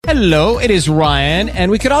Hello, it is Ryan,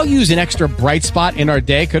 and we could all use an extra bright spot in our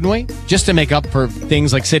day, couldn't we? Just to make up for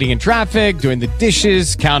things like sitting in traffic, doing the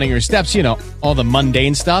dishes, counting your steps, you know, all the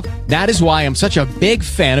mundane stuff. That is why I'm such a big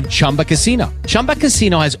fan of Chumba Casino. Chumba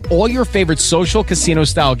Casino has all your favorite social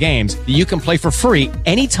casino-style games that you can play for free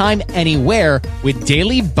anytime, anywhere with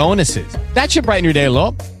daily bonuses. That should brighten your day a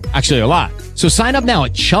little. Actually, a lot. So sign up now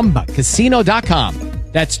at ChumbaCasino.com.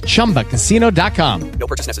 That's ChumbaCasino.com. No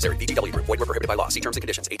purchase necessary. VGW Group. Void where prohibited by law. See terms and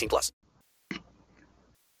conditions. 18+.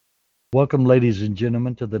 Welcome, ladies and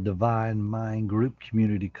gentlemen, to the Divine Mind Group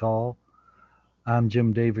Community Call. I'm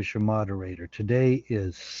Jim Davis, your moderator. Today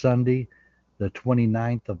is Sunday, the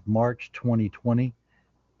 29th of March, 2020.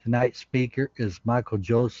 Tonight's speaker is Michael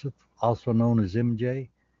Joseph, also known as MJ.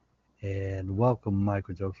 And welcome,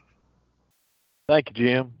 Michael Joseph. Thank you,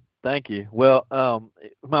 Jim. Thank you. Well,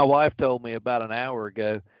 my wife told me about an hour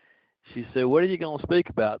ago, she said, "What are you going to speak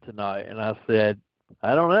about tonight?" And I said,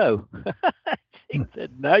 "I don't know." She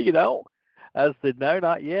said, "No, you don't." I said, "No,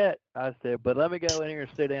 not yet." I said, "But let me go in here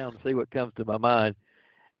and sit down and see what comes to my mind."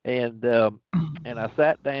 And I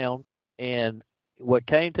sat down, and what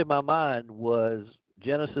came to my mind was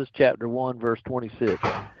Genesis chapter 1, verse 26.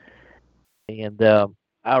 And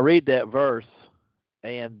I read that verse,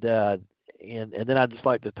 and then I'd just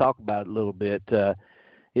like to talk about it a little bit.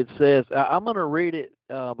 It says, I'm going to read it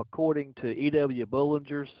according to E.W.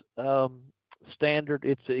 Bullinger's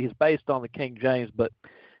standard. He's based on the King James, but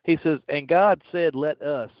he says, "And God said, let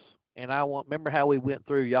us," and remember how we went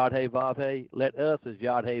through Yod He Vav He? Let us is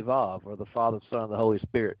Yod He Vav, or the Father, Son, and the Holy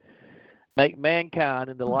Spirit. "Make mankind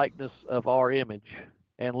in the likeness of our image,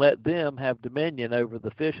 and let them have dominion over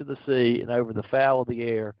the fish of the sea, and over the fowl of the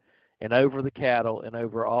air, and over the cattle, and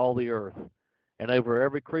over all the earth, and over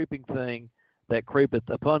every creeping thing that creepeth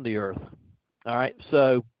upon the earth." All right,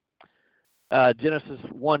 so Genesis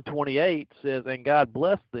 1:28 says, "And God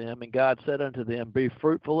blessed them, and God said unto them, Be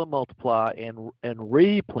fruitful and multiply, and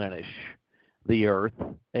replenish the earth,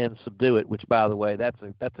 and subdue it." Which, by the way, that's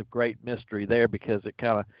a great mystery there, because it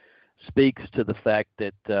kind of speaks to the fact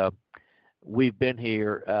that we've been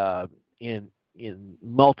here in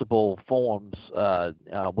multiple forms.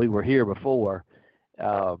 We were here before.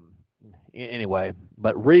 Anyway,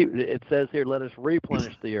 but it says here, "Let us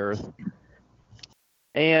replenish the earth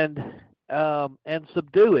and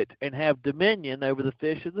subdue it, and have dominion over the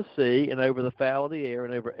fish of the sea, and over the fowl of the air,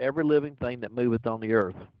 and over every living thing that moveth on the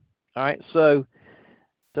earth." All right, so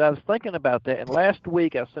I was thinking about that, and last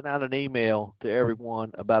week I sent out an email to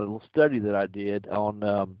everyone about a little study that I did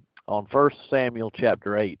on 1 Samuel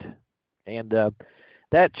chapter 8, and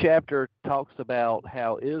that chapter talks about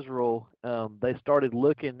how Israel, they started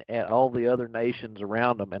looking at all the other nations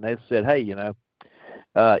around them, and they said, "Hey,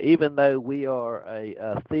 even though we are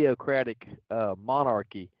a theocratic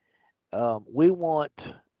monarchy, we want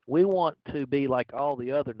to be like all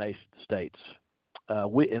the other nation states.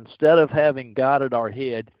 Instead of having God at our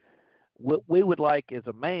head, we would like as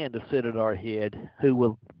a man to sit at our head, who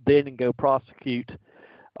will then go prosecute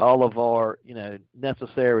all of our,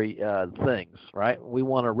 necessary things, right? We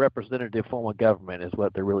want a representative form of government," is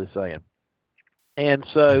what they're really saying. And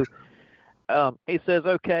so he says,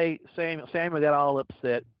 "Okay, Samuel got all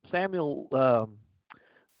upset." Samuel,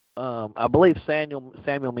 I believe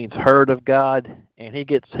Samuel means heard of God, and he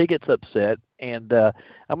gets upset. And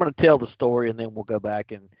I'm going to tell the story, and then we'll go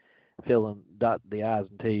back and dot the I's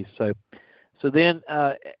and T's. So then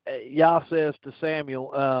Yah says to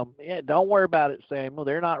Samuel, "Don't worry about it, Samuel.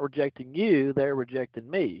 They're not rejecting you. They're rejecting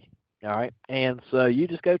me." All right? And so you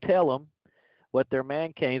just go tell them what their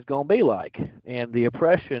mankind is going to be like, and the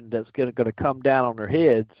oppression that's going to come down on their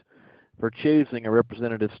heads for choosing a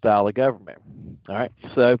representative style of government. All right?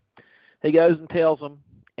 So he goes and tells them,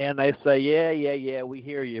 and they say, yeah, we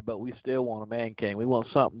hear you, but we still want a man-king. We want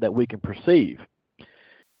something that we can perceive.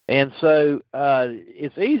 And so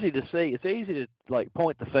it's easy to see. It's easy to like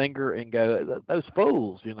point the finger and go, "Those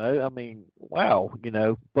fools," I mean, wow,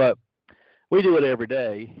 But we do it every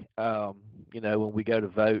day, when we go to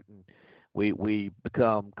vote, and we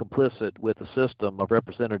become complicit with the system of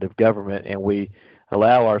representative government, and we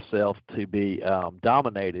allow ourselves to be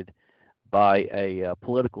dominated by a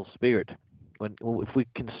political spirit. If we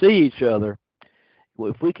can see each other,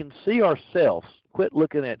 if we can see ourselves, quit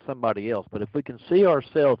looking at somebody else, but if we can see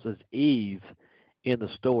ourselves as Eve in the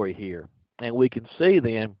story here, and we can see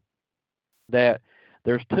then that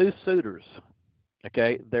there's two suitors,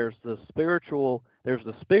 okay? There's the spirit,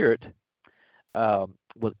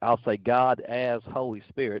 I'll say God as Holy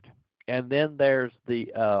Spirit, and then there's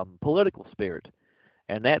the political spirit,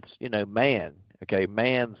 and that's, man, okay,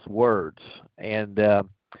 man's words. And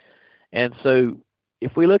so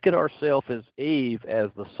if we look at ourselves as Eve as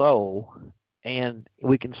the soul, and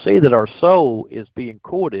we can see that our soul is being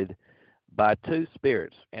courted by two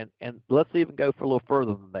spirits, and let's even go for a little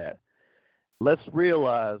further than that. Let's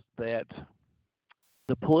realize that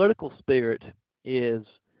the political spirit is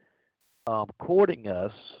courting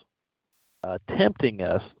us, tempting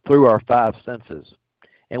us through our five senses.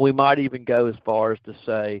 And we might even go as far as to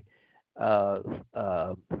say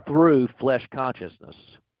through flesh consciousness.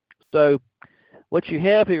 So what you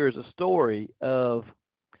have here is a story of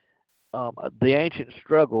the ancient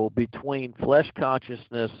struggle between flesh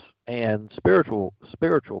consciousness and spiritual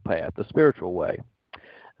path, the spiritual way,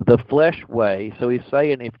 the flesh way. So he's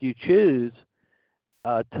saying if you choose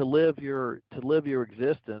to live your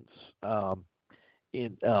existence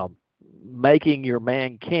in making your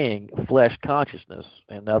man king flesh consciousness.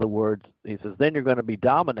 In other words, he says then you're going to be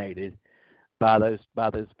dominated by those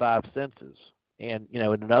five senses. And in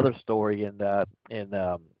another story in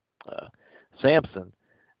Samson,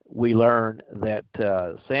 we learn that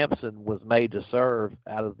Samson was made to serve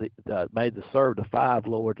the five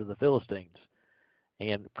lords of the Philistines,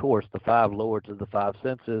 and of course the five lords of the five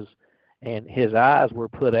senses. And his eyes were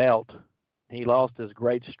put out. He lost his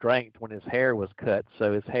great strength when his hair was cut.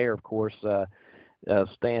 So his hair, of course,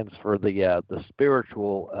 stands for the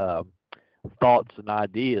spiritual thoughts and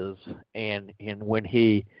ideas. And when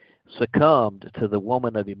he succumbed to the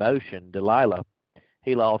woman of emotion, Delilah,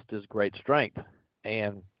 he lost his great strength,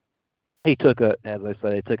 and he took a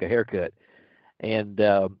haircut, and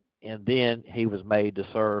then he was made to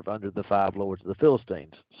serve under the five lords of the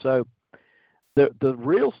Philistines. So the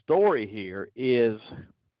real story here is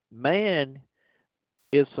man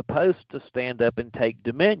is supposed to stand up and take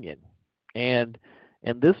dominion, and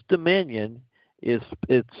this dominion is,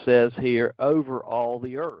 it says here, over all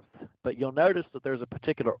the earth. But you'll notice that there's a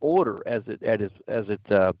particular order as it's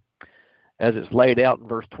laid out in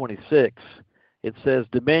verse 26. It says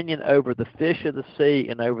dominion over the fish of the sea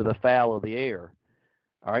and over the fowl of the air.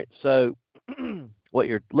 All right, so what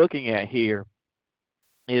you're looking at here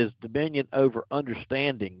is dominion over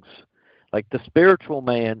understandings. Like the spiritual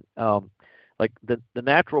man, like the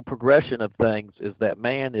natural progression of things is that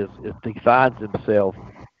man defines himself,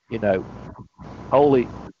 wholly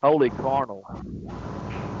carnal.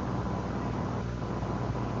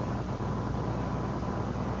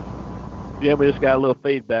 Yeah, we just got a little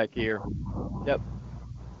feedback here. Yep.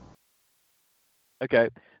 Okay.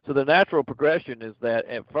 So the natural progression is that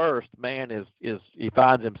at first man he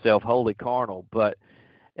finds himself wholly carnal, but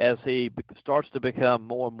as he starts to become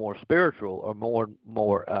more and more spiritual, or more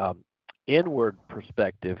inward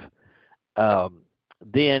perspective,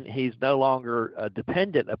 then he's no longer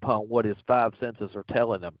dependent upon what his five senses are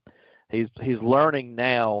telling him. He's learning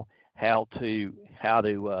now how to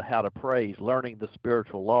pray. He's learning the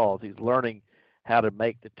spiritual laws. He's learning how to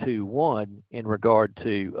make the two one in regard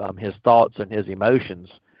to his thoughts and his emotions,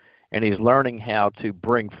 and he's learning how to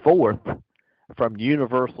bring forth from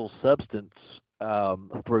universal substance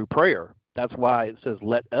through prayer. That's why it says,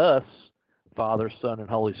 "Let us, Father, Son, and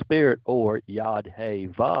Holy Spirit," or Yod Hey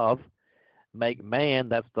Vav, make man.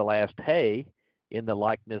 That's the last Hey, in the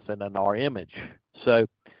likeness and in our image. So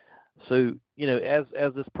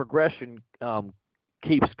as this progression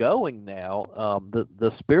keeps going now,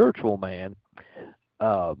 the spiritual man,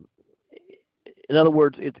 in other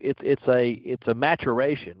words, it's a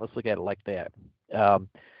maturation. Let's look at it like that.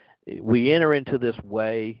 We enter into this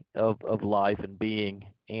way of life and being,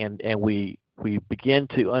 and we begin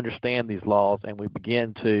to understand these laws, and we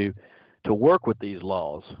begin to work with these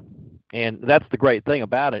laws. And that's the great thing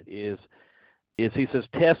about it is he says,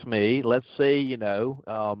 test me, let's see,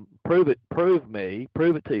 prove it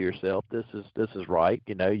to yourself. This is right.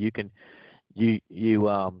 You can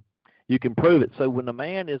prove it. So when a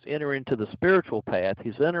man is entering into the spiritual path,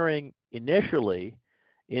 he's entering initially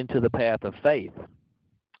into the path of faith.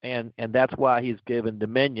 And that's why he's given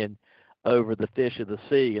dominion over the fish of the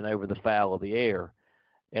sea and over the fowl of the air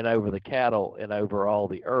and over the cattle and over all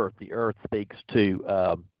the earth. The earth speaks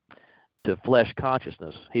to flesh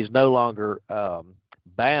consciousness. He's no longer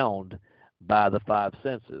bound by the five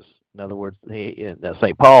senses. In other words,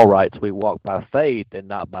 St. Paul writes, we walk by faith and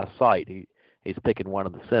not by sight. He's picking one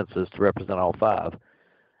of the senses to represent all five.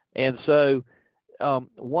 And so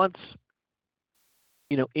once,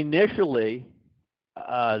 initially,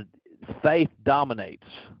 faith dominates,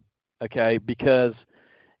 okay, because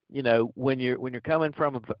when you're coming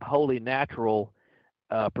from a wholly natural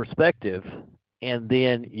perspective, and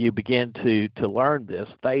then you begin to learn this,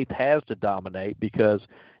 faith has to dominate, because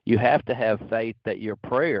you have to have faith that your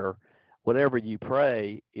prayer, whatever you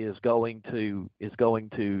pray, is going to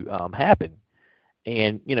happen.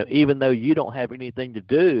 And even though you don't have anything to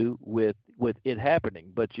do with it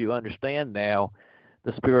happening, but you understand now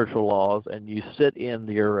the spiritual laws, and you sit in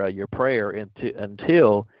your prayer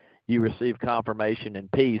until you receive confirmation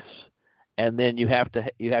and peace, and then you have to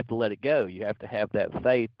let it go. You have to have that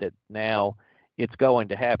faith that now it's going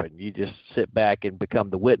to happen. You just sit back and become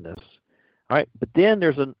the witness. All right, but then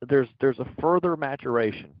there's a further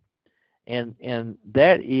maturation, and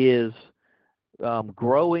that is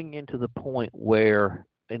growing into the point where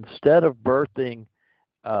instead of birthing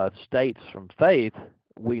states from faith,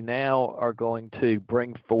 we now are going to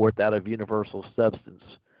bring forth out of universal substance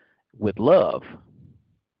with love.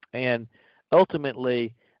 And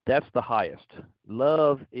ultimately, that's the highest.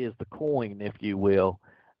 Love is the coin, if you will,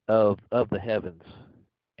 of the heavens.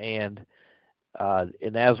 And as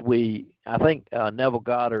I think Neville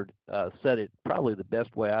Goddard said it probably the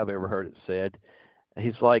best way I've ever heard it said.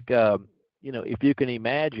 He's like, if you can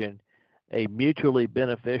imagine a mutually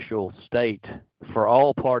beneficial state for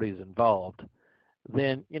all parties involved,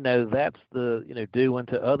 then that's the do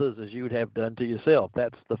unto others as you would have done to yourself.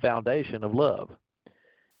 That's the foundation of love.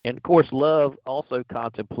 And of course, love also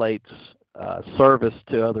contemplates service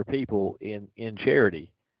to other people in charity.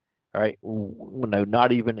 All right,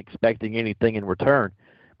 not even expecting anything in return.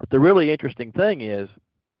 But the really interesting thing is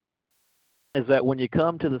that when you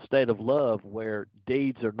come to the state of love where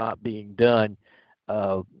deeds are not being done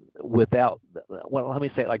without, well, let me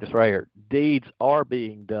say it like this right here. Deeds are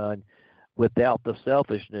being done without the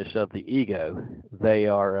selfishness of the ego. They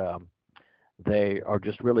are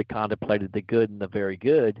just really contemplated the good and the very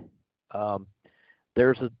good.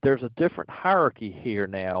 There's a different hierarchy here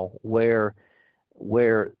now where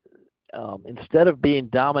instead of being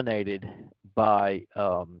dominated by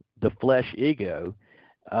the flesh ego,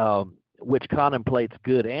 which contemplates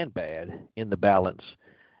good and bad in the balance,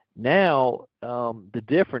 now the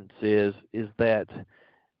difference is that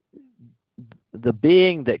the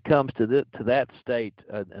being that comes to that state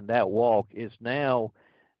and that walk is now,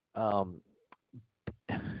 how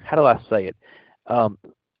do I say it? I'm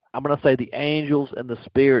going to say the angels and the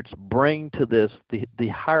spirits bring to this the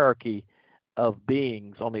hierarchy of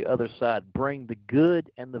beings on the other side, bring the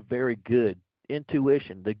good and the very good,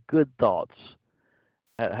 intuition, the good thoughts.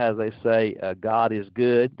 As they say, God is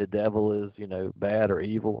good, the devil is, bad or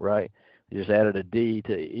evil, right? You just added a D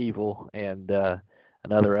to evil and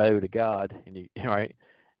another O to God, right?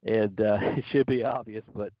 And it should be obvious,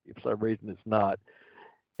 but for some reason it's not.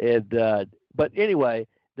 And but anyway,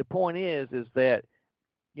 the point is that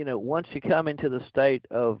once you come into the state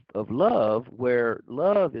of love, where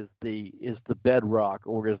love is the bedrock,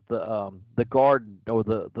 or is the garden, or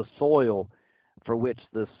the soil for which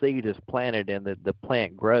the seed is planted and the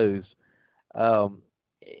plant grows,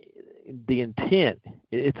 the intent,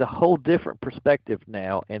 it's a whole different perspective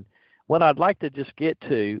now. And what I'd like to just get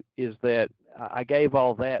to is that I gave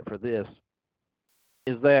all that for this,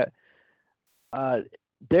 is that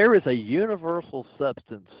there is a universal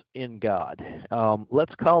substance in God.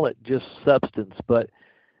 Let's call it just substance, but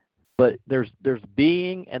there's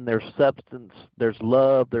being and there's substance, there's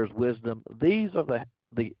love, there's wisdom. These are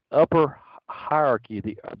the upper hierarchy,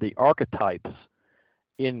 the archetypes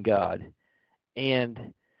in God.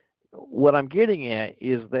 And what I'm getting at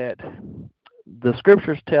is that the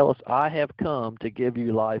scriptures tell us, I have come to give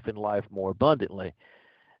you life and life more abundantly.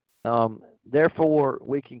 Therefore,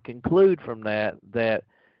 we can conclude from that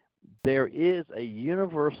there is a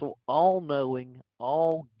universal, all-knowing,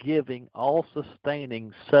 all-giving,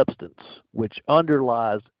 all-sustaining substance which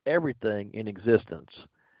underlies everything in existence.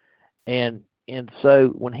 And so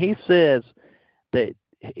when he says that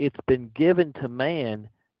it's been given to man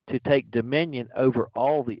to take dominion over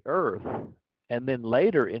all the earth, and then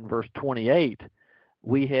later in verse 28,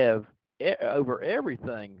 we have over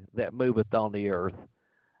everything that moveth on the earth.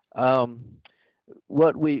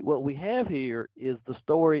 What we have here is the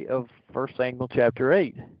story of 1 Samuel chapter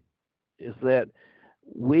 8, is that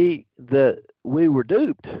we were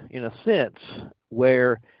duped in a sense,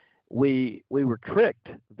 where we were tricked,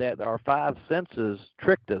 that our five senses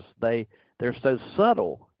tricked us. They're so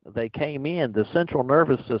subtle. They came in. The central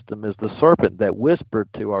nervous system is the serpent that whispered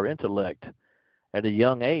to our intellect at a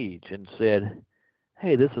young age and said,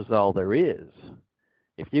 hey, this is all there is.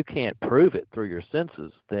 If you can't prove it through your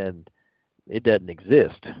senses, then it doesn't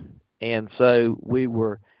exist. And so we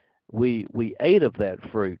ate of that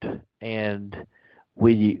fruit, and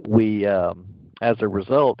we as a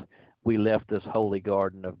result, we left this holy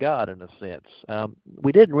garden of God in a sense.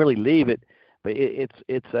 We didn't really leave it, but we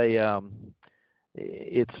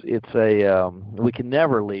can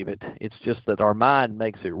never leave it. It's just that our mind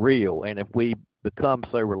makes it real, and if we become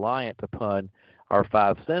so reliant upon our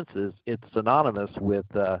five senses, it's synonymous with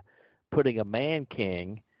putting a man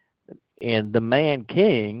king, and the man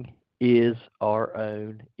king is our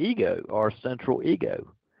own ego, our central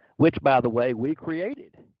ego, which, by the way, we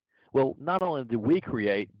created. Well, not only did we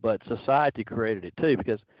create, but society created it too.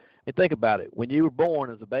 Because, and think about it, when you were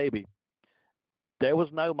born as a baby, there was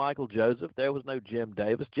no Michael Joseph, there was no Jim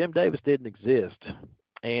Davis. Jim Davis didn't exist,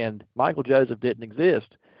 and Michael Joseph didn't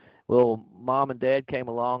exist. Well, mom and dad came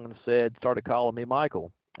along and started calling me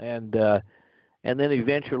Michael, and then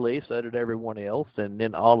eventually so did everyone else. And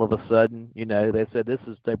then all of a sudden,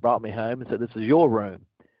 they brought me home and said, this is your room.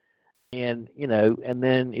 And and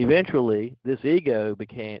then eventually this ego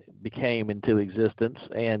became into existence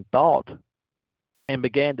and thought and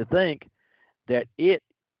began to think that it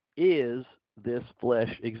is this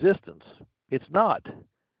flesh existence. It's not.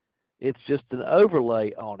 It's just an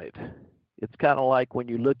overlay on it. It's kind of like when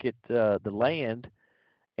you look at the land,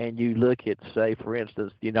 and you look at, say, for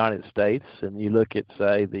instance, the United States, and you look at,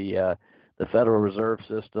 say, the Federal Reserve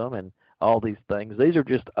System and all these things. These are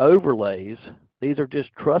just overlays. These are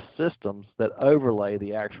just trust systems that overlay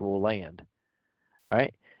the actual land,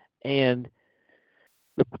 right? And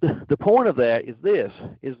the point of that is this: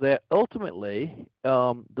 is that ultimately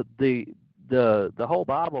the whole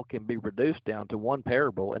Bible can be reduced down to one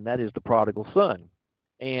parable, and that is the prodigal son.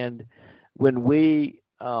 And when we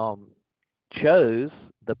chose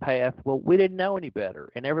the path, well, we didn't know any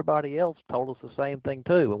better, and everybody else told us the same thing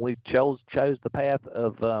too. And we chose the path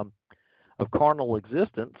of carnal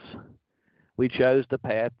existence. We chose the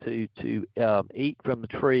path to eat from the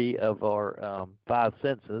tree of our five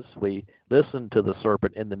senses. We listened to the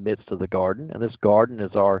serpent in the midst of the garden, and this garden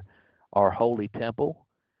is our holy temple.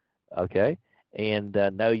 Okay, and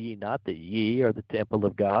know ye not that ye are the temple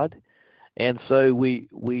of God? And so we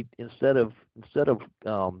instead of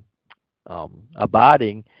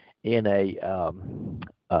abiding in a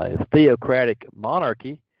theocratic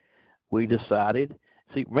monarchy, we decided.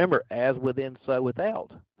 See, remember, as within, so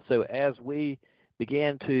without. So as we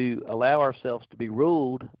began to allow ourselves to be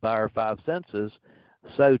ruled by our five senses,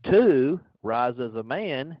 so too rises a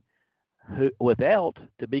man who without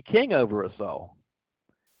to be king over us all.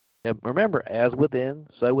 Now, remember, as within,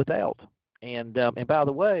 so without. And by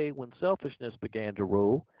the way, when selfishness began to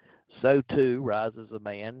rule, so too rises a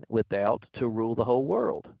man without to rule the whole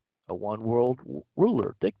world, a one world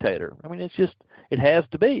ruler, dictator. I mean, it has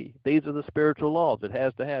to be. These are the spiritual laws. It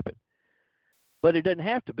has to happen. But it doesn't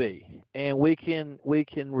have to be. And we can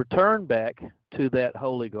return back to that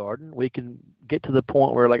holy garden. We can get to the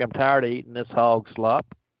point where, like, I'm tired of eating this hog slop.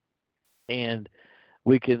 And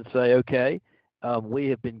we can say, okay, we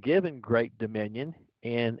have been given great dominion.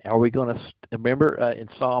 And are we going to remember in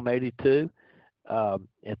Psalm 82, I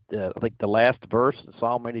think the last verse in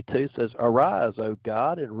Psalm 82 says, "Arise, O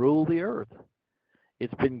God, and rule the earth."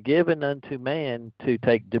 It's been given unto man to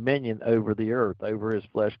take dominion over the earth, over his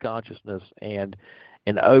flesh consciousness, and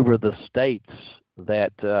over the states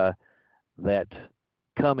that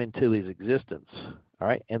come into his existence. All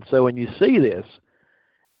right, and so when you see this,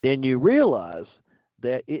 then you realize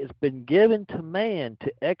that it's been given to man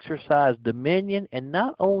to exercise dominion, and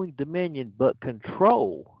not only dominion, but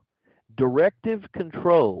control, directive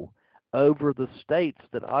control over the states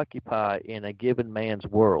that occupy in a given man's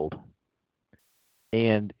world.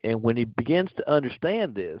 And when he begins to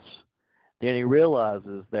understand this, then he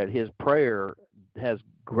realizes that his prayer has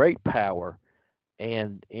great power,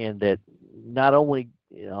 and that not only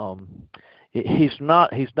he's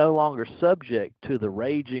no longer subject to the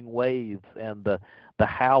raging waves and the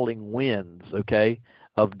howling winds, okay,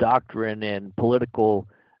 of doctrine and political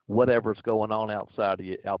whatever's going on outside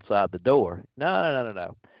the door.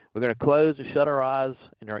 No. We're going to close and shut our eyes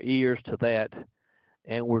and our ears to that,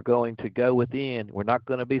 and we're going to go within. We're not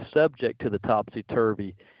going to be subject to the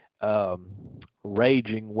topsy-turvy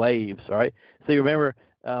raging waves, all right? See, remember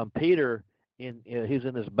Peter, he's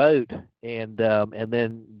in this boat, and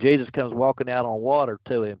then Jesus comes walking out on water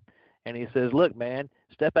to him, and he says, "Look, man,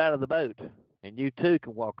 step out of the boat, and you too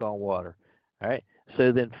can walk on water." All right?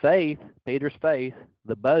 So then faith, Peter's faith,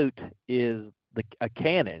 the boat is a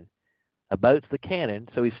cannon. A boat's the cannon,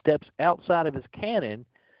 so he steps outside of his cannon,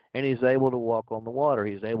 and he's able to walk on the water.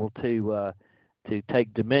 He's able to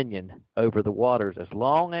take dominion over the waters, as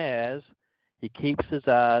long as he keeps his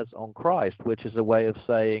eyes on Christ, which is a way of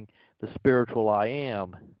saying the spiritual I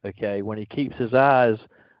am. Okay, when he keeps his eyes,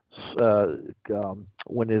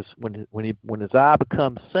 when his eye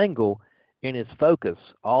becomes single in his focus,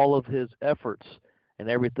 all of his efforts and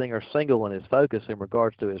everything are single in his focus in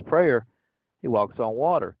regards to his prayer, he walks on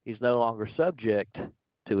water. He's no longer subject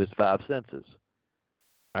to his five senses.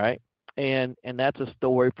 All right, and that's a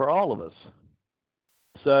story for all of us.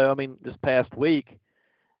 So, I mean, this past week,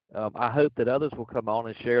 I hope that others will come on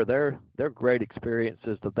and share their great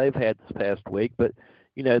experiences that they've had this past week. But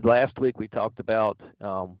last week we talked about,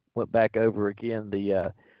 went back over again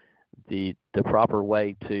the proper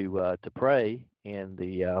way to pray and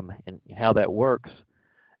and how that works.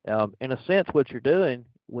 In a sense, what you're doing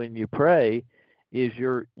when you pray is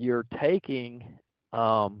you're taking,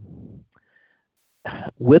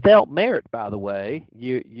 without merit, by the way.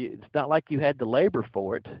 It's not like you had to labor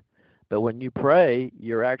for it, but when you pray,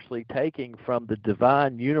 you're actually taking from the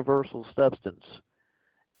divine universal substance,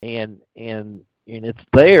 and it's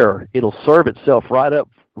there. It'll serve itself right up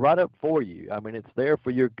for you. I mean, it's there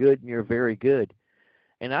for your good and your very good.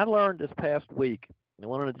 And I learned this past week, and I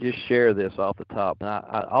wanted to just share this off the top. And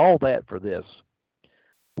all that for this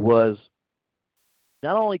was,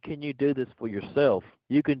 not only can you do this for yourself,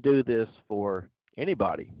 you can do this for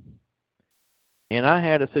anybody. And I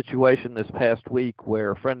had a situation this past week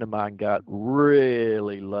where a friend of mine got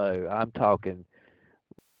really low. I'm talking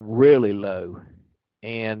really low.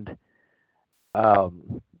 And I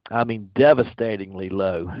mean, devastatingly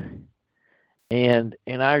low. And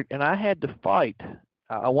I had to fight.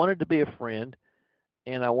 I wanted to be a friend,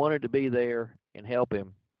 and I wanted to be there and help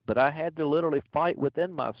him, but I had to literally fight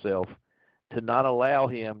within myself to not allow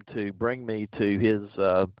him to bring me to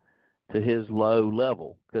his low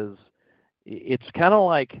level, because it's kind of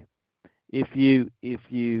like if you eat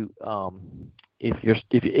from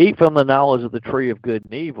the knowledge of the tree of good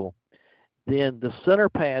and evil, then the center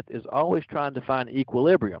path is always trying to find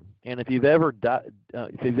equilibrium. And if you've ever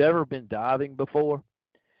been diving before,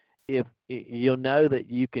 if you'll know that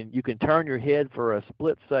you can turn your head for a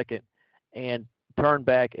split second and turn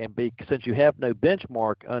back, and since you have no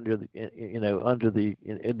benchmark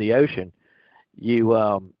in the ocean,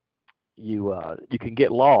 you can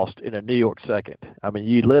get lost in a New York second. I mean,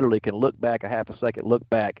 you literally can look back a half a second, look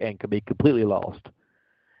back, and can be completely lost.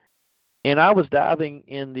 And I was diving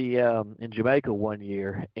in Jamaica one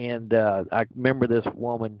year, and I remember this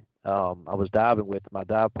woman I was diving with, my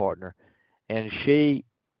dive partner, and she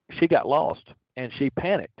got lost, and she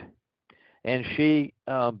panicked, and she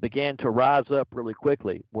began to rise up really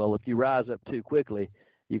quickly. Well, if you rise up too quickly,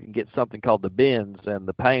 you can get something called the bends, and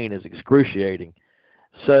the pain is excruciating.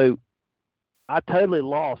 So I totally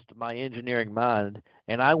lost my engineering mind,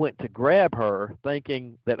 and I went to grab her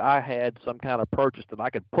thinking that I had some kind of purchase that I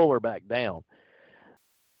could pull her back down.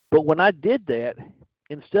 But when I did that,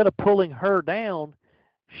 instead of pulling her down,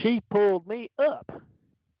 she pulled me up,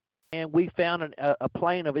 and we found a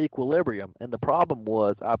plane of equilibrium. And the problem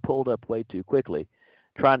was I pulled up way too quickly,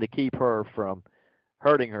 trying to keep her from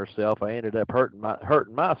hurting herself. I ended up hurting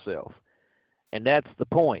myself. And that's the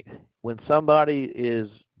point. When somebody is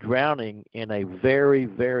drowning in a very,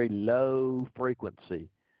 very low frequency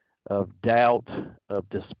of doubt, of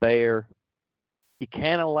despair, you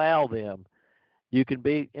can't allow them. You can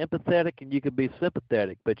be empathetic and you can be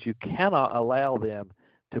sympathetic, but you cannot allow them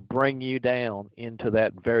to bring you down into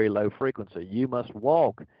that very low frequency. You must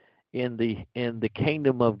walk in the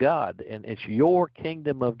kingdom of God, and it's your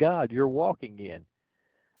kingdom of God you're walking in.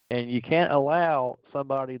 And you can't allow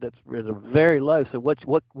somebody that's very low. So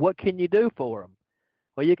what can you do for them?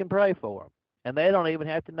 Well, you can pray for them, and they don't even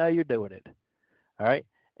have to know you're doing it. All right,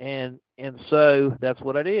 and so that's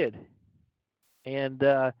what I did. And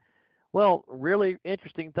well, really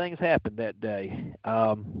interesting things happened that day.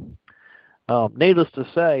 Needless to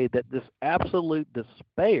say, that this absolute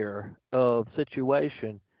despair of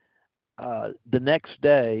situation, the next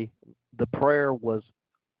day, the prayer was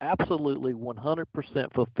absolutely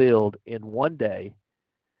 100% fulfilled in one day.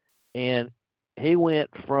 And he went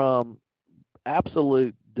from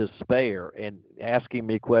absolute despair and asking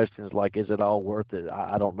me questions like, is it all worth it?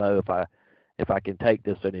 I don't know if I can take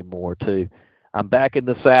this anymore, to I'm back in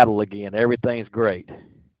the saddle again. Everything's great.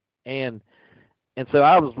 And so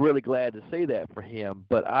I was really glad to see that for him,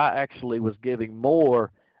 but I actually was giving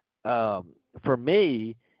more. For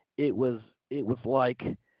me, it was like,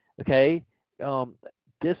 okay,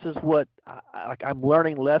 this is what I'm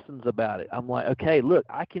learning lessons about it. I'm like, okay, look,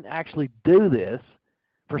 I can actually do this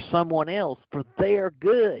for someone else for their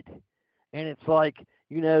good. And it's like,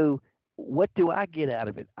 what do I get out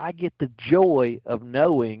of it? I get the joy of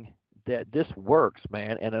knowing that this works,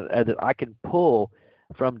 man, and that I can pull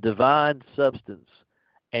from divine substance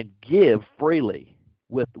and give freely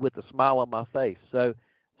with a smile on my face. So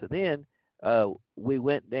then we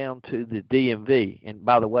went down to the DMV. And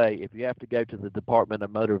by the way, if you have to go to the Department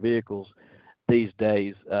of Motor Vehicles these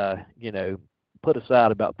days, put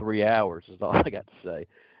aside about 3 hours is all I got to say.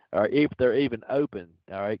 All right, if they're even open,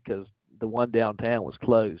 all right, because the one downtown was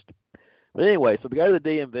closed. But anyway, so we go to the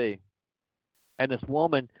DMV, and this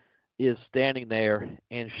woman is standing there,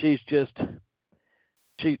 and she's just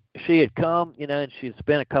she had come, and she had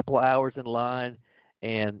spent a couple of hours in line,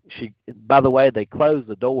 and by the way, they close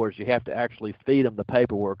the doors. You have to actually feed them the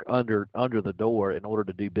paperwork under the door in order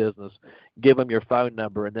to do business. Give them your phone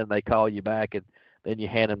number, and then they call you back, and then you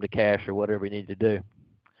hand them the cash or whatever you need to do.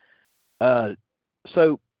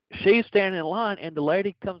 So she's standing in line, and the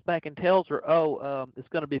lady comes back and tells her, it's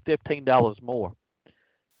going to be $15 more.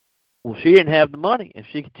 Well, she didn't have the money, and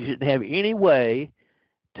she didn't have any way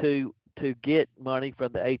to get money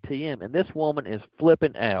from the ATM. And this woman is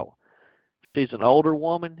flipping out. She's an older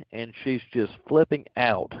woman, and she's just flipping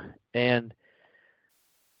out. And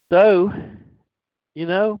so,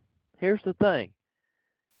 here's the thing.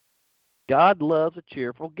 God loves a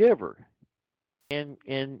cheerful giver. And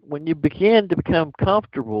when you begin to become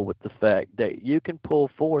comfortable with the fact that you can pull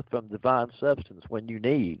forth from divine substance when you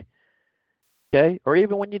need, okay, or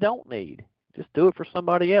even when you don't need, just do it for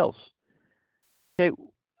somebody else. Okay,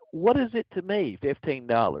 what is it to me,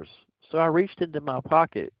 $15? So I reached into my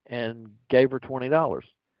pocket and gave her $20.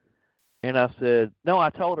 And I said, I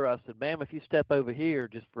told her, I said, ma'am, if you step over here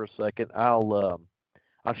just for a second, I'll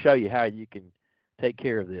show you how you can take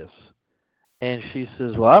care of this. And she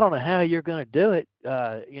says, well, I don't know how you're going to do it.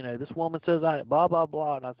 This woman says, blah, blah,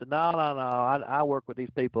 blah. And I said, no. I work with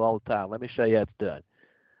these people all the time. Let me show you how it's done.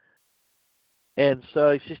 And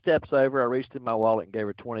so she steps over. I reached in my wallet and gave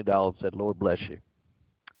her $20 and said, Lord bless you.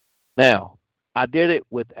 Now, I did it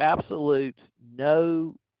with absolute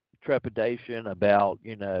no trepidation about,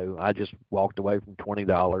 I just walked away from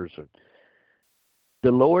 $20.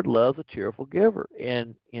 The Lord loves a cheerful giver.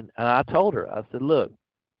 And I told her, I said, look,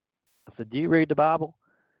 I said, do you read the Bible?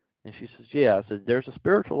 And she says, yeah. I said, there's a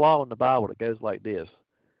spiritual law in the Bible that goes like this.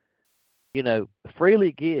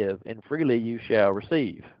 Freely give and freely you shall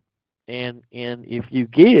receive. And if you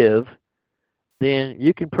give, then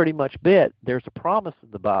you can pretty much bet there's a promise in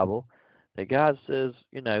the Bible that God says,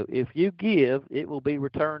 if you give, it will be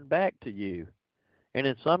returned back to you. And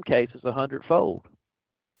in some cases, 100-fold.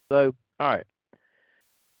 So, all right.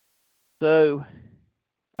 So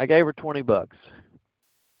I gave her $20.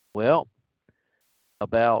 Well,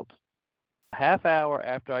 about a half hour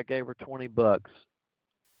after I gave her $20,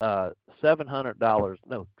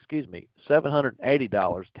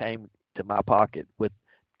 $780 came to my pocket with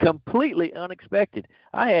completely unexpected.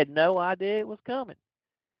 I had no idea it was coming.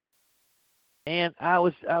 And I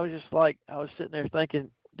was sitting there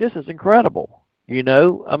thinking, this is incredible. I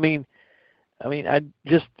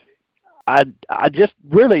just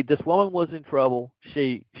really, this woman was in trouble.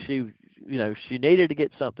 She needed to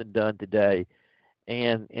get something done today.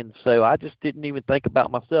 And so I just didn't even think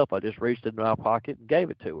about myself. I just reached into my pocket and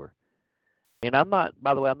gave it to her. And I'm not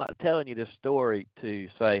telling you this story to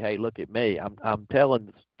say, hey, look at me. I'm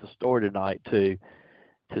telling the story tonight to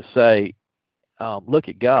say, look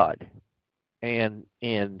at God and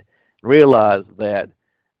realize that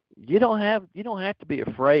you don't have to be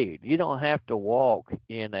afraid. You don't have to walk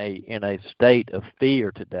in a state of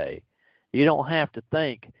fear today. You don't have to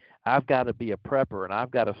think I've got to be a prepper and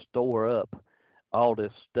I've got to store up all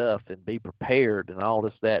this stuff and be prepared and all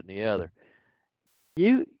this, that, and the other.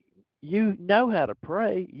 You know how to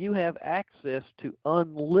pray. You have access to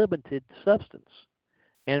unlimited substance.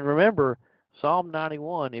 And remember, Psalm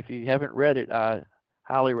 91, if you haven't read it, I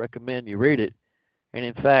highly recommend you read it. And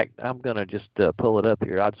in fact, I'm going to just pull it up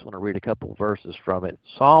here. I just want to read a couple of verses from it.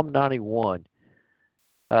 Psalm 91,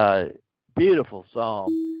 beautiful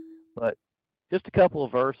psalm, but just a couple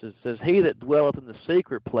of verses. It says, he that dwelleth in the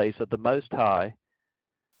secret place of the Most High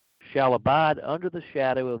shall abide under the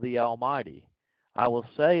shadow of the Almighty. I will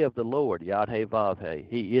say of the Lord, Yad-Heh-Vav-Heh,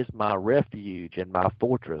 he is my refuge and my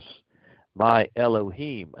fortress, my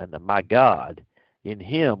Elohim and my God. In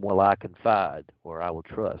him will I confide, or I will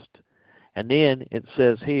trust. And then it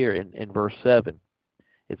says here in verse 7,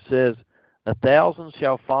 it says, 1,000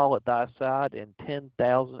 shall fall at thy side, and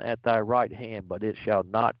 10,000 at thy right hand, but it shall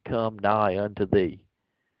not come nigh unto thee.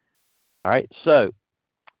 All right, so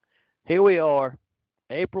here we are.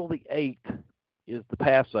 April the 8th is the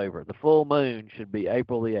Passover. The full moon should be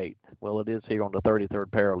April the 8th. Well, it is here on the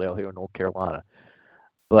 33rd parallel here in North Carolina.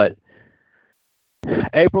 But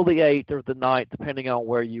April the 8th or the 9th, depending on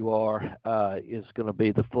where you are, is going to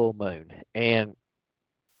be the full moon. And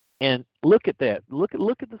look at that. Look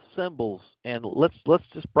at the symbols, and let's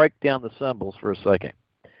just break down the symbols for a second.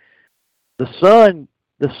 The sun,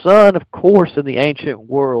 of course, in the ancient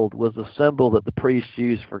world was a symbol that the priests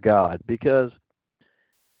used for God, because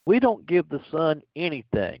we don't give the sun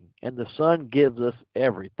anything, and the sun gives us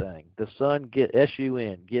everything. The sun,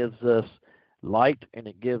 S-U-N, gives us light, and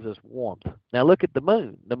it gives us warmth. Now look at the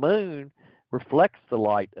moon. The moon reflects the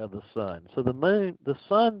light of the sun. So the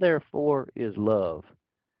sun, therefore, is love.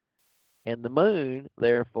 And the moon,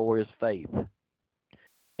 therefore, is faith.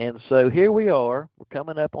 And so here we are. We're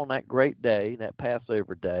coming up on that great day, that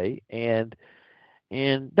Passover day, and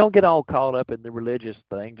don't get all caught up in the religious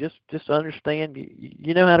thing. Just understand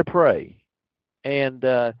you know how to pray, and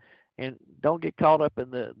don't get caught up in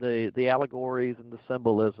the allegories and the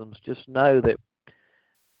symbolisms. Just know that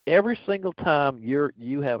every single time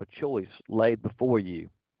you have a choice laid before you,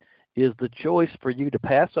 is the choice for you to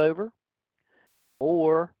pass over,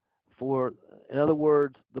 or for, in other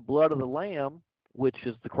words, the blood of the Lamb, which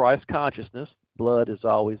is the Christ consciousness. Blood is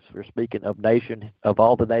always, for speaking of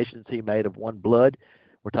all the nations he made of one blood,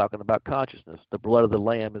 we're talking about consciousness. The blood of the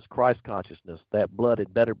Lamb is Christ consciousness. That blood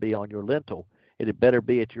had better be on your lintel. It had better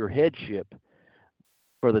be at your headship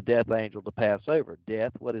for the death angel to pass over.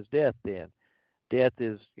 Death, what is death then? Death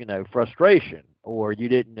is, frustration, or you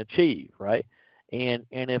didn't achieve, right? And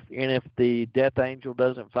if the death angel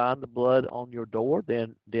doesn't find the blood on your door,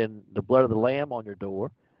 then the blood of the Lamb on your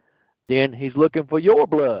door, then he's looking for your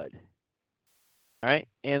blood, right?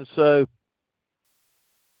 And so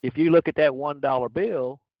if you look at that $1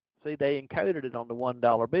 bill, see, they encoded it on the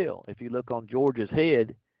 $1 bill. If you look on George's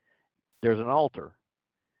head, there's an altar.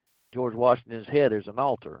 George Washington's head, there's an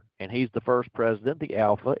altar, and he's the first president, the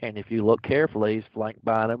Alpha, and if you look carefully, he's flanked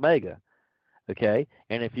by an Omega, okay?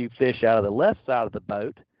 And if you fish out of the left side of the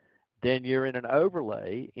boat, then you're in an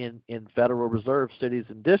overlay in Federal Reserve cities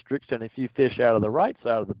and districts, and if you fish out of the right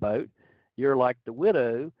side of the boat, you're like the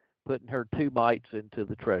widow putting her 2 mites into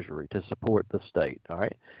the treasury to support the state, all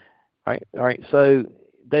right? So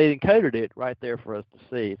they encoded it right there for us to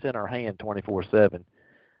see. It's in our hand 24/7.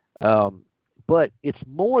 But it's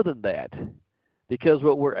more than that, because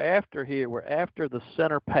what we're after here, we're after the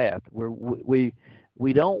center path. We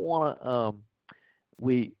don't want to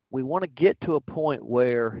we want to get to a point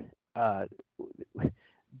where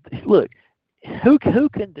look, who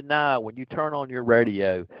can deny when you turn on your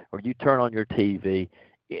radio or you turn on your TV,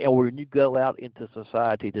 or when you go out into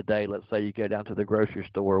society today, let's say you go down to the grocery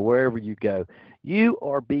store or wherever you go, you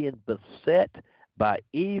are being beset by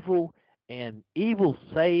evil and evil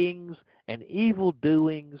sayings and evil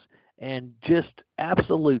doings and just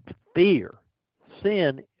absolute fear.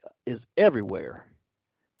 Sin is everywhere,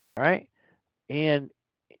 all right? And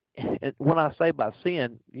when I say by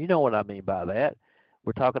sin, you know what I mean by that.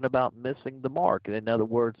 We're talking about missing the mark. In other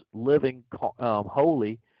words, living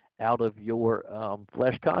wholly out of your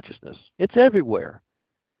flesh consciousness. It's everywhere.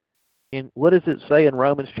 And what does it say in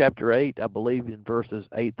Romans chapter 8? I believe in verses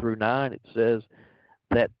 8 through 9, it says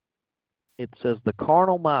the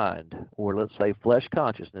carnal mind, or let's say flesh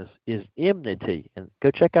consciousness, is enmity. And go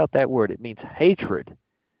check out that word. It means hatred.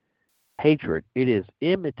 Hatred. It is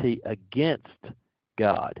enmity against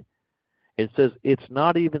God. It says it's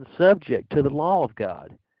not even subject to the law of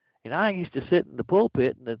God. And I used to sit in the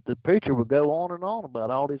pulpit, and the preacher would go on and on about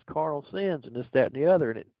all these carnal sins and this, that, and the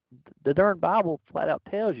other. And the darn Bible flat out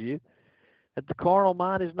tells you that the carnal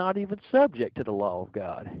mind is not even subject to the law of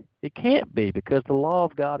God. It can't be, because the law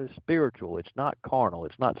of God is spiritual. It's not carnal.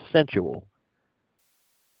 It's not sensual.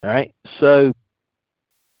 All right? So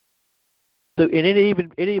and it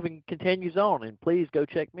even continues on, and please go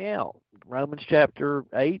check me out. Romans chapter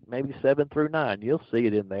 8, maybe 7 through 9. You'll see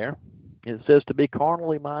it in there. It says to be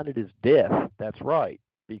carnally minded is death. That's right.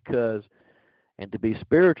 And to be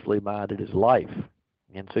spiritually minded is life.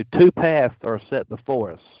 And so 2 paths are set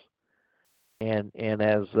before us. And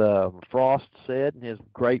as Frost said in his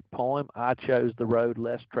great poem, I chose the road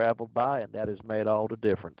less traveled by, and that has made all the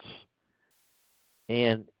difference.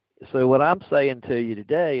 And so what I'm saying to you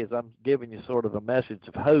today is I'm giving you sort of a message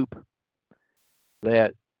of hope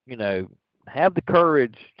that, have the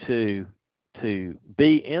courage to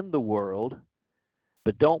be in the world,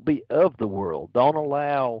 but don't be of the world. Don't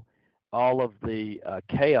allow all of the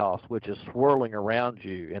chaos which is swirling around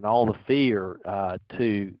you and all the fear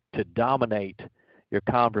to dominate your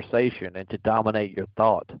conversation and to dominate your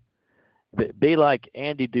thought. Be like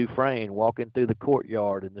Andy Dufresne walking through the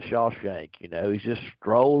courtyard in the Shawshank. He's just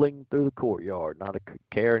strolling through the courtyard, not a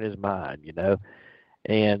care in his mind,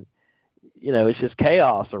 and it's just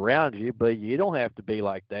chaos around you, but you don't have to be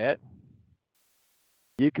like that.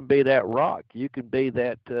 You can be that rock. You can be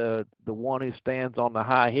that the one who stands on the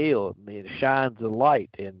high hill and shines the light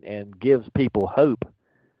and gives people hope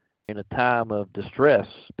in a time of distress.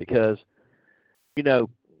 Because,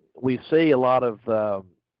 we see a lot of,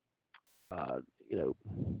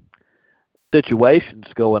 situations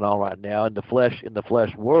going on right now in the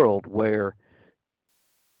flesh world where,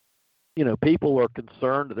 people are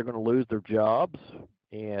concerned that they're going to lose their jobs,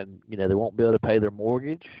 and, they won't be able to pay their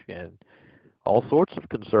mortgage, and all sorts of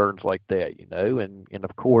concerns like that, and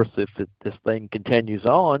of course, if this thing continues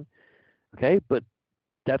on, okay, but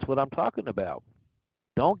that's what I'm talking about.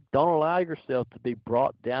 Don't allow yourself to be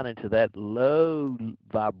brought down into that low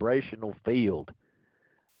vibrational field.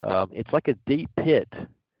 It's like a deep pit.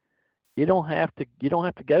 You don't have to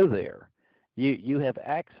go there. You have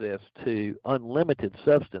access to unlimited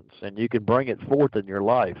substance, and you can bring it forth in your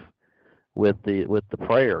life with the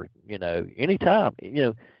prayer. Anytime.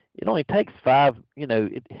 It only takes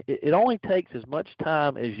it only takes as much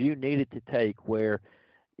time as you need it to take, where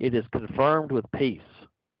it is confirmed with peace.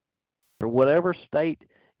 For whatever state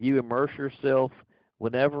you immerse yourself,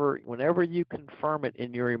 whenever you confirm it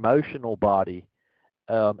in your emotional body,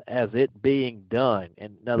 as it being done.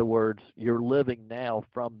 In other words, you're living now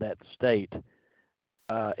from that state,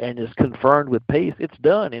 and it's confirmed with peace. It's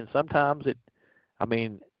done, and sometimes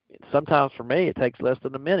sometimes for me it takes less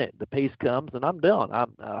than a minute. The peace comes, and I'm done.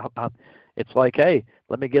 It's like, hey,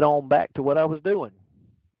 let me get on back to what I was doing.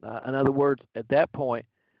 In other words, at that point,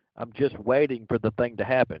 I'm just waiting for the thing to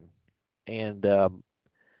happen. And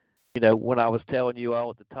when I was telling you all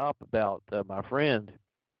at the top about my friend.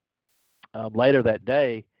 Later that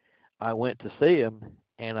day, I went to see him,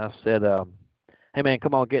 and I said, "Hey man,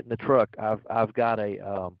 come on, get in the truck. I've got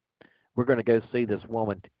we're going to go see this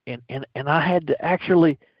woman." And I had to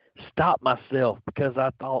actually stop myself, because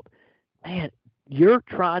I thought, man, you're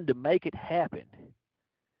trying to make it happen.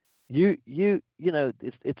 It's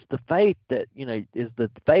the faith that is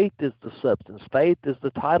the substance. Faith is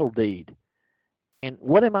the title deed. And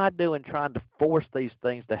what am I doing trying to force these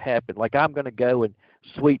things to happen? Like I'm going to go and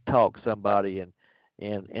sweet talk somebody and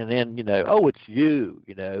then, oh, it's you,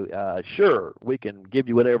 sure, we can give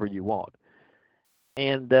you whatever you want.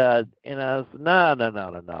 And I was,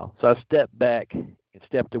 no. So I stepped back and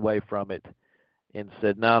stepped away from it and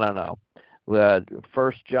said, no. 1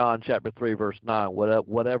 John chapter 3, verse 9,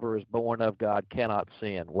 whatever is born of God cannot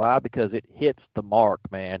sin. Why? Because it hits the mark,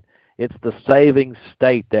 man. It's the saving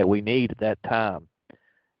state that we need at that time.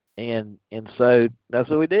 And so that's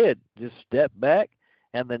what we did. Just step back.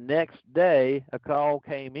 And the next day, a call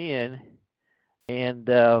came in, and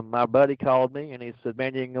my buddy called me, and he said,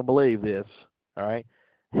 "Man, you ain't gonna believe this." All right.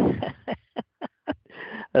 I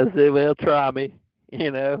said, "Well, try me,"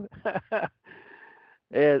 And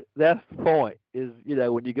that's the point. Is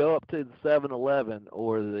when you go up to the 7-Eleven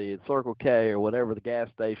or the Circle K or whatever the gas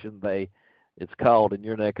station it's called in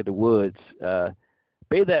your neck of the woods,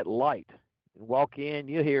 be that light. Walk in,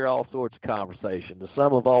 you hear all sorts of conversation. The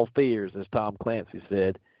sum of all fears, as Tom Clancy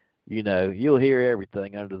said, you'll hear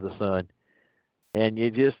everything under the sun. And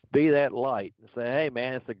you just be that light and say, hey,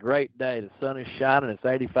 man, it's a great day. The sun is shining. It's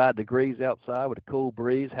 85 degrees outside with a cool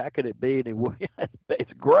breeze. How could it be any worse?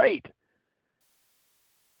 It's great.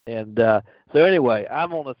 And so anyway,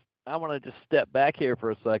 I'm gonna just step back here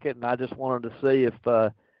for a second, and I just wanted to see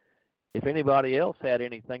if anybody else had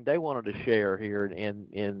anything they wanted to share here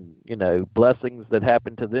in blessings that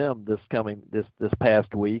happened to them this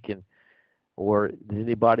past week, or did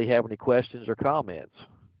anybody have any questions or comments?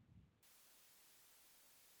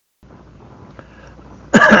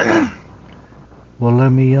 Well, let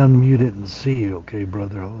me unmute it and see you, okay,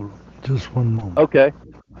 brother? Hold on just one moment. Okay.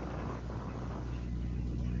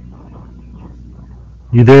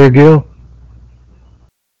 You there, Gil?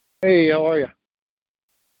 Hey, how are you?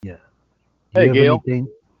 Yeah. Hey, Gil. Anything?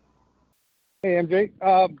 Hey, MJ.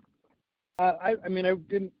 I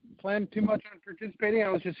didn't plan too much on participating. I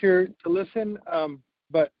was just here to listen.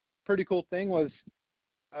 But pretty cool thing was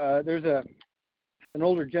there's an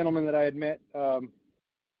older gentleman that I had met probably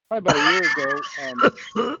about a year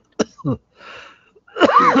ago.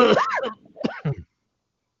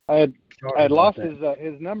 I had lost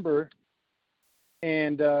his number,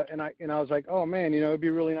 and I was like, oh man, it'd be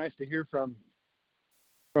really nice to hear from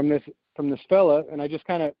this fella, and I just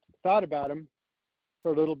kind of thought about him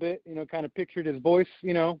for a little bit, kind of pictured his voice,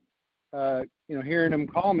 hearing him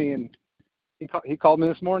call me, and he called me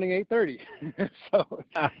this morning 8:30. So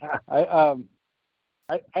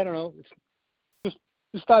I don't know,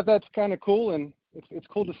 just thought that's kind of cool, and it's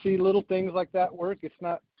cool to see little things like that work. It's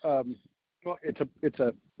not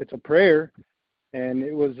it's a prayer, and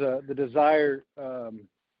it was the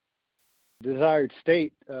desired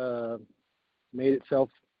state made itself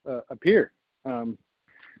appear.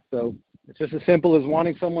 So it's just as simple as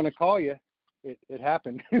wanting someone to call you. It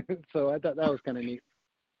happened. So I thought that was kind of neat.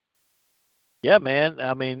 Yeah, man.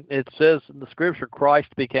 I mean, it says in the scripture,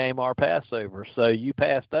 Christ became our Passover. So you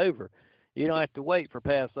passed over. You don't have to wait for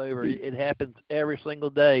Passover. It happens every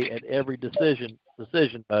single day at every decision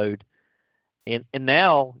mode. And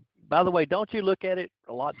now, by the way, don't you look at it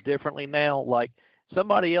a lot differently now? Like,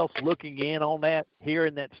 somebody else looking in on that,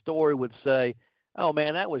 hearing that story, would say, "Oh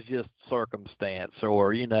man, that was just circumstance,"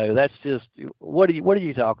 or that's just what are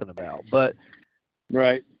you talking about? But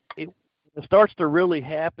right, it starts to really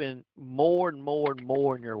happen more and more and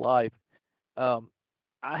more in your life. I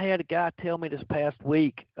had a guy tell me this past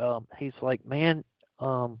week. He's like, "Man,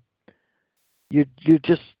 you're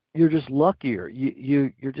just luckier.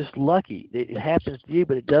 You're just lucky. It happens to you,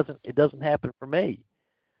 but it doesn't happen for me."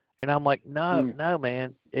 And I'm like, no,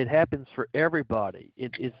 man, it happens for everybody.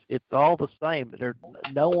 It's all the same.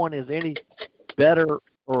 No one is any better,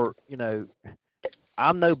 or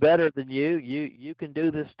I'm no better than you. You can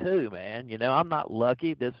do this too, man. I'm not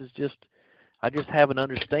lucky. This is just, I just have an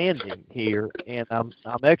understanding here, and I'm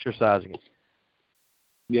exercising it.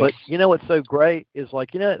 yes. But what's so great is,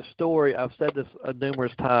 like, that story, I've said this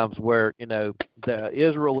numerous times, where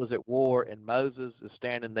Israel is at war and Moses is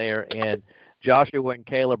standing there, and Joshua and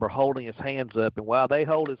Caleb are holding his hands up, and while they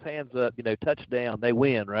hold his hands up, touchdown, they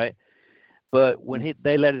win, right? But when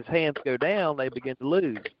they let his hands go down, they begin to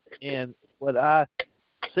lose. And what I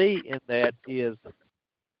see in that is,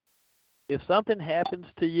 if something happens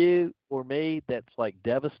to you or me that's like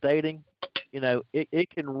devastating, it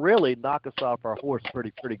can really knock us off our horse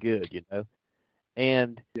pretty good,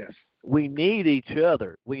 And Yes. we need each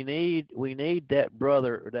other. We need that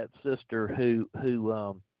brother or that sister who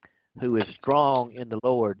is strong in the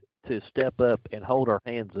Lord to step up and hold our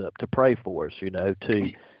hands up, to pray for us,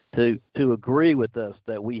 to agree with us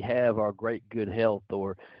that we have our great good health,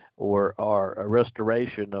 or our a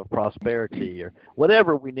restoration of prosperity, or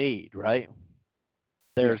whatever we need, right?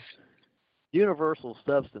 There's universal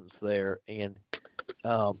substance there. And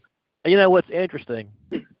what's interesting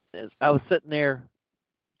is, I was sitting there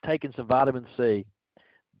taking some vitamin C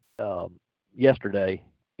yesterday,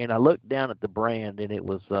 and I looked down at the brand, and it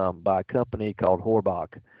was by a company called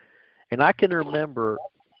Horbach. And I can remember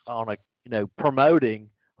on promoting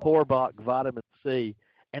Horbach vitamin C,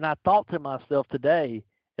 and I thought to myself today,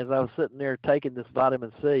 as I was sitting there taking this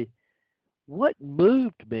vitamin C, what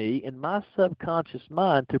moved me in my subconscious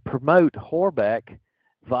mind to promote Horbach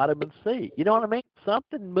vitamin C? You know what I mean?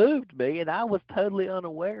 Something moved me, and I was totally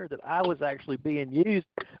unaware that I was actually being used.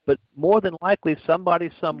 But more than likely, somebody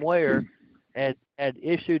somewhere had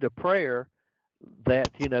issued a prayer that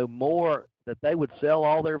more, that they would sell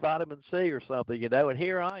all their vitamin C or something, and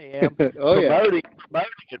here I am promoting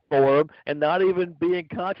it for them, and not even being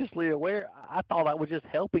consciously aware. I thought I was just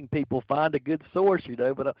helping people find a good source,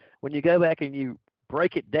 but when you go back and you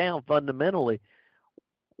break it down fundamentally,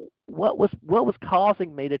 what was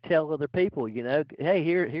causing me to tell other people, hey,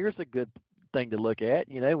 here's a good thing to look at,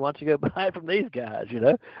 why don't you go buy it from these guys,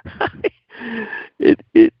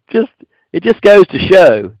 it just goes to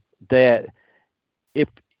show that if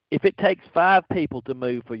it takes 5 people to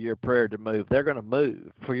move for your prayer to move, they're going to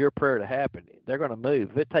move. For your prayer to happen, they're going to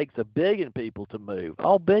move. If it takes 1 billion people to move,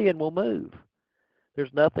 all billion will move.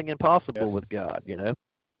 There's nothing impossible with God,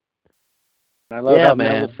 I love how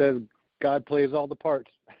Neville says God plays all the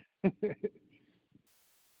parts.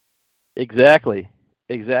 Exactly.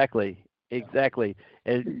 And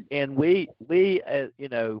we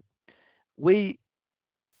we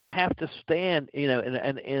have to stand, in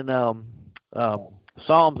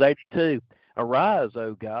Psalms 82, arise,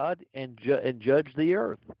 O God, and judge the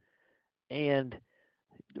earth. And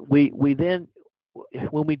we then,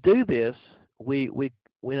 when we do this, we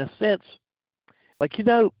in a sense, like in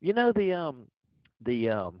the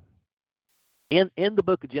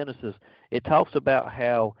book of Genesis, it talks about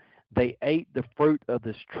how they ate the fruit of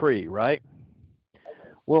this tree, right?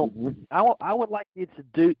 Well, I would like you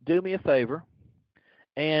to do me a favor.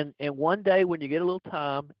 And one day when you get a little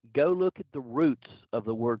time, go look at the roots of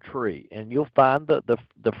the word tree, and you'll find the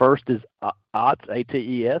first is Ats,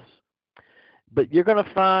 A-T-E-S, but you're going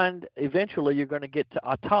to find, eventually you're going to get to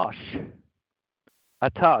Atash.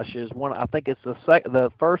 Atash is one, I think it's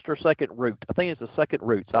the first or second root. I think it's the second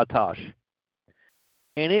root, Atash.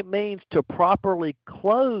 And it means to properly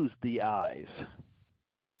close the eyes.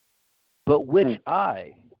 But which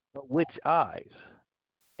eye? But which eyes?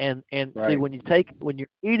 And right. See, when you're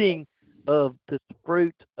eating of this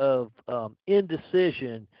fruit of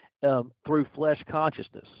indecision through flesh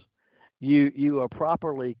consciousness, you are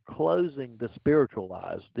properly closing the spiritual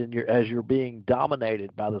eyes. Then as you're being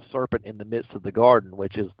dominated by the serpent in the midst of the garden,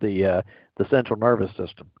 which is the central nervous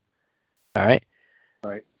system. All right.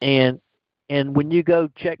 Right. And when you go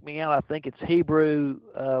check me out, I think it's Hebrew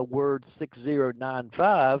word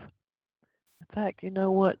 6095. In fact, you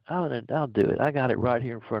know what? I'll do it. I got it right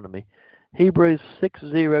here in front of me. Hebrews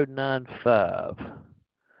 6095.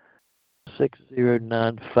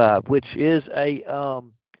 6095, which is a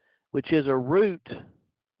which is a root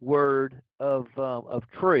word of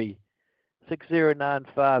tree.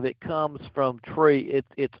 6095. It comes from tree.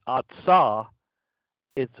 It's atzah.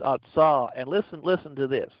 It's atzah. And listen to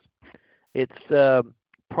this. It's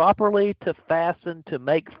properly to fasten, to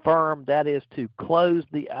make firm. That is to close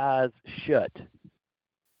the eyes shut. All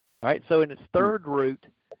right. So in its third root,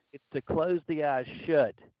 it's to close the eyes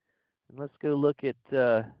shut. And let's go look at.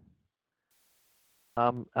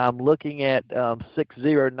 I'm looking at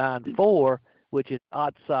 6094, which is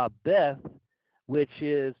atzah beth, which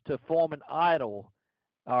is to form an idol,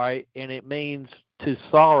 all right, and it means to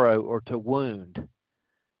sorrow or to wound,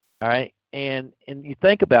 all right, and you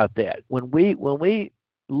think about that when we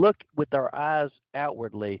look with our eyes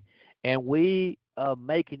outwardly, and we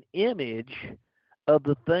make an image of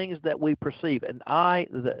the things that we perceive. An eye,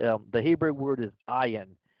 the Hebrew word is ayin,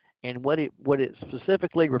 and what it's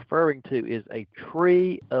specifically referring to is a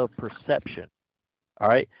tree of perception, all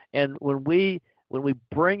right, and when we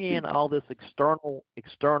bring in all this external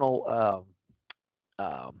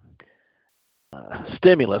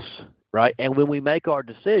stimulus, right, and when we make our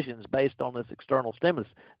decisions based on this external stimulus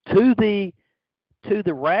to the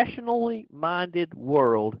rationally minded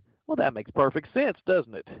world, well, that makes perfect sense,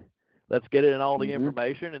 doesn't it? Let's get in all the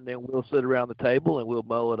information, and then we'll sit around the table and we'll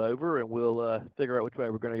mull it over, and we'll figure out which way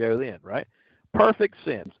we're going to go then, right? Perfect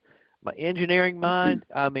sense. My engineering mind,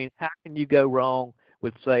 I mean, how can you go wrong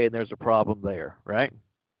with saying there's a problem there, right?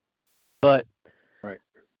 But right.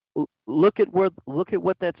 Look at what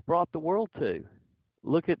that's brought the world to.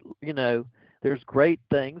 Look at, there's great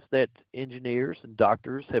things that engineers and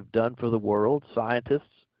doctors have done for the world,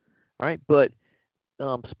 scientists, right? But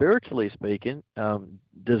spiritually speaking,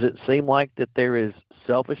 does it seem like that there is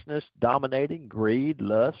selfishness dominating, greed,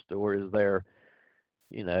 lust, or is there,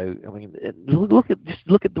 look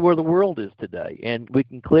at where the world is today, and we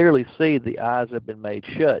can clearly see the eyes have been made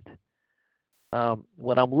shut.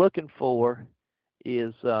 What I'm looking for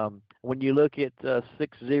is when you look at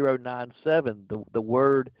 6097, the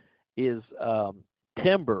word is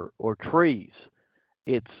timber or trees.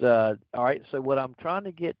 It's all right. So what I'm trying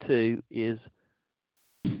to get to is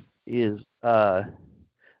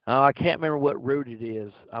I can't remember what root it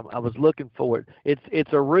is. I was looking for it.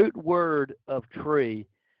 It's a root word of tree,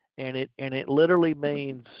 and it literally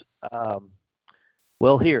means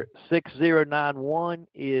here 6091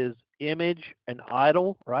 is image and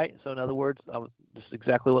idol, right? So in other words, this is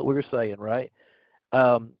exactly what we were saying, right?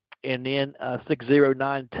 And then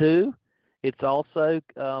 6092, it's also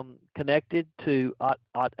connected to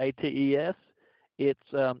ATES.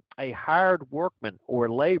 It's a hired workman or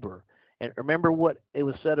labor. And remember what it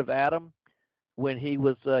was said of Adam when he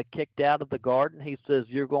was kicked out of the garden? He says,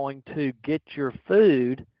 you're going to get your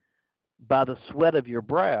food by the sweat of your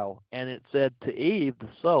brow. And it said to Eve, the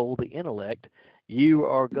soul, the intellect, you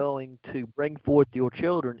are going to bring forth your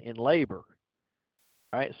children in labor.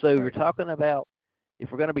 All right, so you're talking about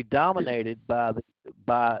if we're going to be dominated by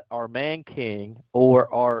our man king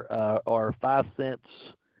or our five sense,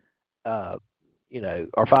 our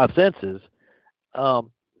five senses,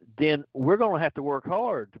 then we're going to have to work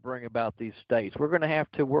hard to bring about these states. We're going to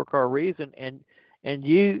have to work our reason, and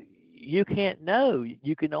you can't know.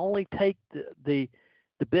 You can only take the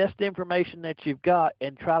best information that you've got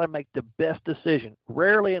and try to make the best decision.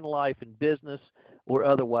 Rarely in life, in business or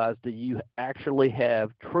otherwise, do you actually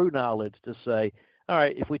have true knowledge to say, all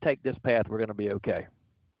right, if we take this path, we're going to be okay.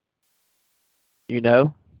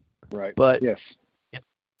 Right. But yes.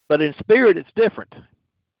 But in spirit, it's different.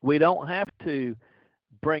 We don't have to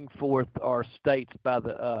bring forth our states by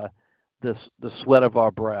the sweat of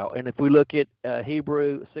our brow. And if we look at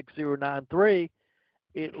Hebrew 6093,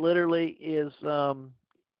 it literally is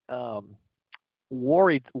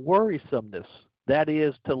worrisomeness. That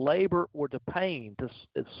is to labor or to pain, to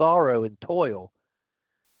sorrow and toil.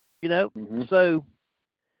 So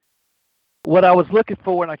what I was looking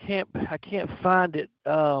for, and I can't find it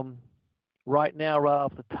right now, right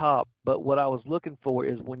off the top. But what I was looking for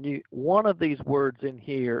is when one of these words in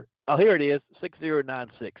here. Oh, here it is,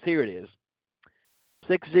 6096. Here it is,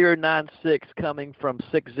 6096 coming from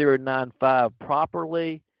 6095.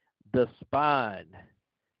 Properly, the spine.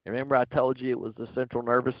 Remember, I told you it was the central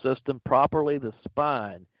nervous system. Properly, the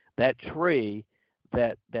spine. That tree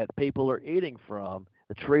that people are eating from,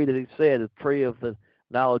 the tree that he said, the tree of the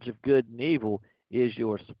knowledge of good and evil, is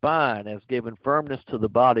your spine, has given firmness to the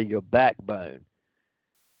body, your backbone.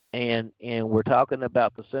 And we're talking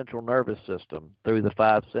about the central nervous system through the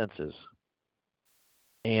five senses.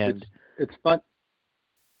 And it's fun.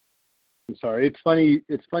 I'm sorry. It's funny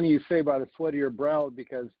you say by the sweat of your brow,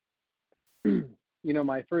 because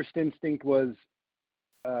my first instinct was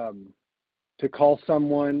to call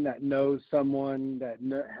someone that knows someone that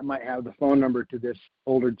might have the phone number to this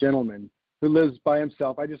older gentleman who lives by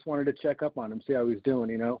himself. I just wanted to check up on him, see how he's doing,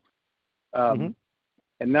 And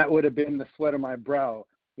that would have been the sweat of my brow,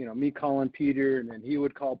 me calling Peter, and then he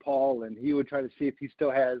would call Paul, and he would try to see if he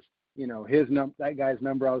still has, that guy's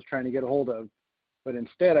number I was trying to get a hold of. But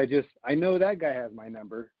instead, I know that guy has my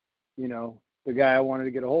number, the guy I wanted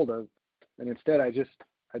to get a hold of. And instead, I just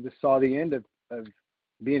saw the end of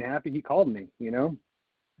being happy he called me, and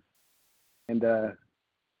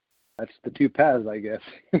that's the two paths, I guess.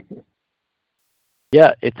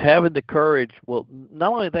 Yeah, it's having the courage. Well,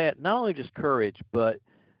 not only just courage, but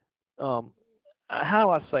how do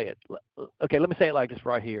I say it? Okay, let me say it like this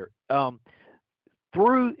right here.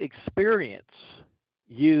 Through experience,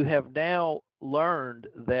 you have now learned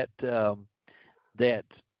that that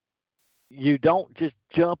you don't just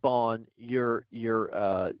jump on your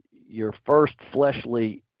first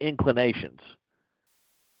fleshly inclinations.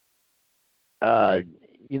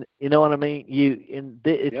 You know what I mean?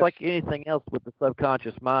 It's Yes. like anything else with the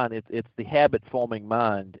subconscious mind. It's the habit forming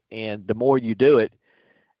mind, and the more you do it,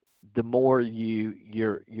 the more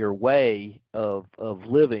your way of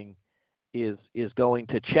living is going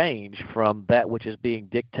to change from that which is being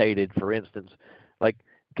dictated. For instance, like,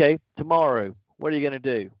 okay, tomorrow, what are you going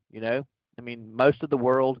to do? I mean, most of the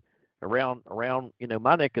world around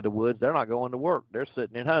my neck of the woods, they're not going to work. They're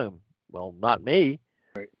sitting at home. Well, not me.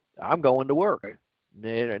 Right. I'm going to work. Right.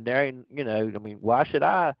 There ain't, I mean, why should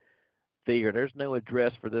I figure there's no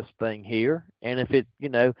address for this thing here? And if it,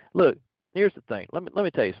 look, here's the thing. Let me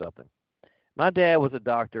tell you something. My dad was a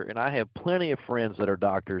doctor, and I have plenty of friends that are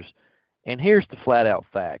doctors. And here's the flat out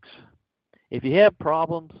facts. If you have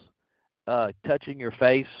problems touching your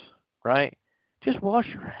face, right, just wash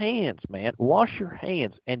your hands, man. Wash your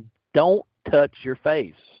hands and don't touch your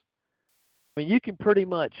face. I mean, you can pretty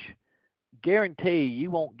much guarantee you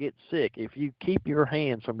won't get sick if you keep your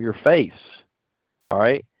hands from your face. All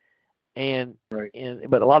right.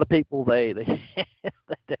 But a lot of people, they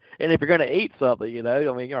and if you're going to eat something,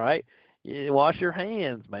 I mean, all right, you wash your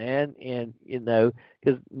hands, man. And,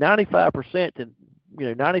 because 95% to,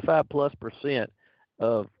 95+%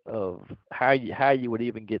 of how you would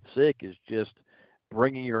even get sick is just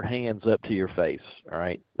bringing your hands up to your face. All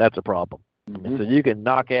right. That's a problem. And so you can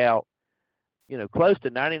knock out, close to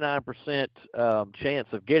 99% chance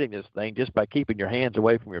of getting this thing just by keeping your hands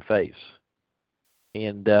away from your face.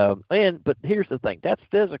 But here's the thing. That's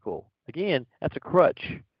physical. Again, that's a crutch.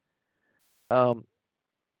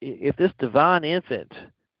 If this divine infant,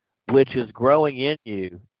 which is growing in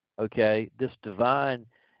you, okay, this divine,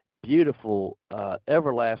 beautiful,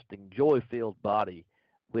 everlasting, joy-filled body,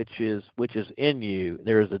 which is in you,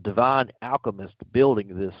 there is a divine alchemist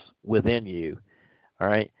building this within you. All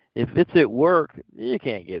right. If it's at work, you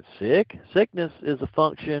can't get sick. Sickness is a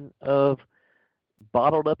function of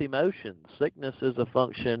bottled up emotions. Sickness is a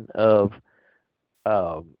function of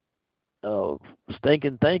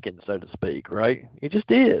stinking thinking, so to speak, right? It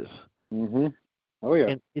just is. Oh yeah.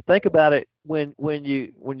 And you think about it when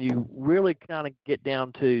you really kind of get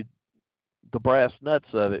down to the brass nuts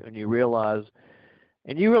of it, and you realize,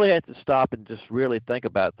 and you really have to stop and just really think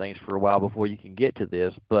about things for a while before you can get to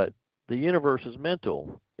this, but the universe is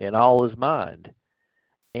mental and all is mind.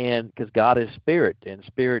 And because God is spirit, and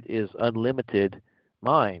spirit is unlimited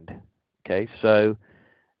mind. Okay, so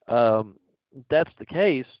that's the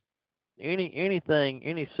case. Anything,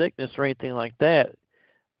 any sickness or anything like that,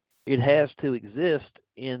 it has to exist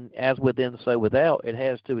in as within, so without. It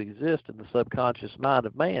has to exist in the subconscious mind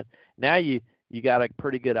of man. Now you got a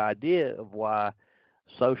pretty good idea of why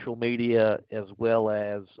social media as well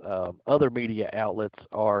as other media outlets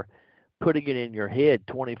are putting it in your head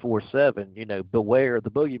 24/7. Beware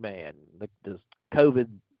the boogeyman, the COVID,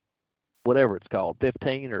 whatever it's called,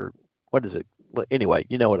 15 or what is it? Anyway,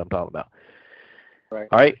 you know what I'm talking about. Right.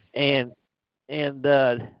 All right.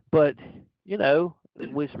 But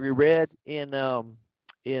we read in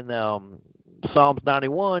Psalms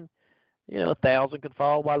 91, 1,000 can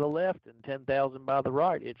fall by the left and 10,000 by the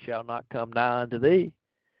right. It shall not come nigh unto thee.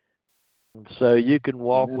 And so you can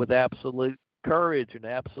walk with absolute courage and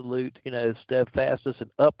absolute, steadfastness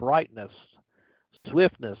and uprightness,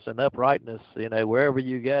 swiftness and uprightness, wherever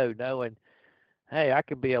you go, knowing, hey, I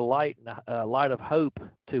can be a light of hope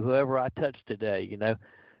to whoever I touch today,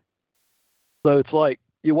 So it's like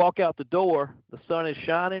you walk out the door, the sun is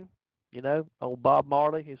shining, old Bob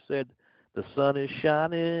Marley, he said, the sun is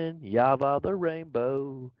shining, Yahweh the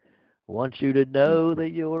rainbow, wants you to know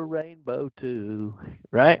that you're a rainbow too,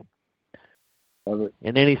 right? Love it.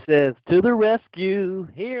 And then he says, to the rescue,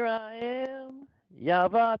 here I am,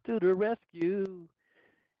 Yahweh to the rescue.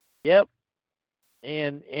 Yep,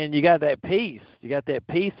 and you got that peace. You got that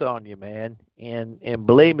peace on you, man. And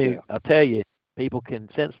believe me, I'll tell you, people can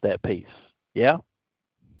sense that peace. Yeah.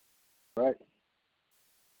 Right.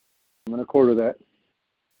 I'm gonna quarter that.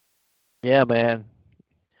 Yeah, man.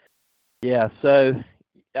 Yeah. So,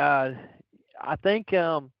 I think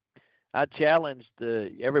I challenged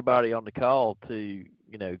everybody on the call to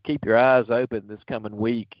keep your eyes open this coming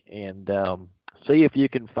week and see if you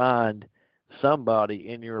can find somebody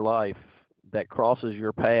in your life that crosses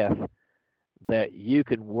your path that you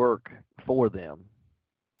can work for them.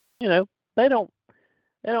 They don't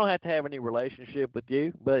have to have any relationship with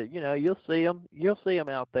you, but you'll see them. You'll see them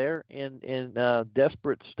out there in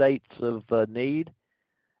desperate states of need,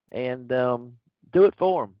 and do it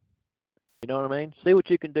for them. You know what I mean? See what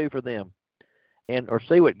you can do for them, or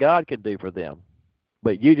see what God can do for them.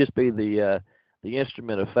 But you just be the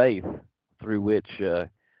instrument of faith through which God,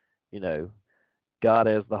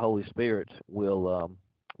 as the Holy Spirit,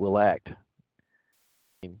 will act.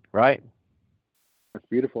 Right? That's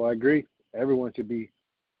beautiful. I agree. Everyone should be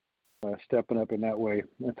stepping up in that way.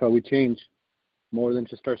 That's how we change more than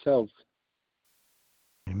just ourselves.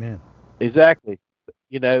 Amen. Exactly.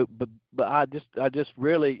 But I just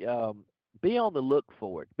really be on the look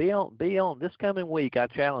for it. Be on this coming week. I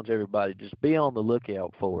challenge everybody, just be on the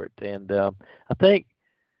lookout for it. And I think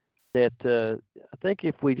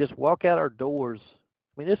if we just walk out our doors,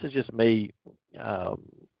 I mean, this is just me,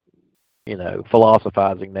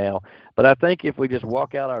 philosophizing now. But I think if we just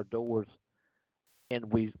walk out our doors and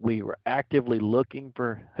we were actively looking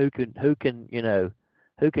for who can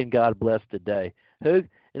God bless today? Who,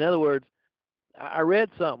 in other words, I read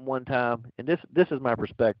something one time, and this is my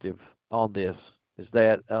perspective on this, is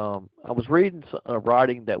that I was reading a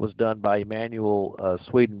writing that was done by Emanuel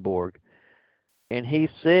Swedenborg, and he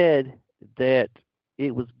said that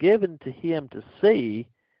it was given to him to see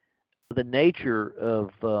the nature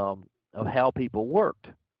of how people worked,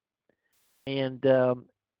 and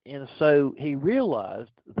so he realized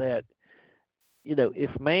that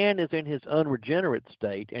if man is in his unregenerate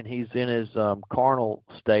state and he's in his carnal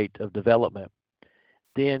state of development,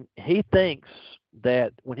 then he thinks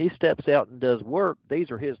that when he steps out and does work,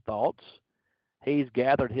 these are his thoughts. He's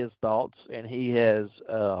gathered his thoughts, and he's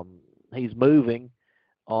moving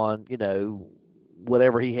on,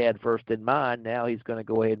 whatever he had first in mind. Now he's going to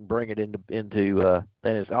go ahead and bring it into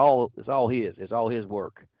and it's all his. It's all his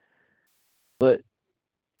work. But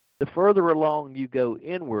the further along you go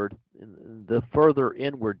inward, the further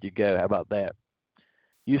inward you go. How about that?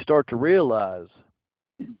 You start to realize,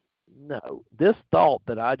 no, this thought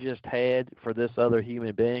that I just had for this other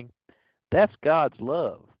human being, that's God's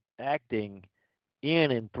love acting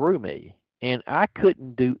in and through me. And I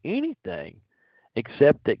couldn't do anything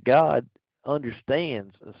except that God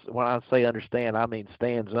understands. When I say understand, I mean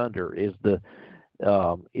stands under, is the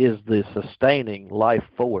sustaining life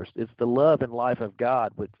force. It's the love and life of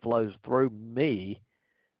God which flows through me,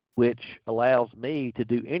 which allows me to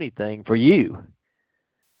do anything for you.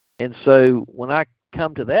 And so when I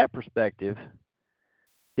come to that perspective,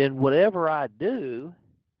 then whatever I do,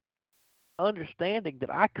 understanding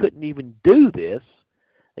that I couldn't even do this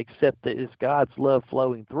except that it's God's love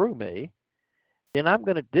flowing through me, then I'm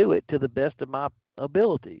going to do it to the best of my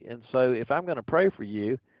ability. And so if I'm going to pray for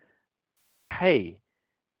you, hey,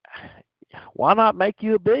 why not make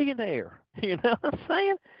you a billionaire? You know what I'm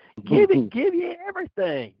saying? Give you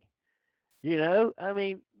everything. I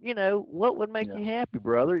mean, what would make you happy,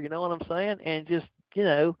 brother? You know what I'm saying? And just,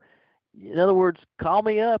 in other words, call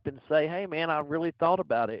me up and say, hey, man, I really thought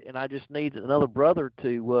about it, and I just need another brother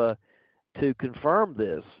to confirm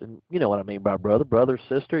this. And you know what I mean by brother,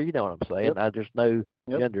 sister, you know what I'm saying? Yep. I just know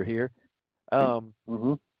gender here.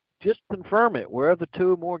 Just confirm it. Wherever the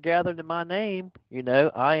two or more gathered in my name,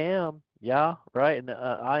 I am, Yah, right? And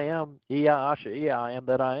I am, Iya, Asha, Iya, I am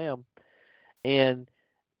that I am. And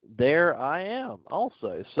there I am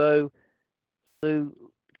also. So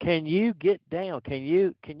can you get down? Can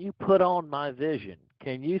you put on my vision?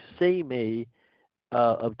 Can you see me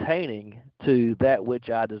obtaining to that which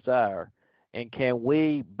I desire? And can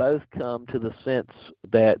we both come to the sense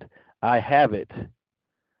that I have it?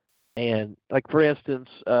 And like, for instance,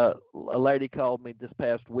 a lady called me this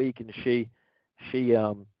past week, and she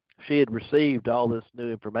had received all this new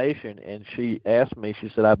information, and she asked me, she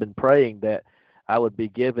said, I've been praying that I would be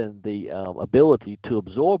given the ability to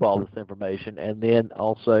absorb all this information and then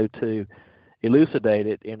also to elucidate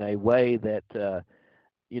it in a way that, the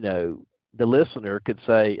listener could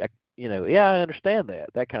say, yeah, I understand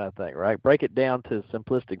that kind of thing, right? Break it down to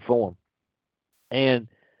simplistic form. And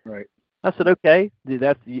right. I said, okay,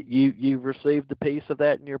 you've received the piece of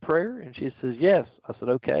that in your prayer? And she says, yes. I said,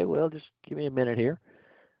 okay, well, just give me a minute here.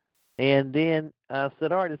 And then I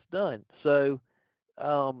said, all right, it's done. So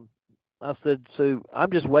I said, so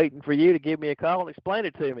I'm just waiting for you to give me a call and explain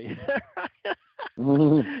it to me.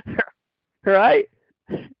 Right?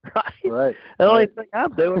 Right. The only thing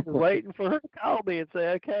I'm doing is waiting for her to call me and say,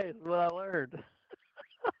 okay, this is what I learned.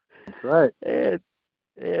 Right. And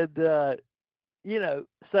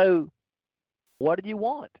so what do you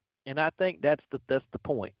want? And I think that's the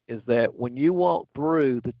point, is that when you walk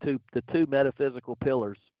through the two metaphysical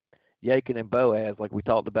pillars, Jachin and Boaz, like we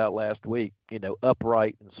talked about last week,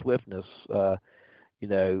 upright and swiftness, the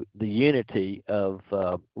unity of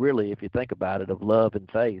really, if you think about it, of love and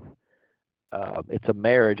faith. It's a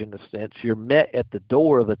marriage in a sense. You're met at the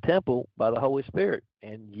door of the temple by the Holy Spirit,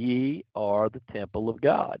 and ye are the temple of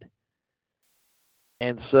God.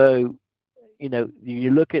 And so,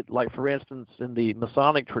 you look at, like, for instance, in the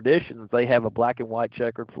Masonic traditions, they have a black and white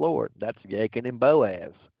checkered floor. That's Jachin and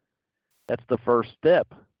Boaz. That's the first step.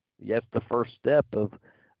 That's the first step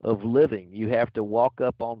of living. You have to walk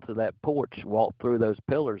up onto that porch, walk through those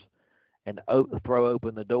pillars, and throw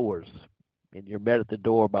open the doors. And you're met at the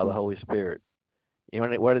door by the Holy Spirit.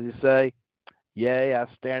 What did he say? Yea, I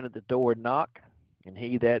stand at the door and knock, and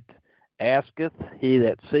he that asketh, he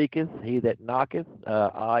that seeketh, he that knocketh,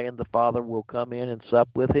 I and the Father will come in and sup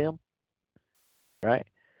with him. Right?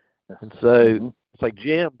 And so it's like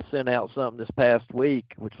Jim sent out something this past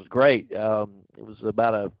week, which was great. It was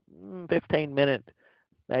about a 15-minute,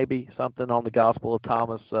 maybe, something on the Gospel of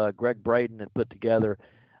Thomas. Greg Braden had put together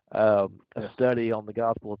a study on the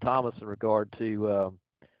Gospel of Thomas in regard to,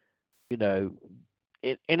 and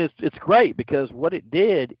it's great, because what it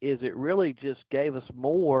did is it really just gave us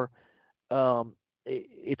more.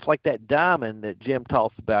 It's like that diamond that Jim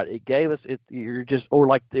talks about. It gave us or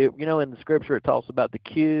like in the scripture it talks about the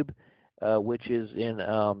cube, which is in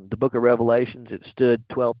the book of Revelations. It stood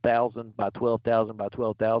 12,000 by 12,000 by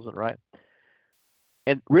 12,000, right?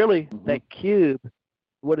 And really, that cube,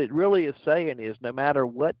 what it really is saying is, no matter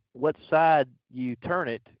what side you turn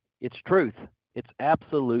it, it's truth. It's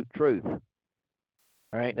absolute truth. All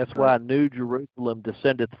right? That's why New Jerusalem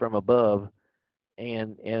descendeth from above,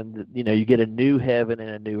 and you get a new heaven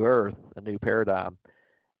and a new earth, a new paradigm.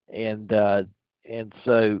 And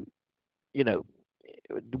so,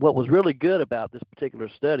 what was really good about this particular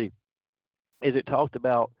study is it talked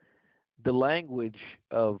about the language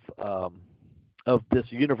of this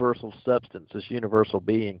universal substance, this universal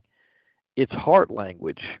being. It's heart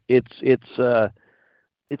language. It's not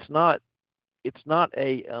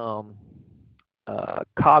a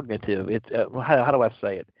cognitive. It's how do I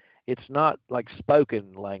say it? It's not like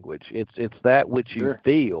spoken language. It's that which you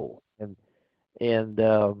feel. And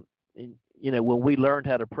when we learn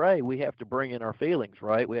how to pray, we have to bring in our feelings,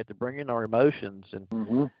 right? We have to bring in our emotions. And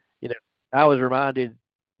I was reminded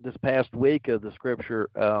this past week of the scripture,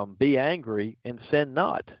 be angry and sin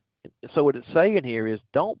not. So what it's saying here is,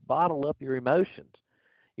 don't bottle up your emotions.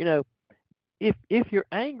 If you're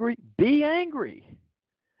angry, be angry,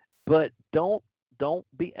 but don't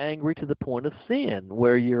be angry to the point of sin,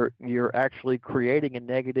 where you're actually creating a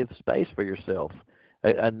negative space for yourself,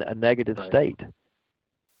 a negative state.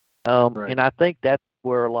 And I think that's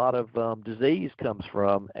where a lot of disease comes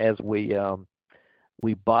from, as we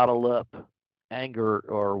bottle up anger,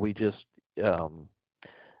 or we just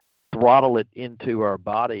throttle it into our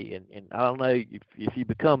body. And I don't know,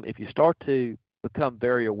 if you start to become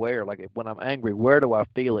very aware, like when I'm angry, where do I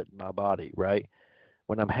feel it in my body, right?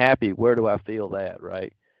 When I'm happy, where do I feel that,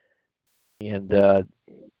 right? And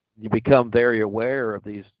you become very aware of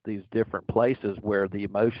these different places where the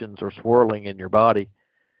emotions are swirling in your body.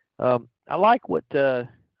 I like what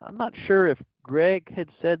I'm not sure if Greg had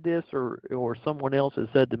said this or someone else has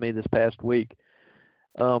said to me this past week.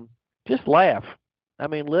 Just laugh. I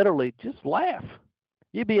mean, literally, just laugh.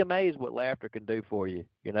 You'd be amazed what laughter can do for you.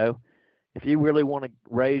 If you really want to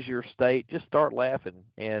raise your state, just start laughing,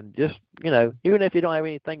 and just, even if you don't have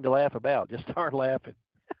anything to laugh about, just start laughing.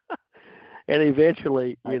 And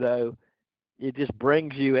eventually, it just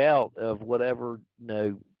brings you out of whatever,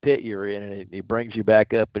 pit you're in, and it brings you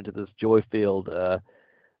back up into this joy-filled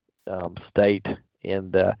state.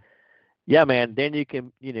 And yeah, man, then you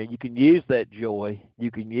can use that joy.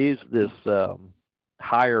 You can use this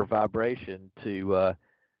higher vibration to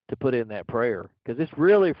put in that prayer, because it's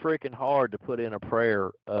really freaking hard to put in a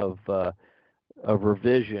prayer of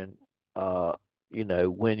revision,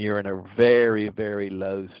 when you're in a very, very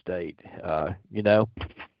low state, I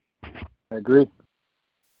agree.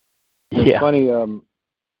 It's funny.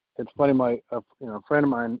 It's funny. A friend of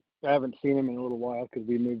mine I haven't seen him in a little while because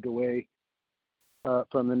we moved away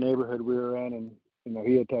from the neighborhood we were in, and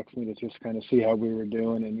he had texted me to just kind of see how we were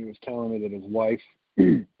doing, and he was telling me that his wife,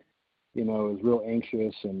 is real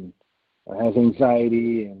anxious and has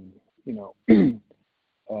anxiety, and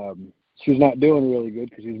she's not doing really good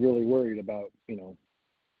because she's really worried about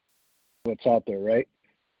what's out there, right?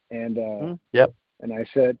 And Yep. And I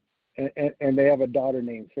said, and they have a daughter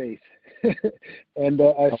named Faith, and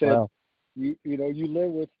I said, wow. you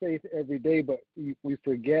live with Faith every day, but we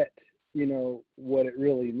forget what it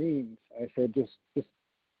really means. I said, just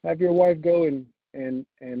have your wife go and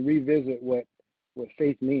revisit what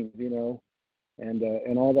faith means,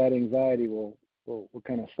 and all that anxiety will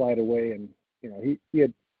kind of slide away. And he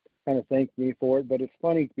had kind of thanked me for it, but it's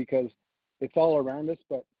funny because it's all around us.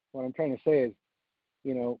 But what I'm trying to say is,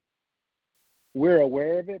 we're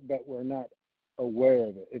aware of it, but we're not aware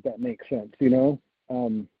of it, if that makes sense.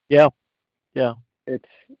 Yeah. It's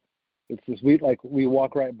just we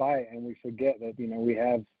walk right by it and we forget that we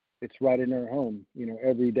have, it's right in our home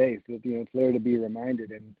every day, so that it's there to be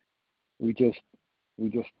reminded. And we just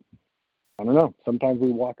I don't know, sometimes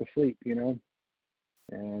we walk asleep, and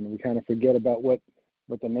we kind of forget about what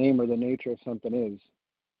the name or the nature of something is.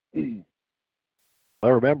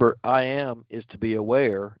 Well, remember, I am is to be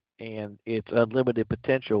aware, and it's unlimited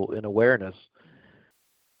potential in awareness.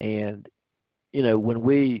 And when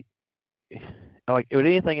we, like with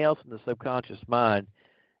anything else in the subconscious mind,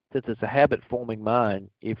 since it's a habit forming mind,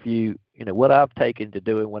 if what I've taken to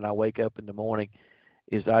doing when I wake up in the morning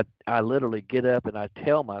is I literally get up and I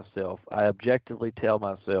objectively tell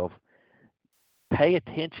myself, pay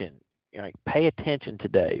attention, pay attention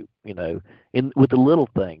today, with the little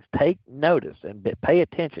things, take notice and pay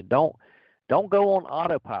attention. Don't go on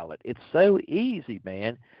autopilot. It's so easy,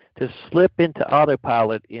 man, to slip into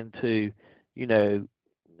autopilot into,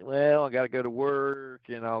 well, I got to go to work,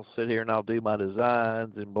 and I'll sit here and I'll do my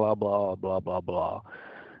designs and blah, blah, blah, blah, blah.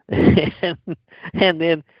 and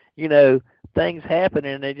then, things happen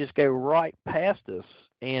and they just go right past us.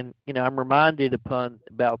 And, I'm reminded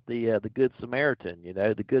about the Good Samaritan.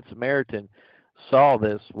 The Good Samaritan saw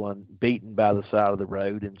this one beaten by the side of the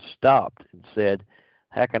road and stopped and said,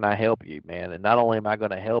 how can I help you, man? And not only am I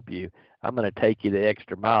going to help you, I'm going to take you the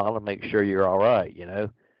extra mile to make sure you're all right,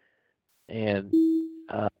 And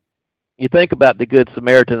you think about the Good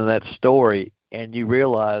Samaritan in that story, and you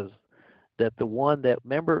realize that the one that,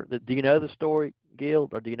 do you know the story, Gil,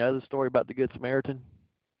 or do you know the story about the Good Samaritan?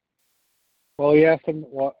 Well, he asked him,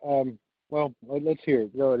 well, let's hear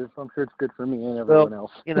it. Go ahead. I'm sure it's good for me and everyone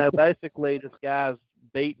else. Basically, this guy's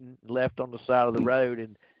beaten, left on the side of the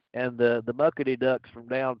road, and the muckety ducks from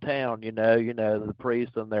downtown, the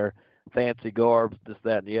priests in their fancy garbs, this,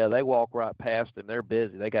 that, and the other, they walk right past him. They're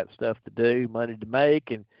busy. They got stuff to do, money to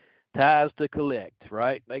make, and tithes to collect,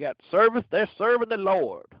 right? They got service. They're serving the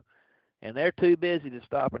Lord, and they're too busy to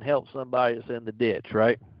stop and help somebody that's in the ditch,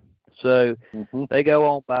 right? So they go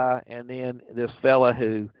on by, and then this fella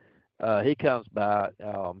who he comes by,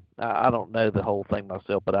 I don't know the whole thing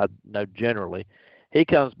myself, but I know generally. He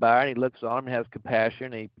comes by and he looks on him and has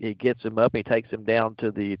compassion. He gets him up, and he takes him down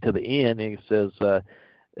to the inn, and he says,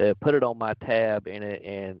 put it on my tab, and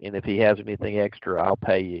if he has anything extra, I'll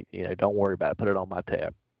pay you. Don't worry about it. Put it on my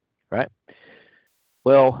tab, right?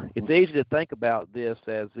 Well, it's easy to think about this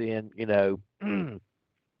as in,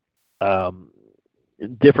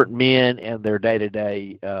 different men and their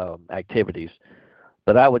day-to-day activities.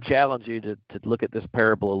 But I would challenge you to look at this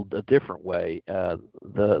parable a different way.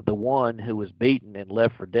 The one who was beaten and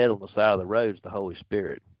left for dead on the side of the road is the Holy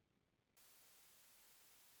Spirit.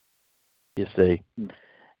 You see,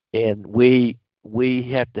 and we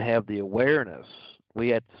have to have the awareness. We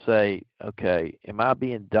have to say, okay, am I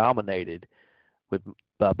being dominated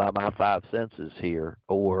by my five senses here,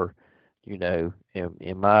 or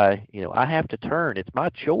am I? I have to turn. It's my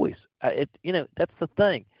choice. That's the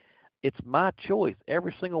thing. It's my choice.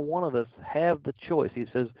 Every single one of us have the choice. He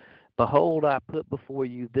says, behold, I put before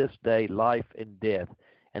you this day life and death.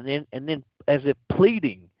 And then as if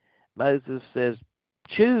pleading, Moses says,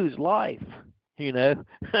 choose life, choose,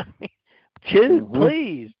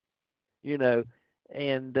 please, and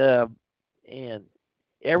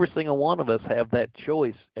every single one of us have that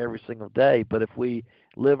choice every single day. But if we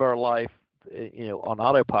live our life, on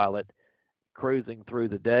autopilot, cruising through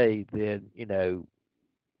the day, then,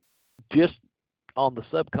 just on the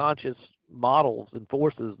subconscious models and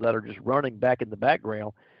forces that are just running back in the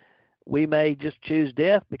background, we may just choose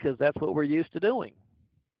death because that's what we're used to doing.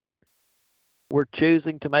 We're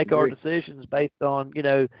choosing to make our decisions based on,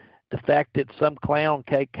 the fact that some clown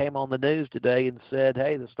came on the news today and said,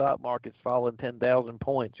 hey, the stock market's fallen 10,000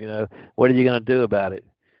 points. What are you going to do about it?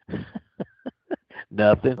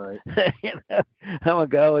 Nothing. Right. I'm gonna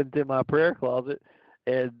go into my prayer closet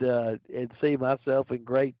and see myself in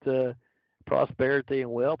great prosperity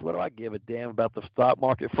and wealth. What do I give a damn about the stock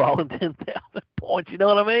market falling 10,000 points? You know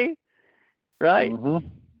what I mean? Right? Mm-hmm.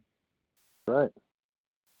 Right.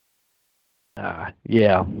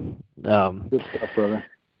 Yeah. Good stuff, brother.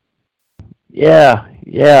 Yeah,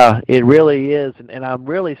 it really is, and I'm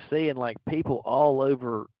really seeing like people all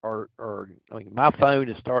over I mean, my phone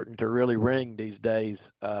is starting to really ring these days.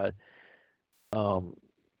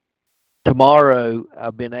 Tomorrow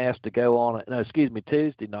I've been asked to go on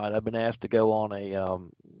Tuesday night I've been asked to go on a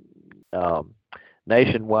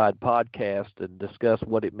nationwide podcast and discuss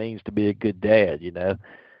what it means to be a good dad,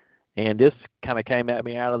 And this kind of came at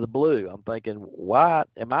me out of the blue. I'm thinking, why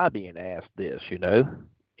am I being asked this,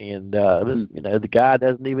 And, the guy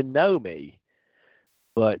doesn't even know me.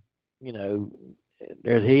 But, he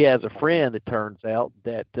has a friend, it turns out,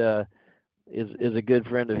 that is a good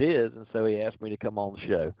friend of his, and so he asked me to come on the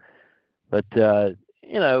show. But,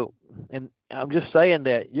 and I'm just saying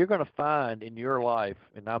that you're going to find in your life,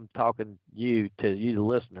 and I'm talking to you, the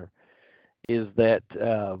listener, is that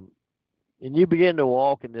and you begin to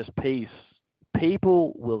walk in this peace,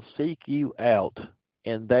 people will seek you out,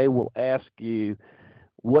 and they will ask you,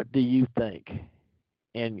 what do you think?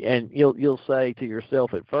 And you'll say to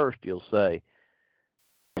yourself at first, you'll say,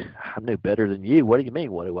 I knew better than you. What do you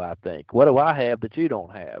mean, what do I think? What do I have that you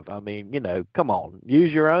don't have? I mean, come on,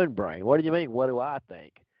 use your own brain. What do you mean, what do I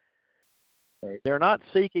think? Right. They're not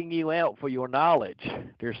seeking you out for your knowledge.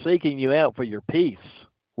 They're seeking you out for your peace.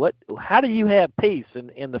 How do you have peace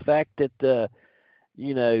in the fact that,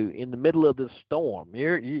 in the middle of this storm,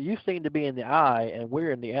 you seem to be in the eye and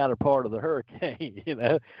we're in the outer part of the hurricane,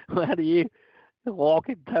 How do you walk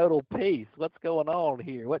in total peace? What's going on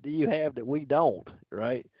here? What do you have that we don't,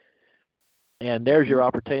 right? And there's your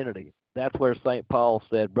opportunity. That's where St. Paul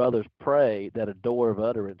said, brothers, pray that a door of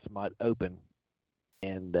utterance might open.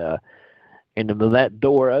 And when that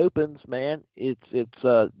door opens, man, it's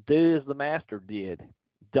do as the master did.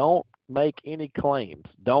 Don't make any claims.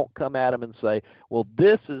 Don't come at them and say, well,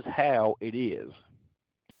 this is how it is.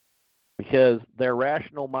 Because their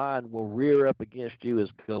rational mind will rear up against you as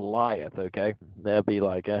Goliath, okay? They'll be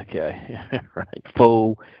like, okay, right,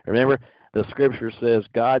 fool. Remember, the scripture says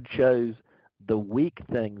God chose the weak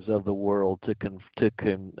things of the world to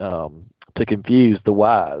confuse the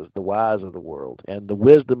wise of the world. And the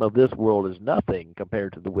wisdom of this world is nothing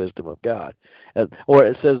compared to the wisdom of God. Or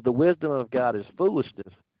it says the wisdom of God is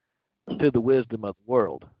foolishness to the wisdom of the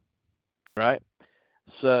world, right?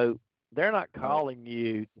 So they're not calling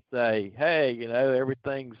you to say, hey,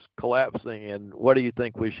 everything's collapsing and what do you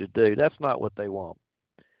think we should do? That's not what they want.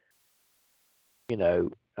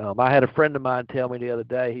 I had a friend of mine tell me the other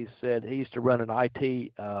day, he said he used to run an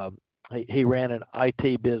IT, he ran an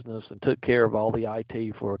IT business and took care of all the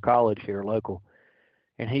IT for a college here local.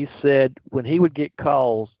 And he said when he would get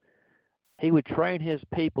calls, he would train his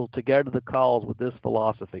people to go to the calls with this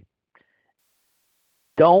philosophy.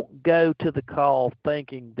 Don't go to the call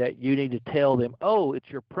thinking that you need to tell them, oh, it's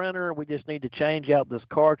your printer, we just need to change out this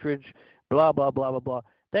cartridge, blah, blah, blah, blah, blah.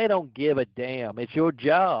 They don't give a damn. It's your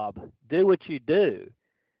job. Do what you do,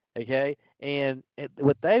 okay? And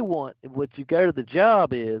what they want, what you go to the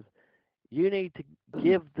job is, you need to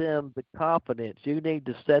give them the confidence. You need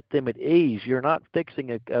to set them at ease. You're not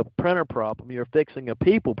fixing a printer problem. You're fixing a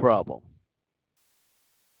people problem.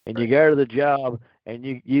 And you go to the job and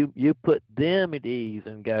you put them at ease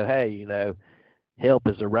and go, hey, help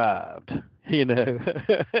has arrived, and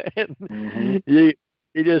you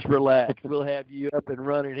just relax. We'll have you up and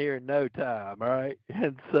running here in no time, all right?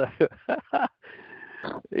 And so,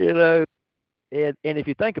 and if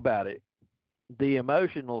you think about it, the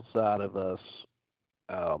emotional side of us,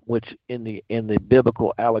 which in the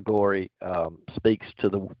biblical allegory speaks to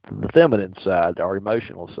the feminine side, our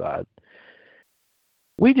emotional side,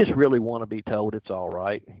 we just really want to be told it's all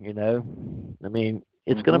right, I mean,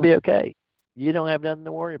 it's going to be okay. You don't have nothing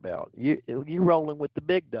to worry about. You rolling with the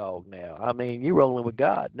big dog now. I mean, you rolling with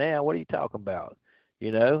God now. What are you talking about?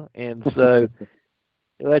 And so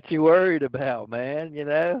what you worried about, man,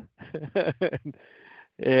 and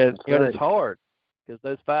it's hard because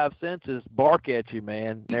those five senses bark at you,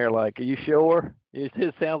 man. They're like, are you sure?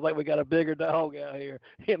 It sounds like we got a bigger dog out here,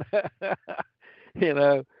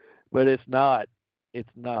 but it's not. It's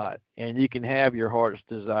not. And you can have your heart's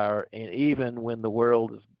desire, and even when the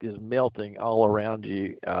world is melting all around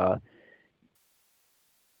you,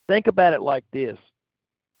 think about it like this.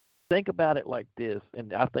 And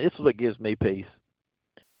I think this is what gives me peace.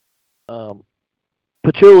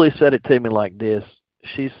 Patchouli said it to me like this.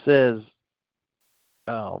 She says,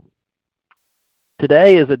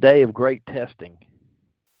 today is a day of great testing.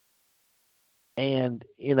 And,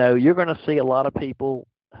 you're going to see a lot of people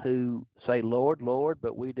who say, Lord, Lord,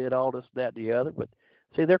 but we did all this, that, the other. But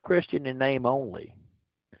see, they're Christian in name only.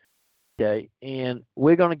 Okay. And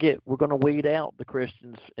we're going to weed out the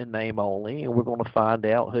Christians in name only, and we're going to find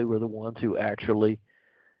out who are the ones who actually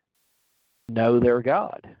know their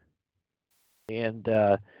God. And,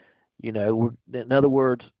 in other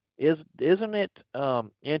words, isn't it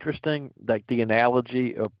interesting, like the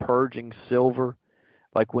analogy of purging silver?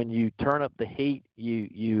 Like when you turn up the heat,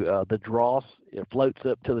 the dross, it floats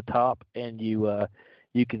up to the top, and you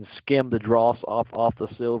can skim the dross off the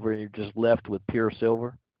silver, and you're just left with pure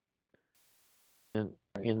silver. And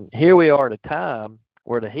here we are at a time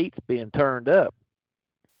where the heat's being turned up,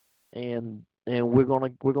 and we're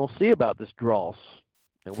gonna see about this dross,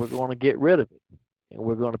 and we're gonna get rid of it, and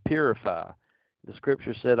we're gonna purify. The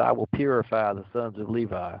scripture said, "I will purify the sons of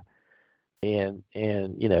Levi." And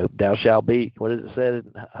thou shalt be. What is it said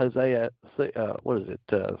in Hosea?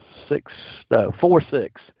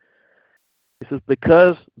 4:6. It says,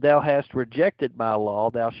 "Because thou hast rejected my law,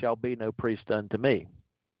 thou shalt be no priest unto me."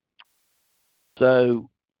 So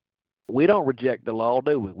we don't reject the law,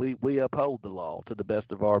 do we? We uphold the law to the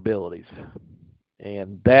best of our abilities,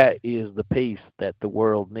 and that is the peace that the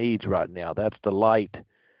world needs right now. That's the light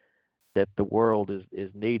that the world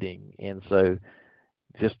is needing, and so.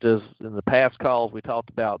 Just as in the past calls we talked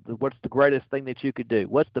about, what's the greatest thing that you could do?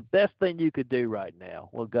 What's the best thing you could do right now?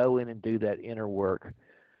 Well, go in and do that inner work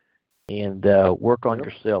and work on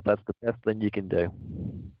yourself. That's the best thing you can do.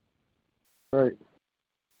 Right.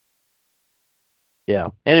 Yeah.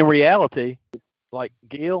 And in reality, like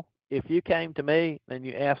Gil, if you came to me and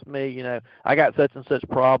you asked me, I got such and such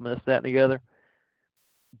problem, this, that, and the other,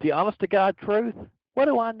 the honest to God truth, what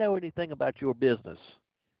do I know anything about your business?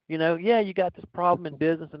 You got this problem in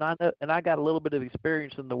business, and I know, and I got a little bit of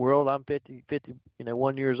experience in the world. I'm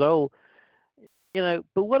 51 years old. But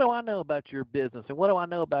what do I know about your business, and what do I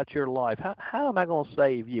know about your life? How am I going to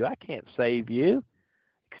save you? I can't save you,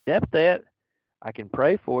 except that I can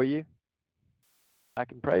pray for you. I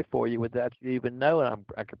can pray for you without you even knowing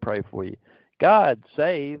I can pray for you. God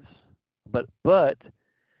saves, but,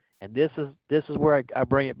 and this is where I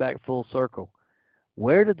bring it back full circle.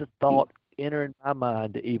 Where did the thought enter in my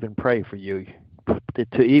mind to even pray for you,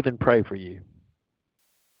 to even pray for you?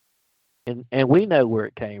 And we know where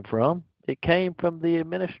it came from. It came from the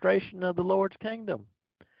administration of the Lord's kingdom,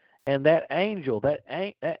 and that angel, that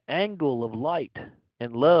angle of light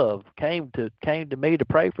and love came to me to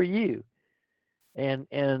pray for you. And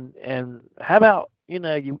how about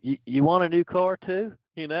you want a new car too?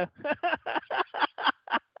 I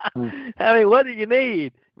mean, what do you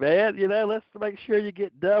need, man? Let's make sure you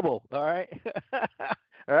get double. All right, all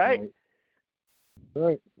right.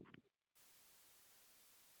 Right.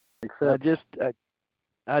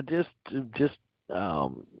 I just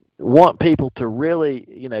want people to really,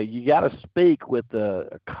 you got to speak with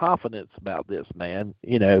a confidence about this, man.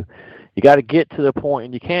 You got to get to the point,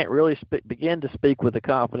 and you can't really begin to speak with a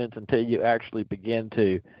confidence until you actually begin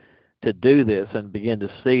to do this and begin to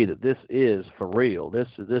see that this is for real. This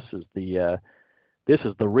is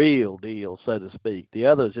the real deal, so to speak. The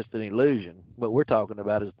other is just an illusion. What we're talking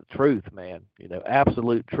about is the truth, man.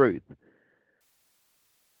 Absolute truth.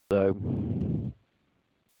 So,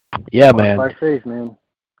 yeah, man. By faith, man.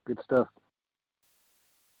 Good stuff.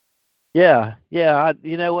 Yeah.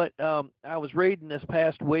 You know what? I was reading this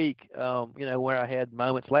past week. Where I had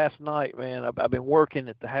moments last night, man. I've been working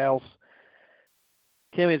at the house.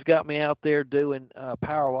 Kimmy's got me out there doing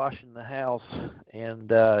power washing the house,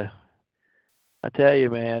 and I tell you,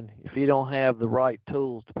 man, if you don't have the right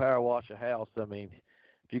tools to power wash a house, I mean,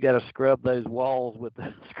 if you got to scrub those walls with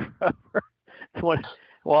the scrubber,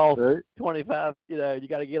 25, you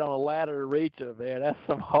got to get on a ladder to reach them, man. That's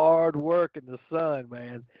some hard work in the sun,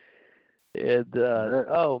 man. And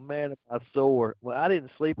oh man, I sore. Well, I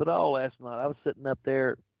didn't sleep at all last night. I was sitting up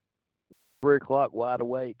there 3 o'clock wide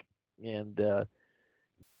awake, and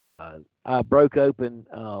I broke open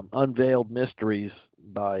Unveiled Mysteries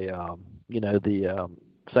by the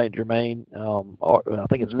Saint Germain. I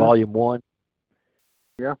think it's Volume 1.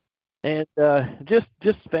 Yeah. And just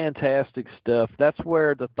fantastic stuff. That's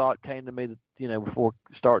where the thought came to me that, before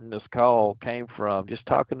starting this call came from, just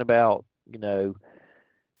talking about,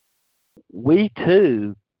 we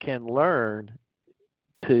too can learn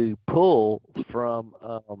to pull from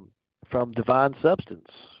divine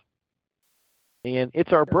substance. And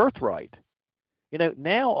it's our birthright.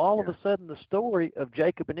 Now all of a sudden the story of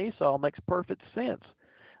Jacob and Esau makes perfect sense.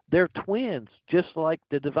 they're twins, just like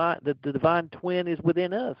the divine twin is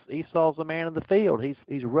within us. Esau's a man of the field.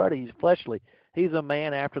 He's ruddy. He's fleshly. He's a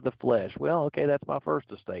man after the flesh. Well, okay, that's my first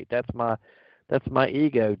estate. That's my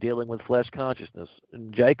ego dealing with flesh consciousness.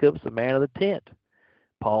 And Jacob's the man of the tent.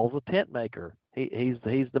 Paul's a tent maker. He's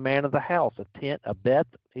the man of the house, a tent, a Beth.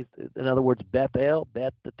 In other words, Bethel,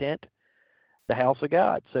 Beth the tent, the house of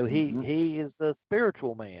God. So he is the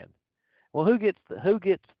spiritual man. Well, who gets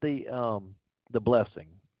the blessing?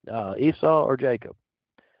 Esau or Jacob?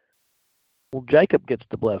 Well, Jacob gets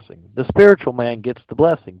the blessing. The spiritual man gets the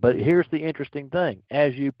blessing. But here's the interesting thing: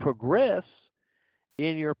 as you progress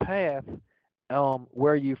in your path,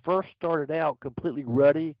 where you first started out completely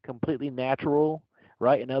ruddy, completely natural,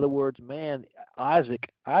 right? In other words, man, Isaac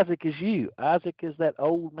is you. Isaac is that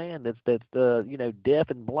old man that's deaf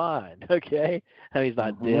and blind. Okay, I mean, he's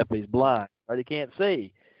not deaf, he's blind, right? He can't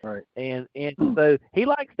see. Right. And so he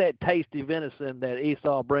likes that tasty venison that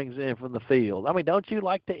Esau brings in from the field. I mean, don't you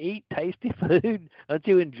like to eat tasty food? Don't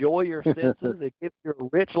you enjoy your senses? It gives you a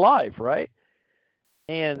rich life, right?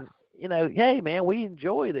 And hey man, we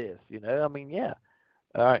enjoy this. I mean, yeah.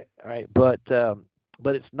 All right. But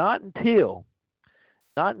it's not until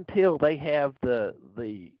they have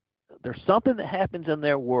there's something that happens in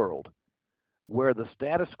their world where the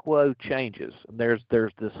status quo changes, and there's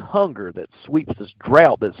this hunger that sweeps, this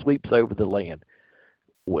drought that sweeps over the land.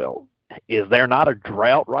 Well, is there not a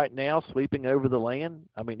drought right now sweeping over the land?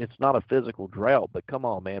 I mean, it's not a physical drought, but come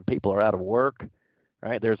on, man, people are out of work,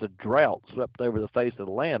 right? There's a drought swept over the face of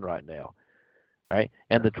the land right now, right?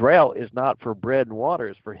 And the drought is not for bread and water,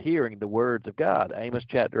 it's for hearing the words of God. Amos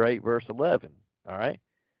chapter 8, verse 11, all right?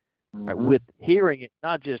 Right, with hearing it,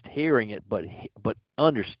 not just hearing it, but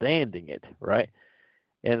understanding it, right?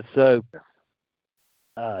 And so,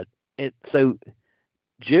 so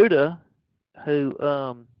Judah,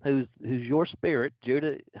 who's your spirit,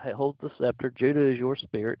 Judah holds the scepter. Judah is your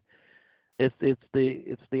spirit. It's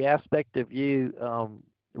the aspect of you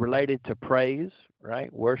related to praise,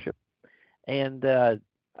 right? Worship, and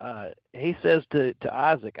he says to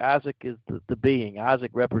Isaac. Isaac is the being.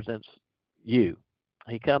 Isaac represents you.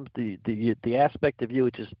 He comes to the aspect of you,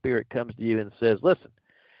 which is spirit, comes to you and says, listen,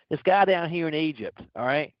 this guy down here in Egypt, all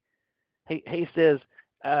right, he says,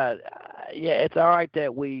 yeah, it's all right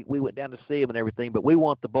that we went down to see him and everything, but we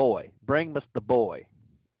want the boy. Bring us the boy.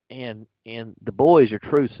 And the boy is your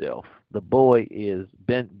true self. The boy is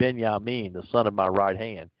Benjamin, the son of my right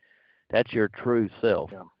hand. That's your true self.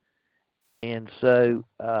 Yeah. And so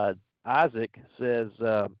Isaac says,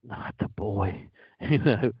 not the boy,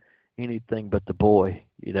 anything but the boy,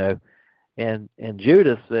 and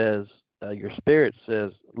Judah says, your spirit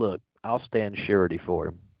says, look, I'll stand surety for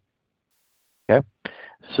him. Okay,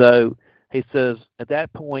 so he says at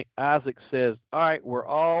that point, Isaac says, all right, we're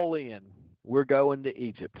all in, we're going to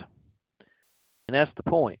Egypt. And that's the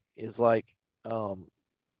point, is like,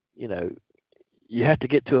 you have to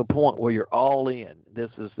get to a point where you're all in. This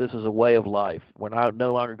is a way of life. We're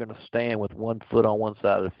no longer going to stand with one foot on one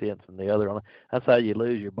side of the fence and the other on. That's how you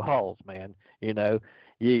lose your balls, man. You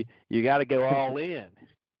got to go all in.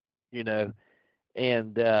 And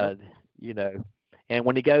and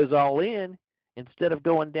when he goes all in, instead of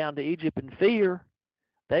going down to Egypt in fear,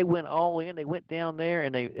 they went all in. They went down there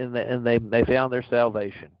and they found their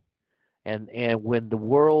salvation. And when the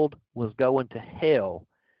world was going to hell,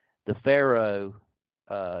 the Pharaoh,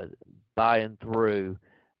 by and through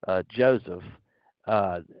Joseph,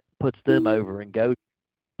 puts them over in Goshen,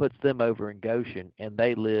 and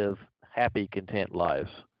they live happy, content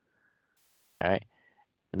lives. All right,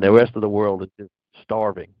 and the rest of the world is just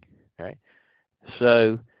starving. All right,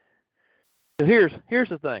 so here's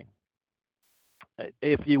the thing.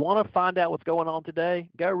 If you want to find out what's going on today,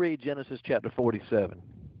 go read Genesis chapter 47.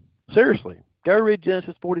 Seriously, go read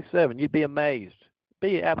Genesis 47. You'd be amazed.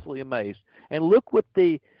 Be absolutely amazed, and look what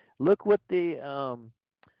the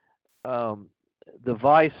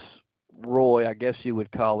viceroy, I guess you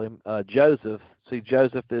would call him, Joseph. See,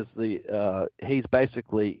 Joseph is he's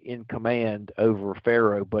basically in command over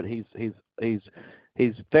Pharaoh, but he's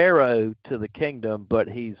Pharaoh to the kingdom, but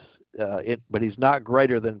he's not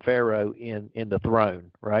greater than Pharaoh in the throne,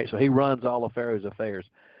 right? So he runs all of Pharaoh's affairs,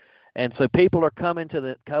 and so people are coming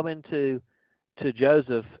to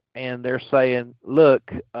Joseph, and they're saying, look,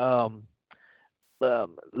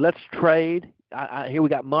 let's trade. Here we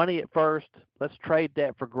got money at first. Let's trade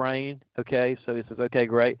that for grain. Okay, so he says, okay,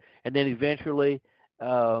 great. And then eventually,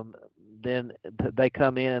 then they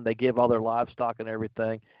come in and they give all their livestock and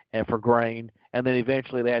everything, and for grain. And then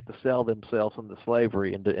eventually they have to sell themselves into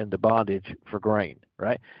slavery, into bondage for grain,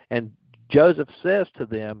 right? And Joseph says to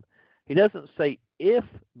them, he doesn't say if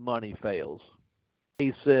money fails.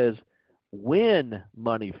 He says, when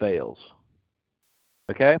money fails.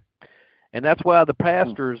 Okay? And that's why the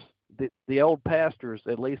pastors, the old pastors,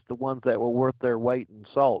 at least the ones that were worth their weight in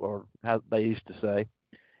salt, or how they used to say,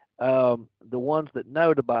 the ones that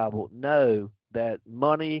know the Bible know that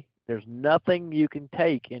money, there's nothing you can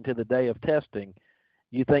take into the day of testing.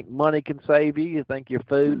 You think money can save you? You think your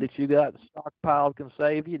food that you got stockpiled can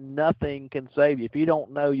save you? Nothing can save you. If you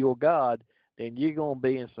don't know your God, then you're going to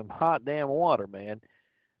be in some hot damn water, man,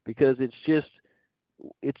 because this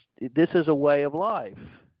is a way of life.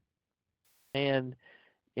 And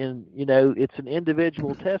it's an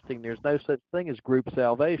individual testing. There's no such thing as group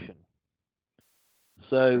salvation.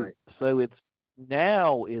 So it's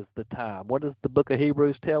now is the time. What does the book of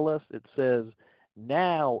Hebrews tell us? It says,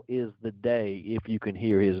 now is the day if you can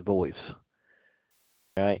hear his voice.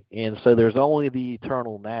 Right? And so there's only the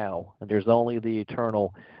eternal now, and there's only the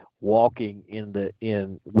eternal walking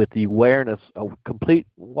with the awareness of complete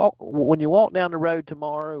walk. When you walk down the road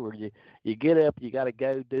tomorrow, or you get up, you got to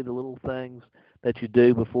go do the little things that you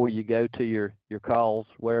do before you go to your calls,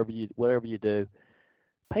 whatever you do.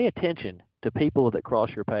 Pay attention to people that cross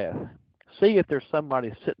your path. See if there's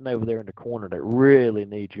somebody sitting over there in the corner that really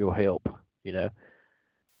needs your help.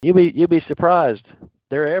 You'll be surprised.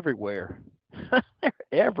 They're everywhere. They're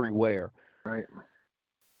everywhere. Right.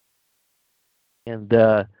 And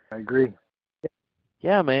I agree.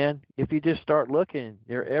 Yeah, man. If you just start looking,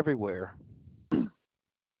 they're everywhere.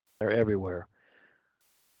 They're everywhere.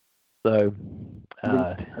 So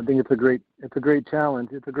I think it's a great challenge.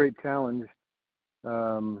 It's a great challenge.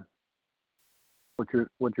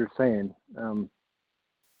 What you're saying.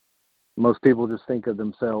 Most people just think of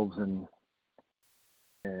themselves and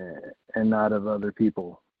not of other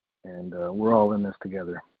people, and we're all in this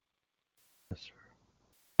together. Yes, sir.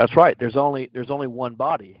 That's right. There's only one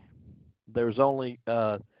body. There's only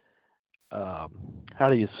how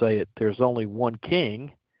do you say it? There's only one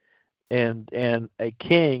king, and a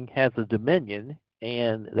king has a dominion,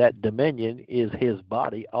 and that dominion is his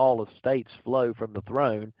body. All estates flow from the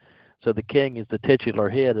throne, so the king is the titular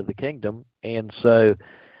head of the kingdom, and so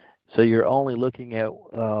you're only looking at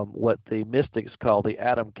what the mystics call the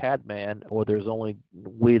Adam Kadmon, or there's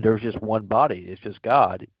just one body. It's just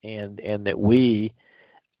God, and that we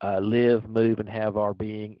live, move, and have our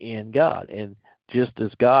being in God. And just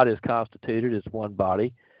as God is constituted as one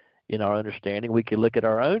body, in our understanding, we can look at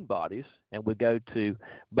our own bodies and we go to,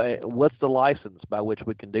 what's the license by which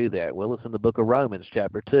we can do that? Well, it's in the book of Romans,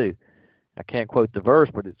 chapter 2. I can't quote the verse,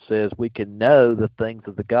 but it says we can know the things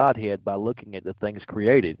of the Godhead by looking at the things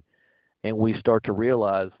created. And we start to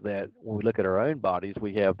realize that when we look at our own bodies,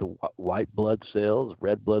 we have the white blood cells,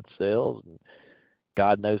 red blood cells, and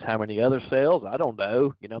God knows how many other cells. I don't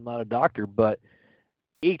know. I'm not a doctor, but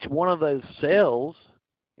each one of those cells,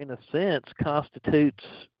 in a sense, constitutes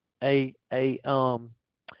a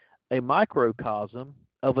microcosm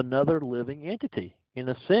of another living entity. In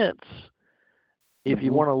a sense, if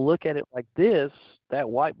you want to look at it like this, that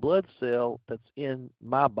white blood cell that's in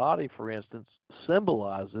my body, for instance,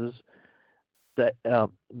 symbolizes that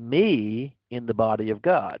me in the body of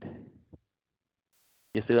God.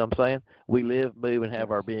 You see what I'm saying? We live, move, and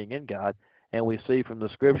have our being in God, and we see from the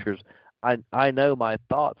scriptures, I know my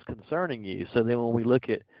thoughts concerning you. So then when we look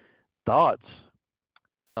at thoughts,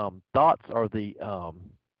 thoughts are the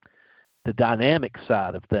dynamic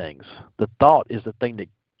side of things. The thought is the thing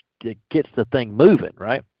that gets the thing moving,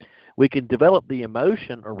 right? We can develop the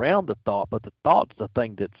emotion around the thought, but the thought's the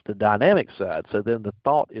thing that's the dynamic side. So then the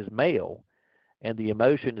thought is male, and the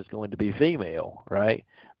emotion is going to be female, right?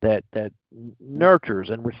 That nurtures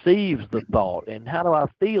and receives the thought, and how do I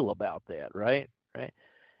feel about that, right?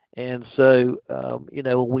 And so,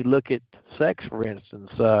 when we look at sex, for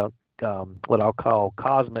instance, what I'll call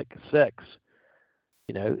cosmic sex,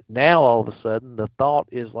 now all of a sudden the thought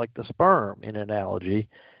is like the sperm in analogy,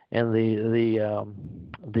 and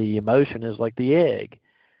the emotion is like the egg,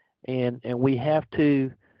 and we have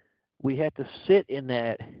to sit in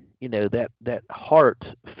that that heart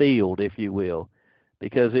field, if you will,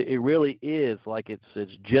 because it really is like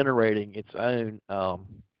it's generating its own,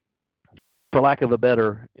 for lack of a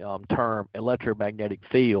better term, electromagnetic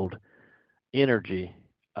field energy.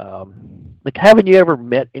 Like, haven't you ever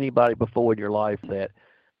met anybody before in your life that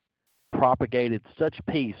propagated such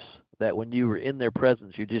peace that when you were in their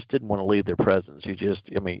presence, you just didn't want to leave their presence?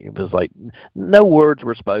 It was like no words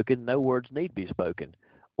were spoken, no words need be spoken.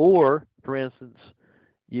 Or, for instance,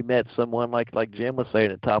 you met someone like Jim was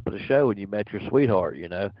saying at the top of the show, and you met your sweetheart,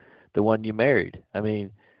 the one you married.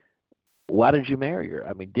 Why did you marry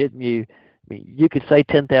her? Didn't you? You could say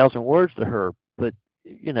 10,000 words to her, but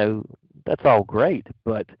that's all great.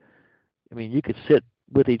 But you could sit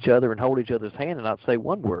with each other and hold each other's hand and not say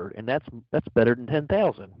one word, and that's better than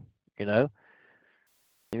 10,000. You know,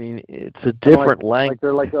 I mean, it's a different language. Like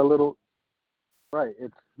they're like a little, right?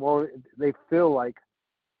 It's they feel like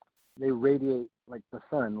they radiate like the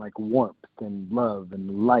sun, like warmth and love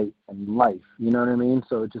and light and life. You know what I mean?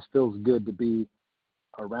 So it just feels good to be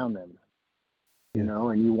around them. You know,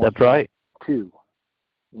 and you want that's right too.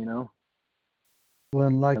 You know. Well,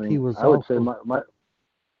 and like he was I would also. say my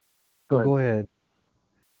Go ahead.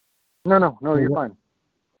 No, you're fine.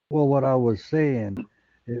 Well, what I was saying,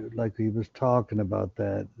 like he was talking about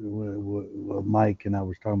that, what Mike and I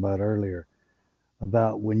was talking about earlier,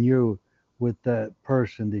 about when you're with that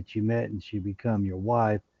person that you met and she become your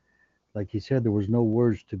wife, like he said, there was no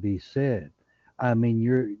words to be said. I mean,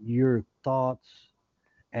 your thoughts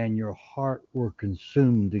and your heart were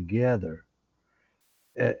consumed together,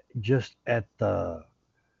 just at the,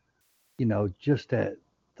 just at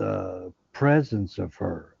the presence of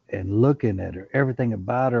her and looking at her. Everything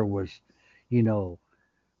about her was,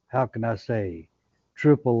 how can I say,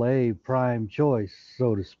 triple A prime choice,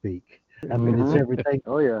 so to speak. I mean, it's everything.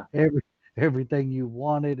 Oh yeah. Everything you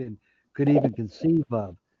wanted and could even conceive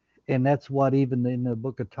of. And that's what even in the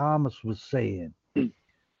book of Thomas was saying.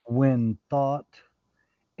 When thought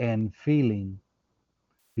and feeling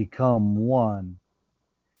become one,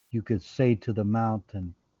 you could say to the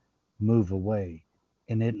mountain, move away,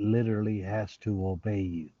 and it literally has to obey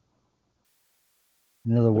you.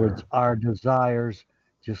 In other words, our desires,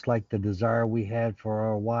 just like the desire we had for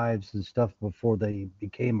our wives and stuff before they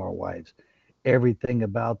became our wives, everything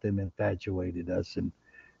about them infatuated us and,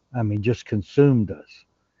 I mean, just consumed us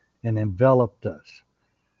and enveloped us.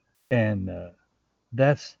 And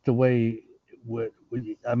that's the way,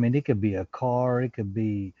 I mean, it could be a car, it could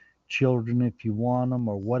be children if you want them,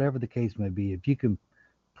 or whatever the case may be. If you can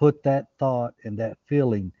put that thought and that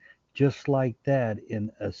feeling just like that,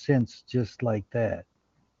 in a sense, just like that,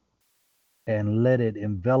 and let it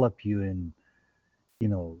envelop you and,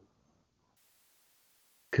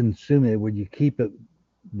 consume it, when you keep it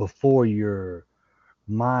before your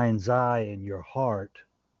mind's eye and your heart,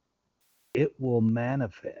 it will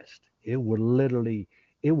manifest. It will literally,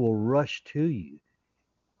 it will rush to you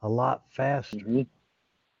a lot faster.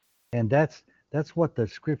 And that's what the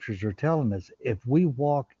scriptures are telling us. If we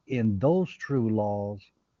walk in those true laws,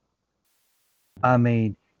 I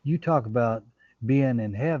mean, you talk about being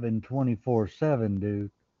in heaven 24/7, dude.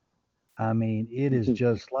 I mean, it is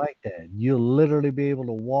just like that. You'll literally be able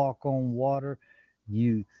to walk on water.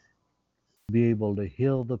 You be able to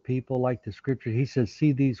heal the people like the scripture. He says,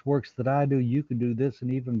 see these works that I do, you can do this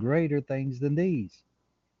and even greater things than these.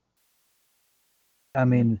 I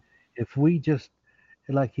mean, if we just,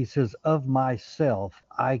 like he says, of myself,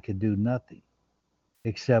 I could do nothing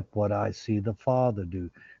except what I see the Father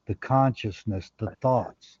do. The consciousness, the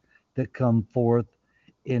thoughts that come forth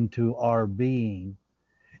into our being,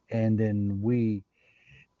 and then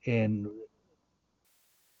and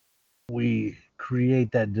we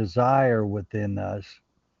create that desire within us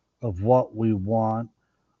of what we want,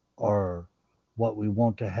 or what we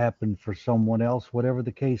want to happen for someone else, whatever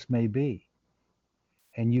the case may be.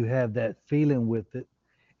 And you have that feeling with it,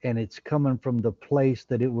 and it's coming from the place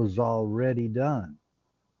that it was already done.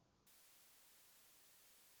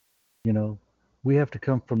 We have to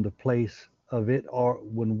come from the place of it, or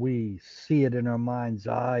when we see it in our mind's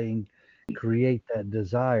eye and create that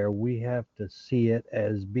desire, we have to see it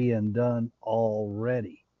as being done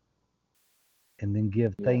already, and then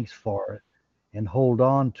give thanks for it and hold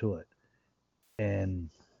on to it. And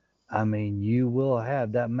I mean, you will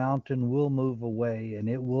have that mountain will move away and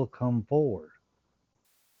it will come forward.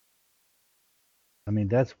 I mean,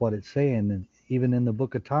 that's what it's saying. And even in the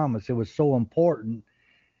book of Thomas, it was so important.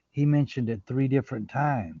 He mentioned it 3 different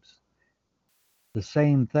times. The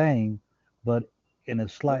same thing, but in a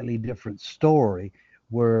slightly different story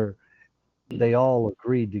where they all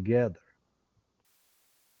agreed together.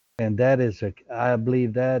 And I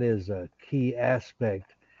believe that is a key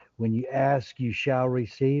aspect. When you ask, you shall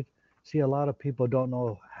receive. See, a lot of people don't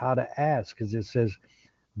know how to ask, because it says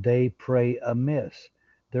they pray amiss.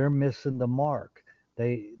 They're missing the mark.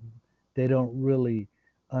 They don't really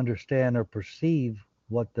understand or perceive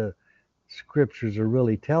what the scriptures are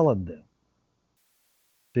really telling them,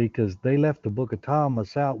 because they left the book of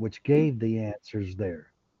Thomas out, which gave the answers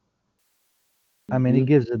there. I mean, it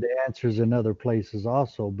gives it the answers in other places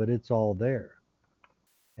also, but it's all there.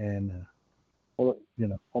 And well,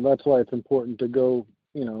 that's why it's important to go,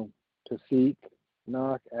 to seek,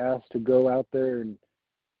 knock, ask, to go out there and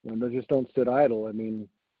just don't sit idle. I mean,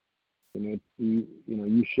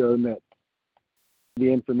 you showed that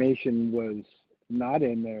the information was not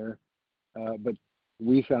in there, but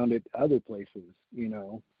we found it other places,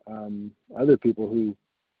 other people who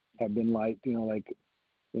have been light, like,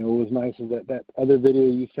 what was nice is that other video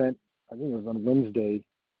you sent, I think it was on Wednesday,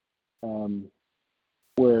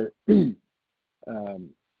 where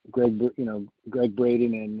Greg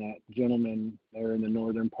Braden and that gentleman, they're in the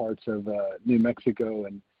northern parts of New Mexico,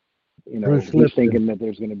 and he's thinking that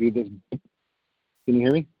there's going to be this. Can you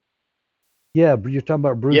hear me? Yeah, but you're talking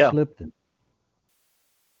about Bruce Lipton.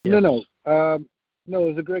 Yeah. No, it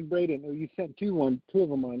was a Greg Braden. You sent two of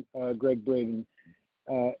them on Greg Braden,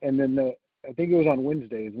 and then I think it was on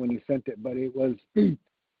Wednesdays when you sent it, but it was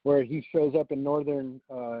where he shows up in northern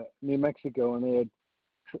New Mexico, and they had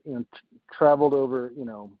traveled over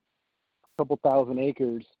a couple thousand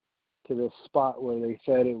acres to this spot where they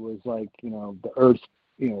said it was like the earth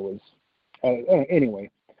was anyway.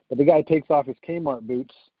 But the guy takes off his Kmart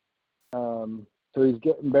boots, so he's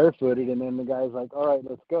getting barefooted, and then the guy's like, "All right,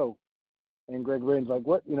 let's go." And Greg Braden's like,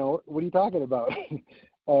 "What? What are you talking about?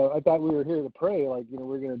 I thought we were here to pray. Like,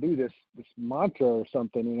 we're going to do this mantra or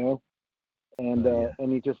something, And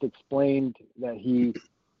and he just explained that he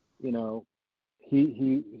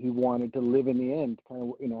wanted to live in the end. Kind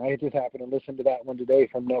of, I just happened to listen to that one today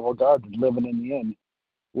from Neville Gardner, Living in the End,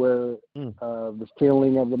 where the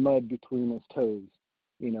feeling of the mud between his toes,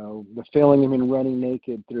 the feeling of him running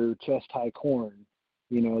naked through chest-high corn,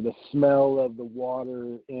 the smell of the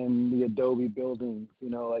water in the adobe buildings,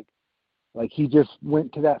 like he just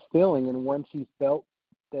went to that feeling, and once he felt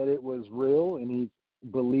that it was real and he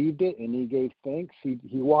believed it and he gave thanks, he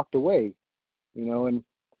walked away, and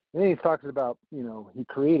then he talks about, he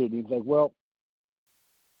created. He's like, well,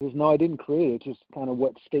 no, I didn't create it. It's just kind of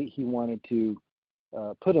what state he wanted to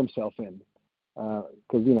put himself in,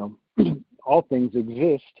 because all things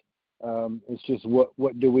exist. It's just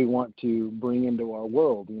what do we want to bring into our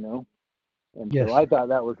world, And yes, so I thought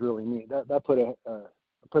that was really neat. That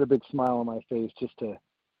put a big smile on my face just to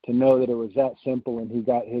know that it was that simple, and he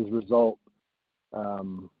got his result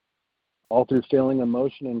all through feeling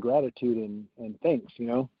emotion and gratitude and thanks,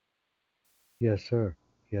 Yes, sir.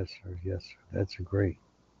 Yes, sir. Yes, sir. That's great.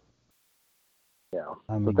 Yeah.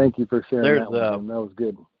 I mean, so thank you for sharing that one. Jim. That was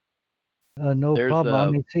good. No problem.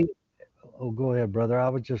 I mean, see. Oh, go ahead, brother. I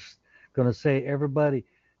was just gonna say, everybody,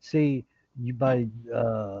 see you by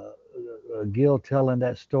Gil telling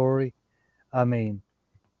that story. I mean,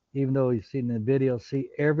 even though you've seen the video, see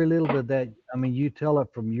every little bit of that. I mean, you tell it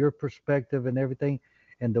from your perspective and everything,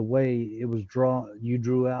 and the way it was drawn, you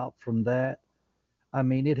drew out from that. I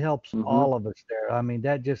mean, it helps all of us there. I mean,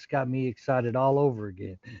 that just got me excited all over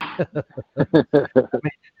again. I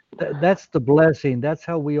mean, that's the blessing. That's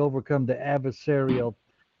how we overcome the adversarial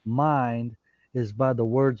mind, is by the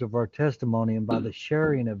words of our testimony and by the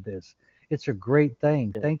sharing of this. It's a great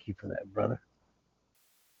thing. Thank you for that, brother.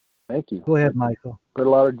 Thank you. Go ahead, Michael. Put a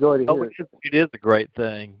lot of joy to hear it. It is a great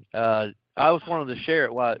thing. I was wanting to share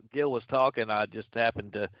it while Gil was talking. I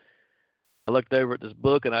looked over at this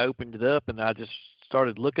book and I opened it up and I just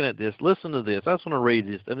started looking at this. Listen to this. I just want to read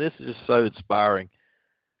this, and this is just so inspiring.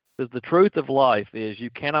 Because the truth of life is you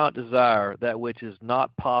cannot desire that which is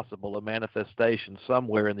not possible, a manifestation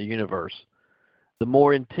somewhere in the universe. The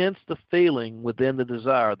more intense the feeling within the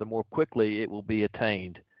desire, the more quickly it will be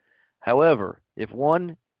attained. However, if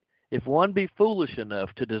one be foolish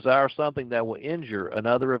enough to desire something that will injure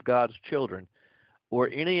another of God's children or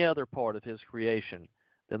any other part of his creation,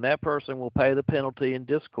 then that person will pay the penalty in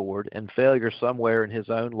discord and failure somewhere in his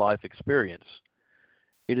own life experience.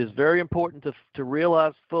 It is very important to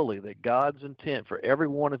realize fully that God's intent for every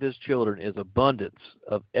one of his children is abundance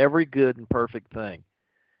of every good and perfect thing.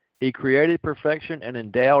 He created perfection and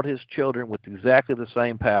endowed his children with exactly the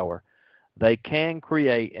same power. They can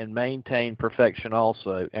create and maintain perfection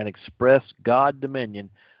also and express God dominion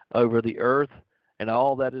over the earth and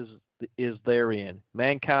all that is therein.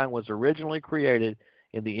 Mankind was originally created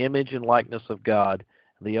in the image and likeness of God.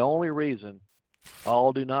 The only reason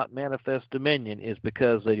all do not manifest dominion is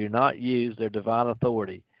because they do not use their divine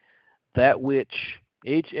authority, that which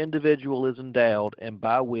each individual is endowed and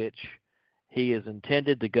by which he is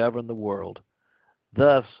intended to govern the world.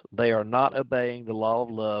 Thus, they are not obeying the law of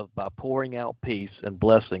love by pouring out peace and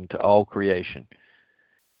blessing to all creation.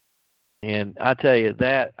 And I tell you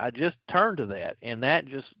that, I just turned to that, and that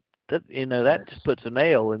just puts a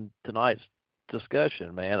nail in tonight's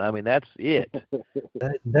discussion, man. I mean, that's it.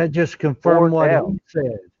 That just confirmed what he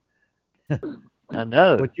said. I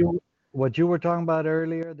know. What you were talking about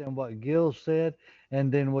earlier, then what Gil said, and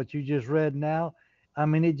then what you just read now. I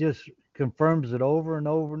mean, it just confirms it over and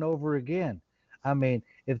over and over again. I mean,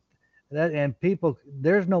 if that, and people,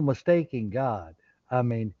 there's no mistaking God. I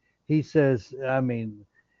mean, he says, I mean,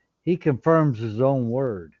 He confirms his own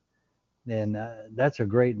word, and that's a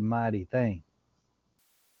great and mighty thing.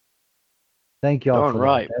 Thank y'all Darn for that.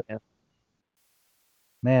 right.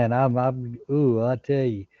 Man, ooh, I tell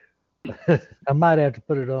you, I might have to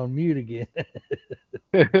put it on mute again.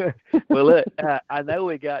 Well, look, I know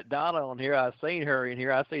we got Donna on here. I've seen her in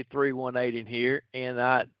here. I see 318 in here, and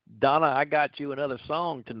Donna, I got you another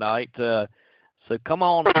song tonight. So come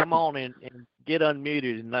on, and get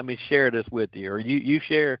unmuted, and let me share this with you, or you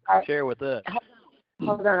share with us.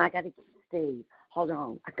 Hold on, I got to get Steve. Hold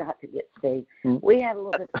on, I got to get Steve. We had a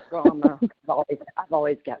little bit of drama. I've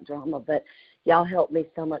always got drama, but y'all helped me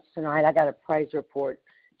so much tonight. I got a praise report.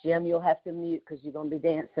 Jim, you'll have to mute because you're going to be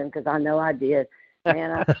dancing because I know I did.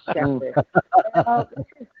 Man, I shouted.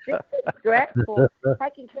 This is stressful.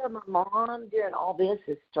 Taking care of my mom during all this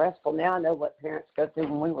is stressful. Now I know what parents go through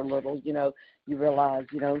when we were little. You know, you realize,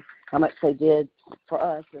 how much they did for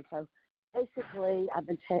us. And so basically I've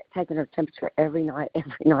been taking her temperature every night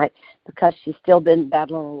because she's still been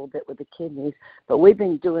battling a little bit with the kidneys. But we've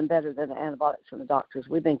been doing better than the antibiotics from the doctors.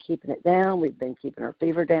 We've been keeping it down. We've been keeping her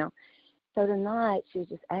fever down. So tonight she was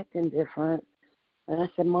just acting different. And I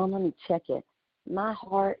said, Mom, let me check it. My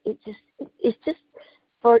heart, it's just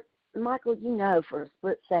for Michael, for a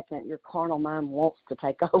split second, your carnal mind wants to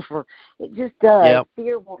take over. It just does. Yep.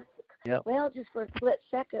 Fear wants to. Yep. Well, just for a split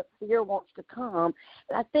second, fear wants to come.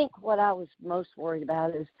 And I think what I was most worried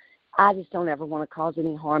about is I just don't ever want to cause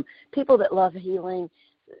any harm. People that love healing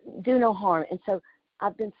do no harm. And so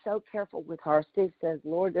I've been so careful with her. Steve says,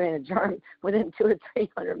 Lord, there ain't a germ within 200 or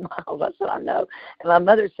 300 miles. I said, I know. And my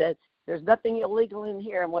mother said, there's nothing illegal in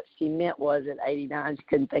here. And what she meant was at 89, she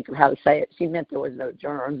couldn't think of how to say it. She meant there was no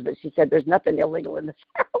germs, but she said there's nothing illegal in this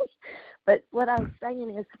house. But what I was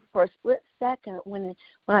saying is for a split second, when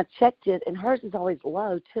I checked it, and hers is always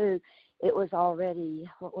low too, it was already,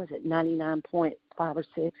 99.5 or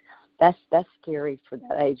 6. That's scary for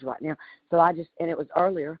that age right now. So and it was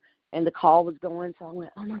earlier, and the call was going, so I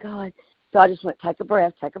went, oh my God. So I just went, take a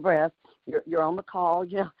breath. You're on the call.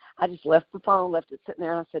 I just left the phone, left it sitting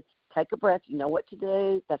there, and I said, take a breath. You know what to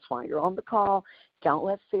do. That's why you're on the call. Don't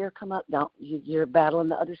let fear come up. You're battling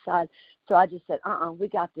the other side. So I just said, we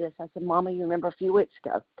got this. I said, Mama, you remember a few weeks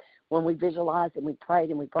ago when we visualized and we prayed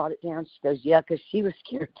and we brought it down? She goes, yeah, because she was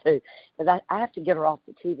scared too. Because I have to get her off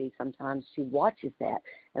the TV sometimes. She watches that.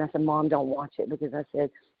 And I said, Mom, don't watch it, because I said,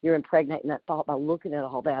 you're impregnating that thought by looking at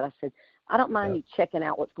all that. I said, I don't mind you checking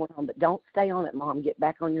out what's going on, but don't stay on it, Mom. Get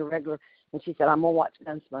back on your regular. And she said, I'm going to watch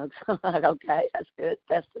Gunsmoke. So I'm like, okay, that's good.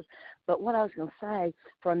 Festus. But what I was going to say,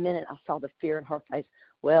 for a minute, I saw the fear in her face.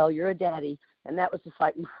 Well, you're a daddy. And that was just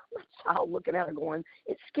like my child looking at her going,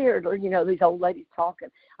 it scared her, these old ladies talking.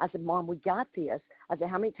 I said, Mom, we got this. I said,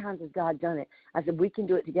 how many times has God done it? I said, we can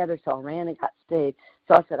do it together. So I ran and got Steve.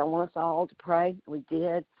 So I said, I want us all to pray. We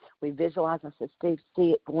did. We visualized. I said, Steve,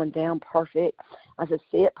 see it going down perfect. I said,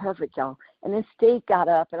 see it perfect, y'all. And then Steve got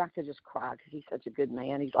up, and I could just cry because he's such a good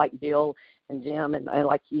man. He's like Bill and Jim and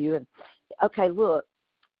like you. And okay, look,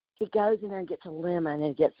 he goes in there and gets a lemon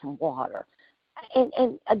and gets some water.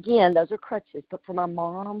 And again, those are crutches. But for my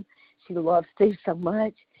mom, she loves Steve so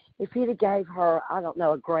much. If he'd have gave her, I don't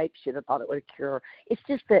know, a grape, she'd have thought it would cure her. It's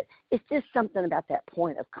just something about that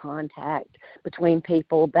point of contact between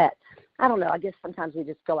people that, I don't know, I guess sometimes we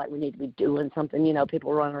just feel like we need to be doing something.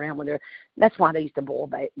 People run around when that's why they used to boil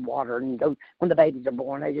water and go, when the babies are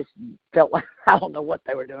born, they just felt like, I don't know what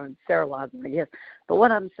they were doing, sterilizing, I guess. But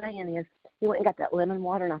what I'm saying is, he went and got that lemon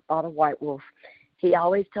water, and I thought of White Wolf. He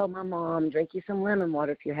always told my mom, drink you some lemon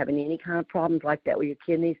water if you're having any kind of problems like that with your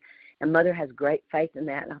kidneys. And Mother has great faith in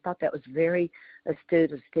that. And I thought that was very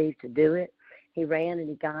astute of Steve to do it. He ran and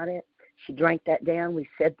he got it. She drank that down. We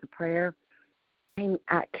said the prayer.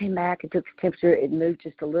 I came back and took the temperature. It moved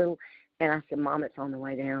just a little. And I said, Mom, it's on the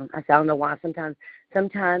way down. I said, I don't know why. Sometimes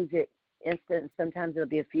it's instant, and sometimes it'll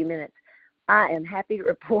be a few minutes. I am happy to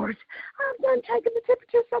report I've done taken the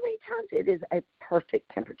temperature so many times. It is a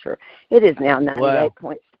perfect temperature. It is now 98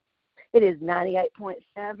 points. It is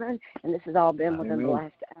 98.7, and this has all been within the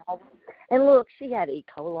last hour. And look, she had E.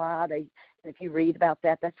 coli. If you read about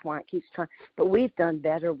that, that's why it keeps trying. But we've done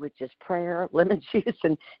better with just prayer, lemon juice,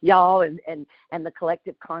 and y'all, and the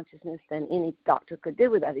collective consciousness than any doctor could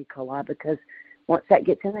do with that E. coli, because once that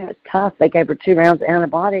gets in there, it's tough. They gave her 2 rounds of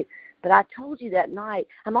antibiotic. But I told you that night,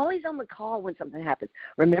 I'm always on the call when something happens.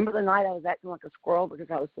 Remember the night I was acting like a squirrel because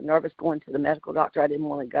I was so nervous going to the medical doctor, I didn't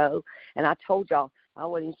want to go. And I told y'all I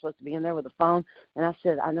wasn't even supposed to be in there with the phone. And I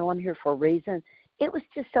said, I know I'm here for a reason. It was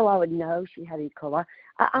just so I would know she had E. coli.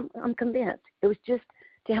 I'm convinced. It was just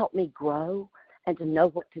to help me grow and to know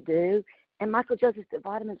what to do. And Michael Joseph, the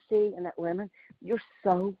vitamin C and that lemon, you're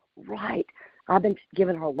so right. I've been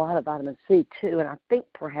giving her a lot of vitamin C too, and I think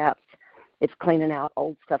perhaps it's cleaning out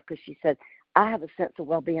old stuff because she said, I have a sense of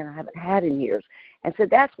well-being I haven't had in years. And so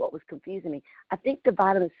that's what was confusing me. I think the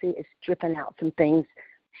vitamin C is stripping out some things.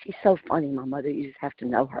 She's so funny, my mother. You just have to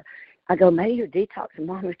know her. I go, maybe you're detoxing.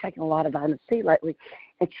 Mom, you're taking a lot of vitamin C lately.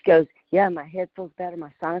 And she goes, yeah, my head feels better.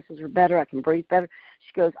 My sinuses are better. I can breathe better.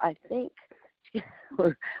 She goes, I think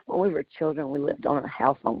when we were children, we lived on a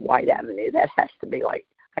house on White Avenue. That has to be like,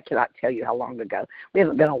 I cannot tell you how long ago. We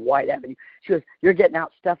haven't been on White Avenue. She goes, you're getting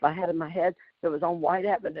out stuff I had in my head that was on White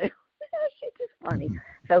Avenue. She's just funny.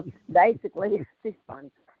 So basically, she's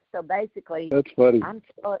funny. So basically, that's funny.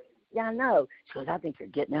 Yeah, I know. She goes, I think you're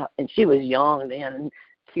getting out. And she was young then and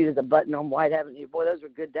cute as a button on White Avenue. Boy, those were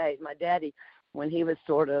good days. My daddy, when he was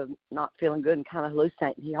sort of not feeling good and kind of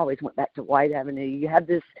hallucinating, he always went back to White Avenue. You have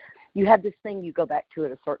this thing you go back to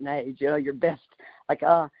at a certain age, you know, your best,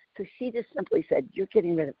 so she just simply said, you're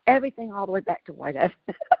getting rid of everything all the way back to White Avenue.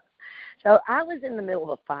 So I was in the middle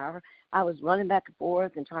of a fire. I was running back and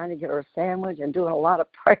forth and trying to get her a sandwich and doing a lot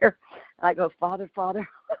of prayer. I go, Father,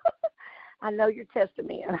 I know you're testing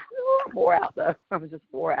me. And I wore out, though. I was just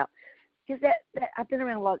wore out. Because that I've been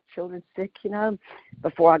around a lot of children sick, you know,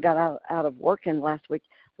 before I got out of working last week.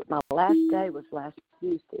 But my last day was last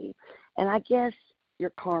Tuesday. And I guess your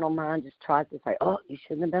carnal mind just tries to say, oh, you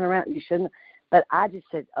shouldn't have been around. You shouldn't. But I just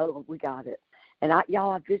said, oh, we got it. And I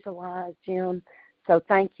visualized Jim. So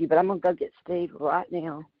thank you, but I'm going to go get Steve right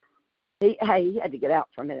now. He had to get out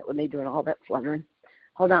for a minute with me doing all that fluttering.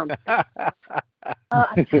 Hold on. I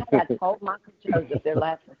told Michael Joseph there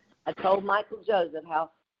last week. I told Michael Joseph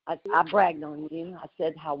how I bragged on you. I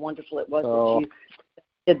said how wonderful it was that you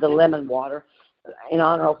did the lemon water in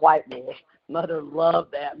honor of White Wolf. Mother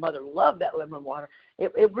loved that. Mother loved that lemon water.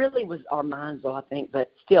 It really was our minds, though, I think,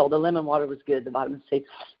 but still, the lemon water was good, the vitamin C.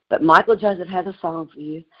 But Michael Joseph has a song for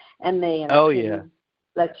you and me. And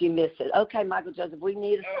let you miss it. Okay, Michael Joseph, we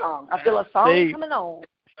need a song. I feel a song coming on.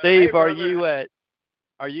 Steve, are you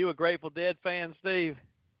a Grateful Dead fan, Steve?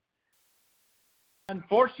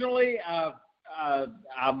 Unfortunately,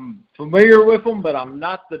 I'm familiar with them, but I'm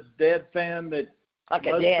not the Dead fan that. Like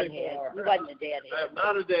a deadhead. You wasn't a deadhead. I'm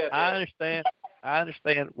not a deadhead. I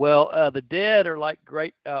understand. Well, the Dead are like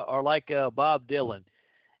Bob Dylan.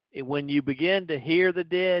 When you begin to hear the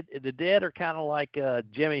Dead are kind of like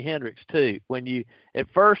Jimi Hendrix too. When you at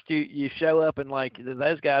first you show up and like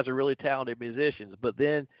those guys are really talented musicians, but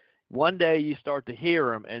then one day you start to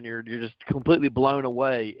hear them and you're just completely blown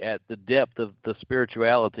away at the depth of the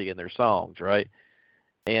spirituality in their songs, right?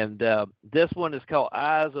 And this one is called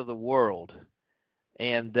Eyes of the World.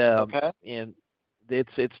 And and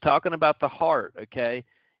it's talking about the heart, okay?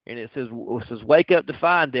 And it says, wake up to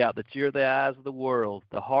find out that you're the eyes of the world.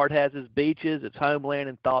 The heart has its beaches, its homeland,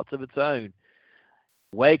 and thoughts of its own.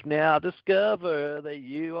 Wake now, discover that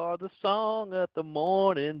you are the song that the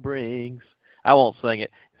morning brings. I won't sing it.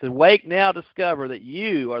 It says, wake now, discover that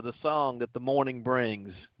you are the song that the morning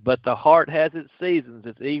brings. But the heart has its seasons,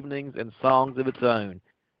 its evenings, and songs of its own.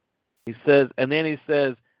 He says, and then he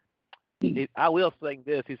says, I will sing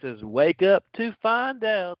this. He says, wake up to find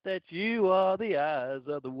out that you are the eyes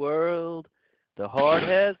of the world. The heart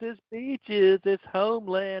has its beaches, its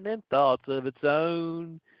homeland, and thoughts of its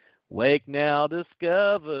own. Wake now,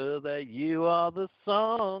 discover that you are the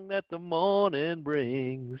song that the morning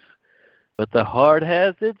brings. But the heart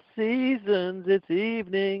has its seasons, its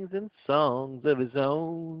evenings, and songs of its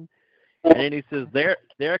own. And he says, there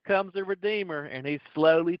comes the Redeemer, and he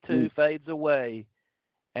slowly too fades away.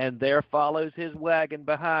 And there follows his wagon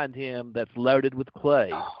behind him that's loaded with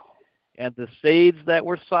clay. And the seeds that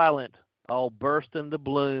were silent all burst into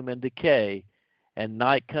bloom and decay. And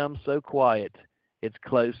night comes so quiet, it's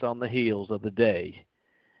close on the heels of the day.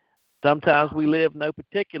 Sometimes we live no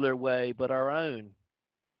particular way but our own.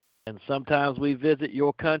 And sometimes we visit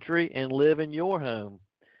your country and live in your home.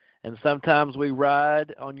 And sometimes we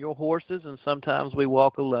ride on your horses, and sometimes we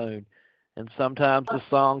walk alone. And sometimes the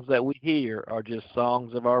songs that we hear are just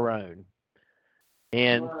songs of our own.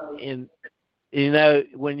 And you know,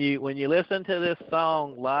 when you listen to this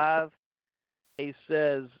song live, he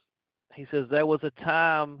says there was a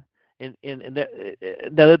time this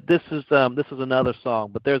is another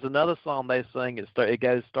song, but there's another song they sing. It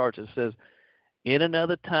starts. It says, in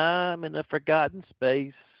another time in a forgotten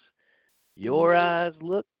space, your eyes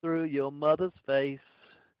look through your mother's face,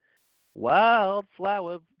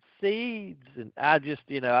 wildflower seeds, and I just,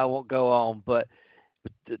 I won't go on, but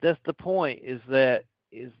that's the point. Is that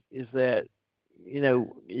you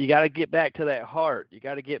got to get back to that heart. You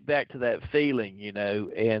got to get back to that feeling,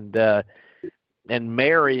 and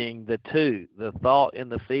marrying the two, the thought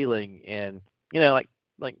and the feeling, and like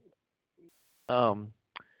um,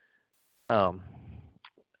 um,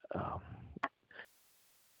 um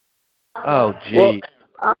oh, Well, gee.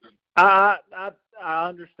 I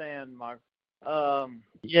understand, Mark.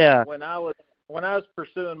 Yeah. When I was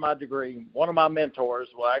pursuing my degree, one of my mentors,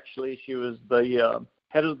 well, actually, she was the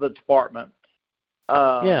head of the department.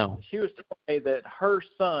 Yeah. She was telling me that her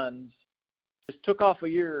sons just took off a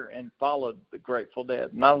year and followed the Grateful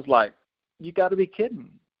Dead, and I was like, "You got to be kidding!"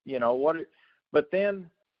 You know what? But then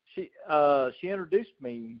she introduced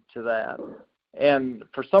me to that, and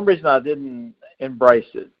for some reason I didn't embrace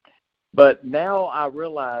it. But now I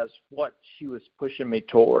realize what she was pushing me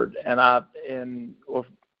toward, and with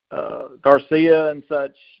Garcia and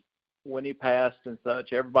such, when he passed and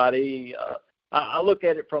such, everybody. I look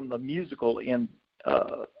at it from the musical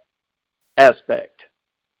aspect,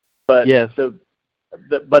 but Yes. the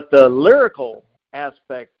lyrical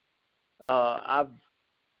aspect I've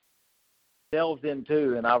delved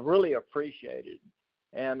into, and I've really appreciated.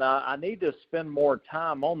 And I need to spend more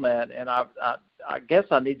time on that, and I guess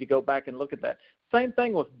I need to go back and look at that. Same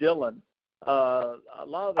thing with Dylan. A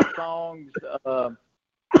lot of the songs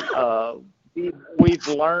we've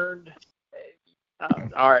learned.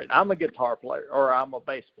 All right, I'm a guitar player, or I'm a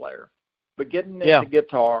bass player, but getting into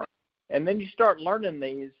guitar, and then you start learning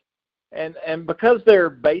these, and because they're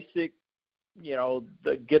basic,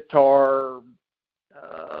 the guitar,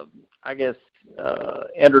 I guess,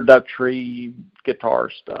 introductory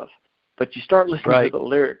guitar stuff. But you start listening to the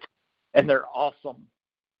lyrics, and they're awesome.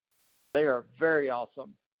 They are very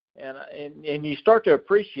awesome. And you start to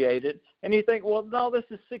appreciate it, and you think, well, no, this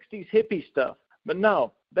is 60s hippie stuff. But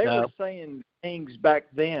no, they were saying things back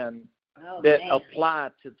then that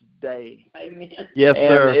apply to today. Yes, and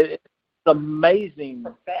sir. It's amazing.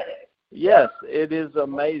 Prophetic. Yes, it is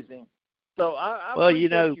amazing. So I Well,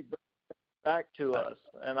 appreciate you bringing it back to us,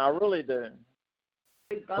 and I really do.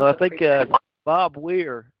 Well, I think Bob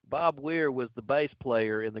Weir was the bass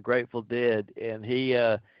player in the Grateful Dead, and he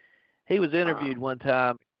was interviewed one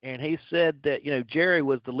time, and he said that Jerry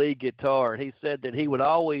was the lead guitar, and he said that he would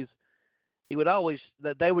always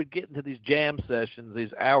that they would get into these jam sessions,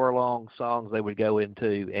 these hour-long songs they would go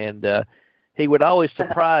into, and he would always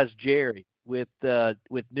surprise Jerry with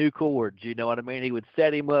new chords. You know what I mean? He would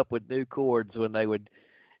set him up with new chords when they would.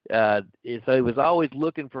 So he was always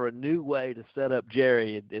looking for a new way to set up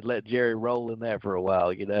Jerry and let Jerry roll in there for a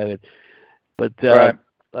while, But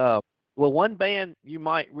well, one band you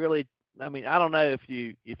might really, I don't know if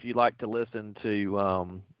you like to listen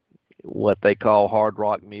to what they call hard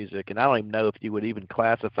rock music, and I don't even know if you would even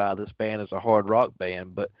classify this band as a hard rock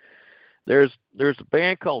band, but there's a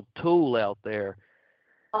band called Tool out there.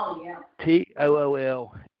 Oh yeah. Tool,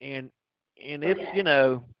 and it's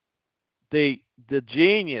the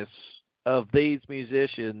genius of these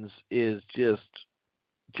musicians is just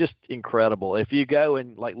incredible. If you go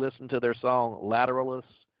and listen to their song Lateralis,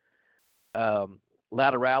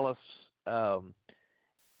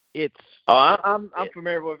 it's I'm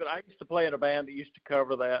familiar with it. I used to play in a band that used to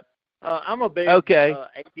cover that. I'm a big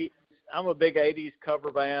 80s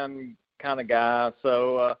cover band kind of guy.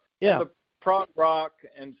 So the prog rock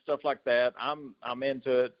and stuff like that, I'm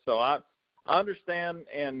into it. So I understand,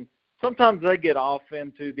 and sometimes they get off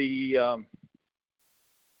into the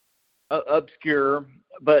obscure,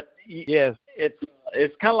 but yes,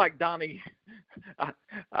 it's kind of like Donnie.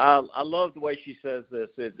 I love the way she says this.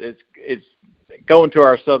 It's going to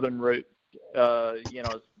our southern roots.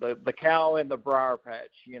 It's the cow in the briar patch.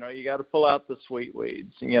 You got to pull out the sweet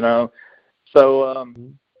weeds. So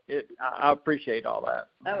I appreciate all that.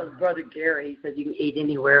 That was Brother Gary. He said you can eat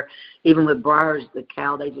anywhere, even with briars. The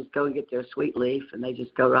cow, they just go and get their sweet leaf, and they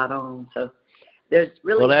just go right on. So there's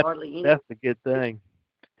really hardly any. That's the good thing.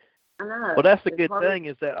 I know. Well, that's the good thing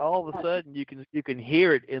is that all of a sudden you can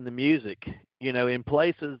hear it in the music. In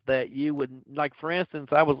places that you wouldn't, like for instance,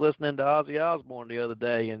 I was listening to Ozzy Osbourne the other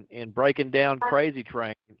day and breaking down Crazy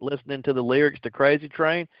Train, listening to the lyrics to Crazy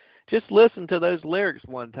Train. Just listen to those lyrics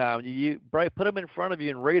one time. You put them in front of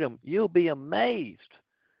you and read them. You'll be amazed,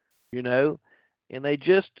 And they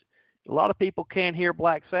a lot of people can't hear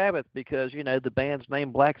Black Sabbath because, the band's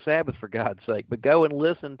named Black Sabbath, for God's sake. But go and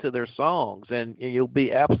listen to their songs, and you'll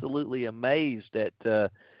be absolutely amazed at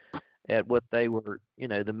what they were,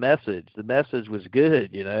 the message. The message was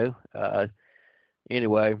good,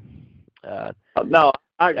 Anyway. No,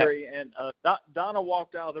 I agree. And Donna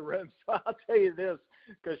walked out of the room, so I'll tell you this,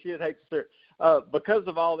 because she'd hate to hear. Because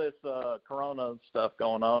of all this Corona stuff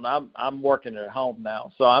going on, I'm working at home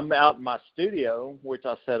now. So I'm out in my studio, which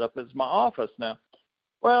I set up as my office now.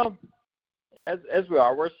 Well, as we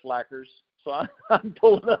are, we're slackers. So I'm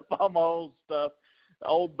pulling up all my old stuff.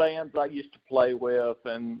 old bands I used to play with,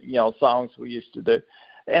 and songs we used to do.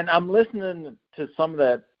 And I'm listening to some of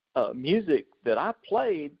that music that I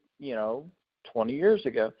played, 20 years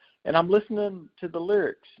ago, and I'm listening to the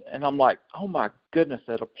lyrics, and I'm like, oh my goodness,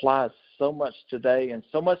 that applies so much today, and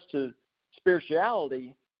so much to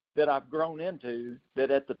spirituality that I've grown into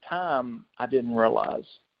that at the time I didn't realize.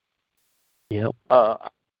 Yep.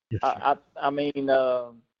 Yes, I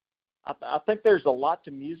think there's a lot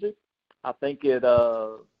to music. I think it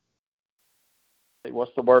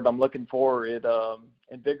what's the word I'm looking for? It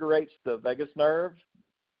invigorates the vagus nerve,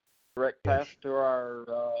 direct path to our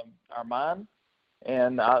mind,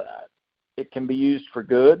 and it can be used for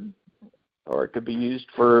good, or it could be used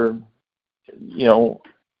for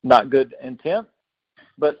not good intent.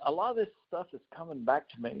 But a lot of this stuff is coming back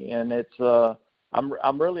to me, and it's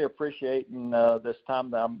I'm really appreciating this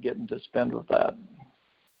time that I'm getting to spend with that.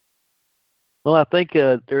 Well, I think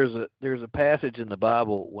there's a passage in the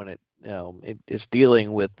Bible when it's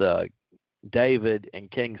dealing with David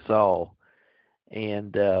and King Saul,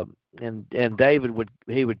 and David would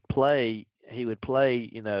play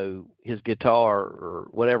his guitar or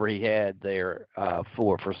whatever he had there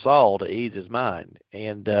for Saul to ease his mind,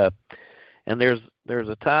 and there's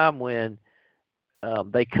a time when I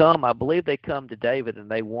believe they come to David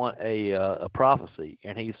and they want a prophecy,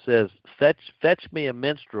 and he says, fetch me a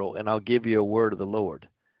minstrel and I'll give you a word of the Lord.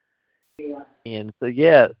 Yeah. And so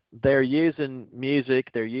they're using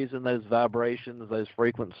music, they're using those vibrations, those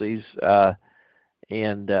frequencies,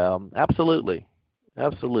 and absolutely.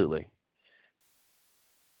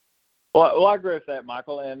 Well, I agree with that,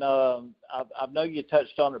 Michael, and I know you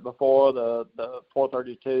touched on it before, the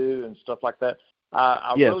 432 and stuff like that.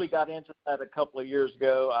 I really got into that a couple of years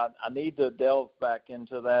ago. I need to delve back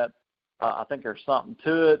into that. I think there's something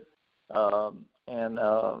to it, and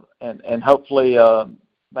hopefully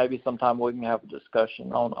maybe sometime we can have a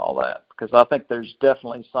discussion on all that, because I think there's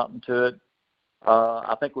definitely something to it.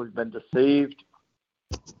 I think we've been deceived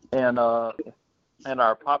in our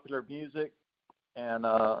popular music, and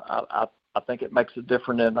I think it makes a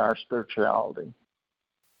difference in our spirituality.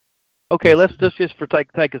 Okay, let's just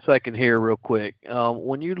take a second here real quick.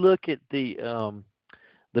 When you look at the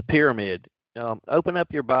pyramid, open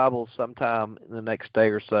up your Bible sometime in the next day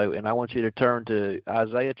or so, and I want you to turn to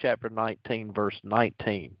Isaiah chapter 19, verse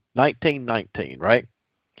 19, right?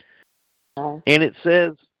 And it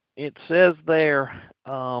says there,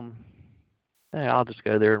 I'll just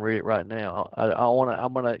go there and read it right now.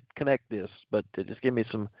 I'm gonna connect this, but just give me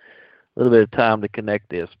a little bit of time to connect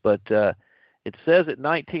this, but. It says at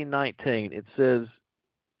 19:19. It says,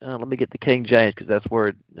 let me get the King James because that's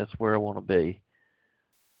where I want to be.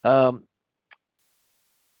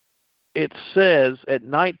 It says at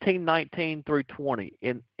 19:19 through 20,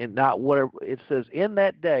 in not whatever it says. In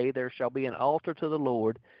that day there shall be an altar to the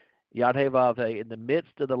Lord, Yad-Heh-Vav-Heh, in the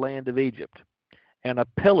midst of the land of Egypt, and a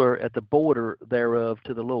pillar at the border thereof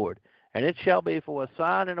to the Lord. And it shall be for a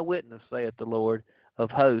sign and a witness, saith the Lord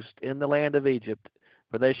of hosts, in the land of Egypt.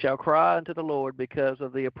 For they shall cry unto the Lord because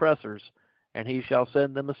of the oppressors, and he shall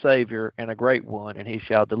send them a Savior and a great one, and he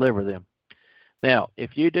shall deliver them. Now,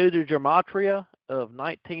 if you do the gematria of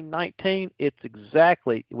 1919, it's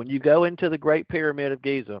exactly, when you go into the Great Pyramid of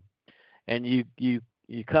Giza, and you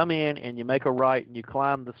come in and you make a right and you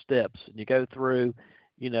climb the steps, and you go through,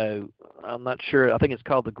 I'm not sure, I think it's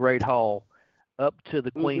called the Great Hall, up to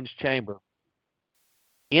the Queen's Chamber.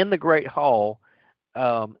 In the Great Hall,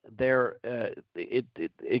 it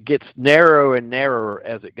gets narrower and narrower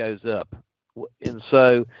as it goes up, and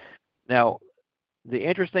so now the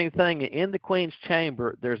interesting thing, in the Queen's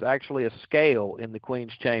Chamber there's actually a scale in the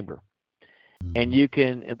Queen's Chamber, and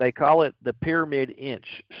they call it the pyramid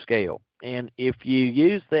inch scale, and if you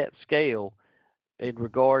use that scale in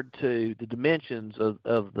regard to the dimensions of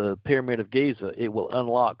the Pyramid of Giza, it will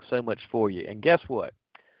unlock so much for you. And guess what?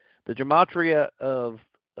 The gematria of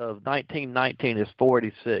 1919 is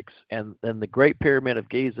 486, and the Great Pyramid of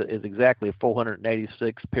Giza is exactly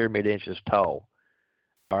 486 pyramid inches tall.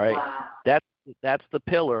 All right, wow. That's the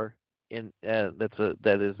pillar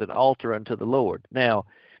that is an altar unto the Lord. Now,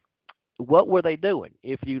 what were they doing?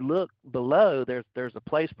 If you look below, there's a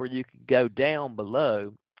place where you can go down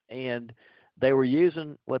below, and they were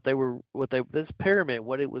using this pyramid.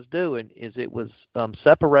 What it was doing is it was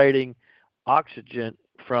separating oxygen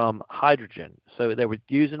from hydrogen. So they were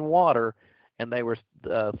using water, and they were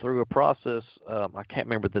through a process, I can't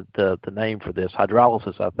remember the name for this,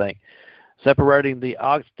 hydrolysis, I think, separating the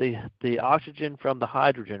oxygen from the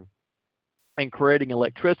hydrogen and creating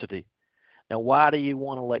electricity. Now, why do you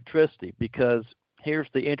want electricity? Because here's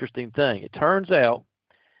the interesting thing. It turns out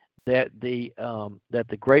that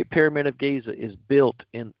the Great Pyramid of Giza is built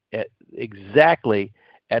exactly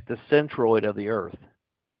at the centroid of the Earth.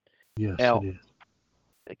 Yes, Now, it is.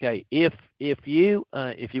 okay, if you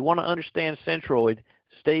want to understand centroid,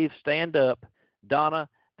 Steve, stand up. Donna,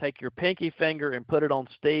 take your pinky finger and put it on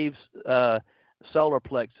Steve's solar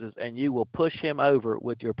plexus, and you will push him over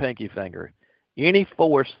with your pinky finger. Any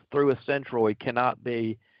force through a centroid cannot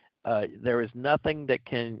be. There is nothing that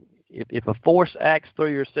can. If a force acts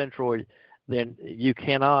through your centroid, then you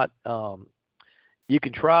cannot. You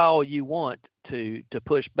can try all you want to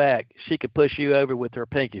push back. She could push you over with her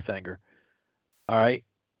pinky finger. All right.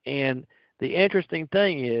 And the interesting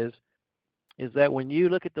thing is that when you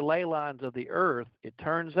look at the ley lines of the Earth, it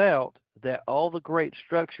turns out that all the great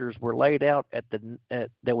structures were laid out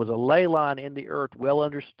there was a ley line in the Earth well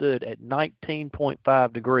understood at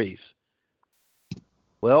 19.5 degrees.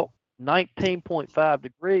 Well, 19.5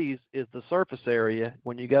 degrees is the surface area.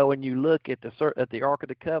 When you go and you look at the Ark of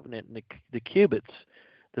the Covenant and the cubits,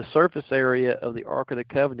 the surface area of the Ark of the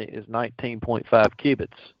Covenant is 19.5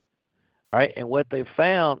 cubits. All right, and what they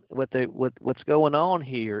found, what's going on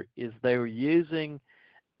here is they were using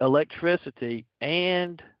electricity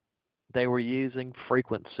and they were using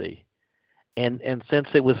frequency, and since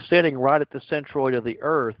it was sitting right at the centroid of the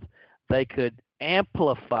Earth, they could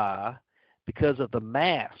amplify because of the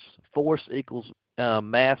mass. Force equals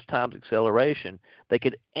mass times acceleration. They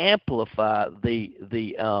could amplify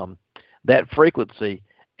that frequency,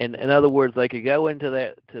 and in other words, they could go into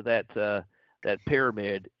that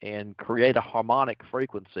pyramid and create a harmonic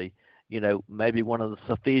frequency, maybe one of the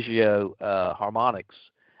solfeggio harmonics,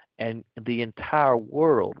 and the entire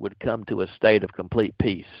world would come to a state of complete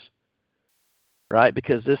peace, right?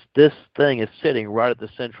 Because this thing is sitting right at the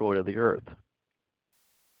centroid of the Earth.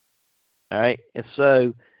 All right, and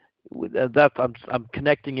so I'm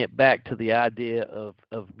connecting it back to the idea of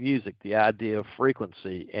music, the idea of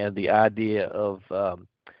frequency, and the idea of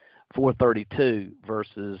 432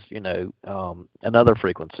 versus another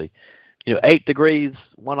frequency. 8 degrees,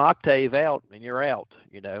 1 octave out, and you're out.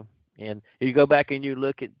 And if you go back and you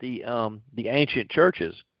look at the ancient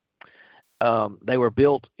churches, they were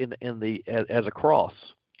built as a cross.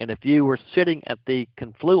 And if you were sitting at the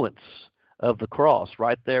confluence of the cross,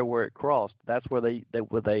 right there where it crossed, that's where they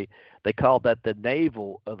called that the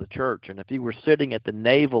navel of the church. And if you were sitting at the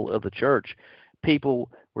navel of the church, people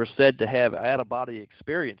were said to have out-of-body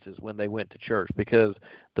experiences when they went to church, because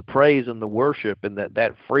the praise and the worship and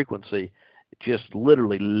that frequency just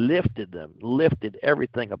literally lifted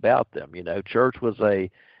everything about them. Church was a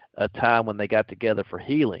time when they got together for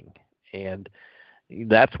healing, and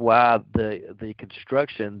that's why the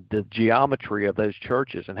construction, the geometry of those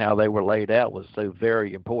churches and how they were laid out was so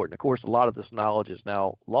very important. Of course, a lot of this knowledge is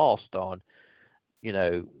now lost on,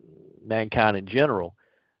 mankind in general,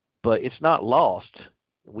 but it's not lost.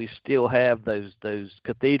 We still have those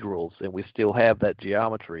cathedrals, and we still have that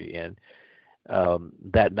geometry and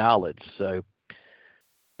that knowledge. So,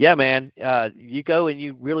 yeah, man, you go and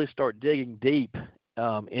you really start digging deep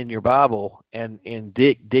in your Bible and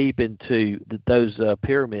dig deep into those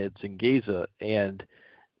pyramids in Giza, and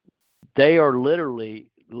they are literally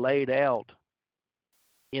laid out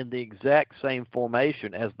in the exact same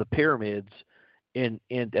formation as the pyramids in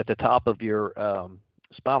at the top of your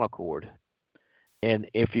spinal cord. And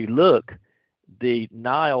if you look, the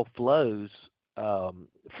Nile flows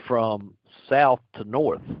from south to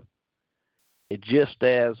north. It just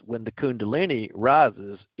as when the Kundalini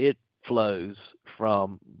rises, it flows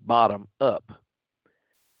from bottom up.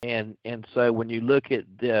 And so when you look at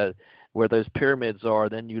where those pyramids are,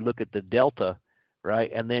 then you look at the delta,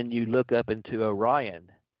 right? And then you look up into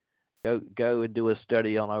Orion. Go and do a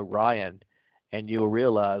study on Orion, and you'll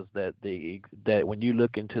realize that when you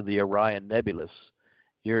look into the Orion nebulous,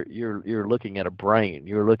 you're looking at a brain.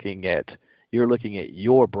 You're looking at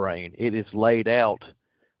your brain. It is laid out,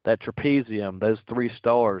 that trapezium, those 3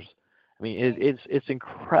 stars. I mean, it's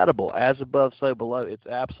incredible. As above, so below. It's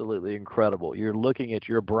absolutely incredible. You're looking at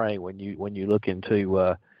your brain when you look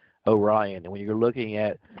into Orion, and when you're looking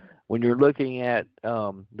at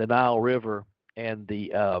the Nile River and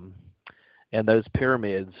and those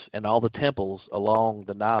pyramids and all the temples along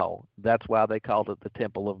the Nile. That's why they called it the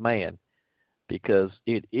Temple of Man, because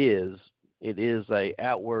it is a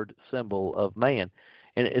outward symbol of man.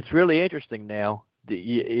 And it's really interesting now.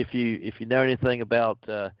 If you know anything about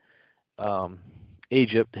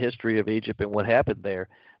Egypt, the history of Egypt and what happened there,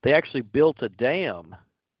 they actually built a dam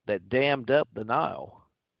that dammed up the Nile.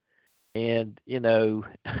 And,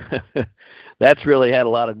 that's really had a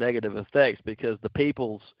lot of negative effects, because the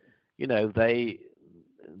peoples,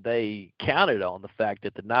 they counted on the fact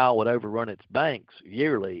that the Nile would overrun its banks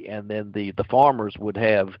yearly, and then the farmers would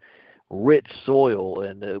have rich soil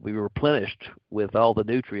and be replenished with all the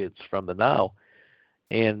nutrients from the Nile.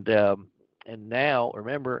 And now,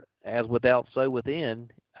 remember, as without, so within.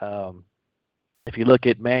 If you look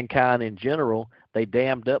at mankind in general, they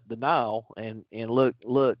dammed up the Nile, and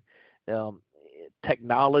look,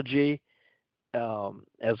 technology,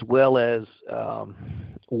 as well as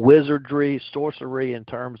wizardry, sorcery in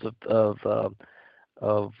terms of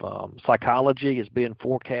psychology is being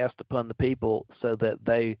forecast upon the people, so that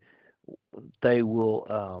they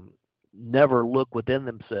will never look within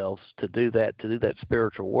themselves to do that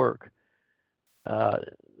spiritual work.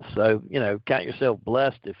 So count yourself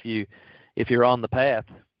blessed if you're on the path,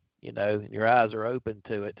 and your eyes are open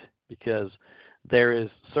to it, because there is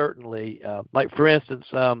certainly, like for instance,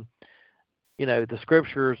 the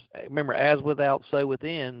scriptures, remember, as without, so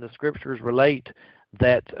within. The scriptures relate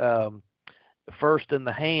that first in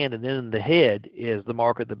the hand and then in the head is the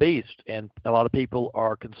mark of the beast. And a lot of people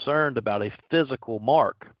are concerned about a physical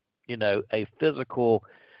mark, a physical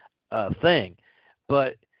thing.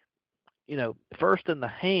 But, first in the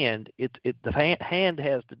hand, the hand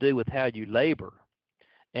has to do with how you labor,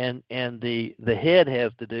 and the head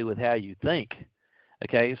has to do with how you think.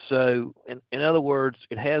 Okay, so in other words,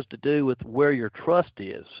 it has to do with where your trust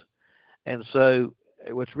is. And so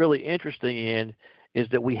what's really interesting is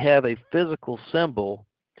that we have a physical symbol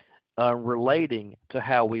relating to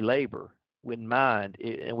how we labor in mind,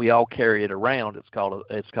 and we all carry it around. It's called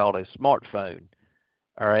a smartphone.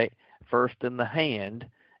 All right, first in the hand,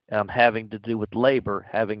 having to do with labor,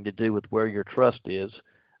 having to do with where your trust is.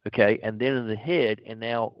 Okay, and then in the head, and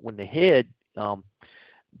now when the head,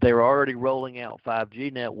 they're already rolling out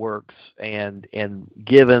 5G networks, and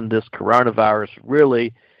given this coronavirus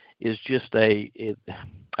really is just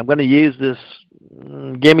I'm going to use this,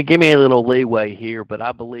 give me a little leeway here, but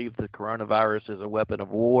I believe the coronavirus is a weapon of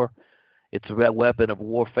war. It's a weapon of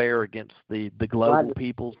warfare against the global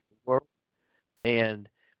peoples of the world. And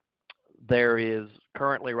there is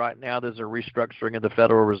currently, right now, there's a restructuring of the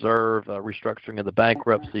Federal Reserve, a restructuring of the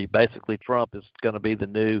bankruptcy. Basically, Trump is going to be the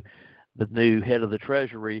new head of the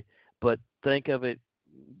Treasury. But don't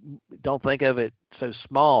think of it so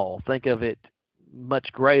small. Think of it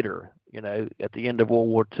much greater. At the end of World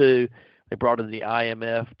War II, they brought in the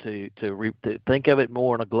IMF to think of it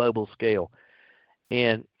more on a global scale.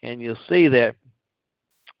 And you'll see that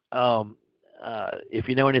if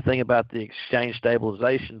you know anything about the Exchange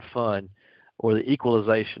Stabilization Fund or the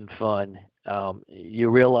Equalization Fund, you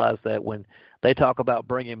realize that when they talk about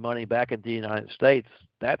bringing money back into the United States,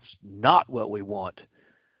 that's not what we want,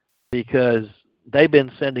 because they've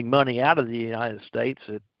been sending money out of the United States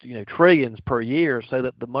at trillions per year, so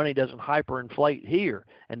that the money doesn't hyperinflate here,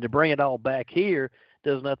 and to bring it all back here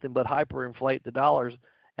does nothing but hyperinflate the dollars,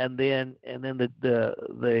 and then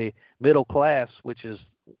the middle class, which is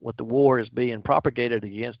what the war is being propagated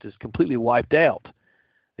against, is completely wiped out.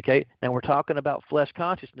 Okay, now we're talking about flesh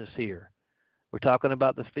consciousness here. We're talking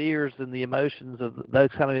about the fears and the emotions of those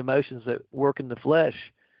kind of emotions that work in the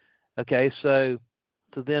flesh. Okay, so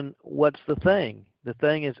then what's the thing? The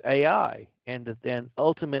thing is AI, and then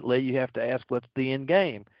ultimately you have to ask, what's the end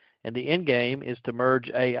game? And the end game is to merge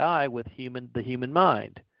AI with the human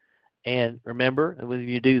mind. And remember, when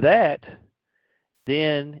you do that,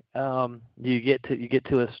 then you get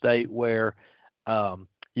to a state where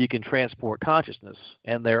you can transport consciousness,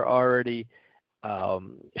 and they're already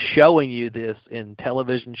showing you this in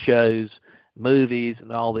television shows, movies,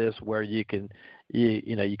 and all this, where you can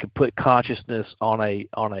put consciousness on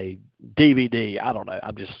a DVD. I don't know.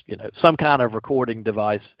 I'm just some kind of recording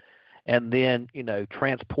device, and then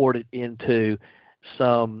transport it into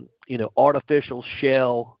some artificial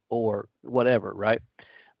shell or whatever, right?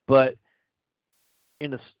 But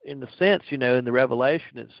in the sense, in the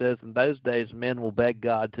Revelation, it says, in those days men will beg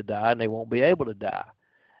God to die, and they won't be able to die.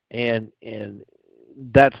 And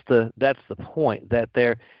that's the point, that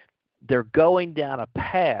they're going down a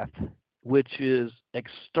path which is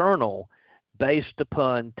external, based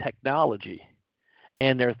upon technology,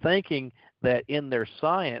 and they're thinking that in their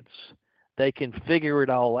science they can figure it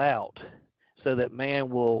all out, so that man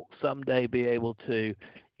will someday be able to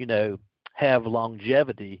have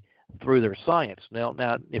longevity through their science. Now,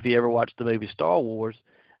 if you ever watched the movie Star Wars,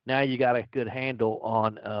 now you got a good handle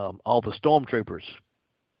on all the stormtroopers,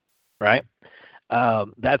 right?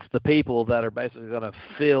 That's the people that are basically going to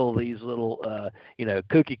fill these little,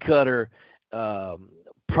 cookie cutter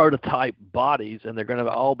prototype bodies, and they're going to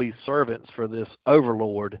all be servants for this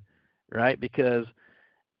overlord, right? Because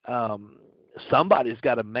somebody's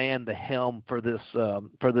got to man the helm for this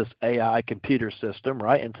AI computer system,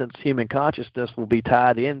 right? And since human consciousness will be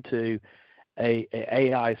tied into a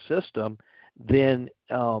AI system, then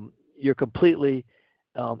you're completely,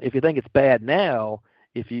 if you think it's bad now,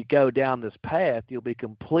 if you go down this path, you'll be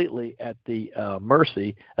completely at the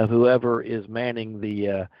mercy of whoever is manning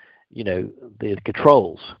the the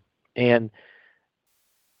controls.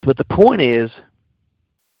 But the point is,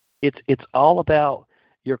 it's all about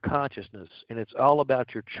your consciousness, and it's all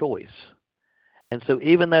about your choice. And so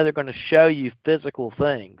even though they're going to show you physical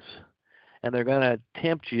things, and they're going to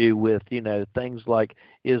tempt you with, things like,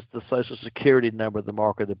 is the Social Security number the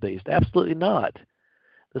mark of the beast? Absolutely not.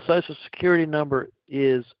 The Social Security number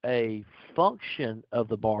is a function of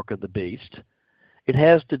the mark of the beast. It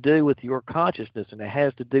has to do with your consciousness, and it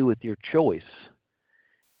has to do with your choice.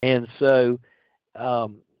 And so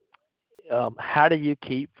how do you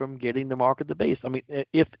keep from getting the mark of the beast? I mean,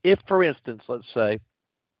 if for instance, let's say,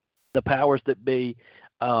 the powers that be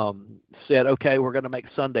said, okay, we're going to make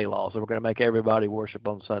Sunday laws, and we're going to make everybody worship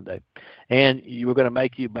on Sunday, and we're going to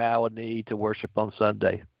make you bow a knee to worship on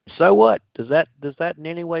Sunday. So what? Does that in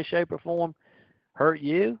any way, shape, or form hurt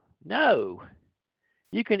you? No.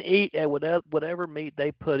 You can eat at whatever meat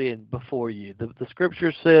they put in before you. The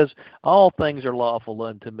scripture says, all things are lawful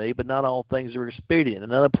unto me, but not all things are expedient.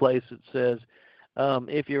 Another place it says,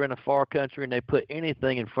 if you're in a far country and they put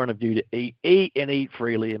anything in front of you to eat and eat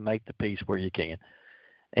freely and make the peace where you can.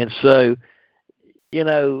 And so,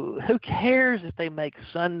 who cares if they make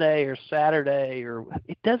Sunday or Saturday, or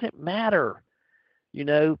it doesn't matter.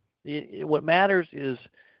 What matters is,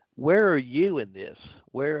 where are you in this?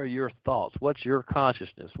 Where are your thoughts? What's your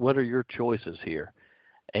consciousness? What are your choices here?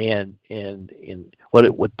 And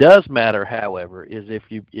what does matter, however, is if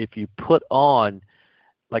you put on,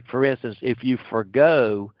 like for instance, if you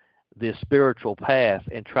forgo the spiritual path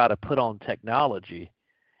and try to put on technology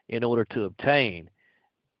in order to obtain,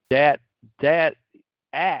 that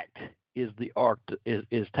act is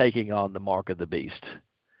taking on the mark of the beast.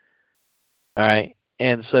 All right.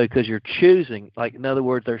 And so, because you're choosing, like, in other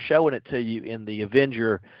words, they're showing it to you in the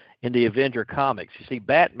Avenger comics. You see,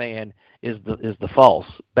 Batman is the false.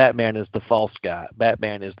 Batman is the false guy.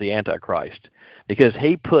 Batman is the Antichrist, because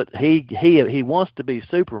he wants to be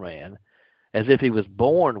Superman, as if he was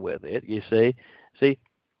born with it. You see,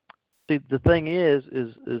 the thing is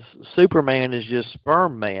Superman is just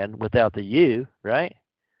sperm man without the U, right?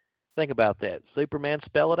 Think about that. Superman,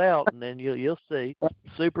 spell it out, and then you'll see.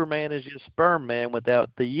 Superman is just sperm man without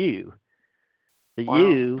the U. The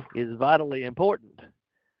U is vitally important.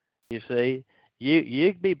 You see,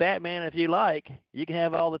 you can be Batman if you like. You can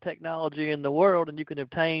have all the technology in the world, and you can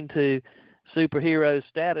obtain to superhero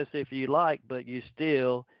status if you like, but you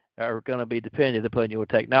still are going to be dependent upon your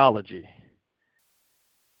technology.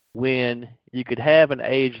 When you could have an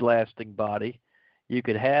age-lasting body, you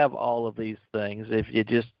could have all of these things if you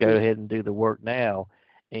just go ahead and do the work now,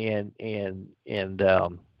 and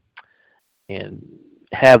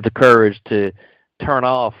have the courage to turn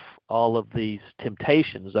off all of these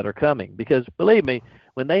temptations that are coming. Because believe me,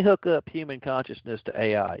 when they hook up human consciousness to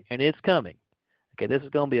AI, and it's coming, okay, this is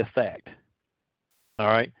going to be a fact. All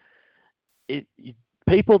right,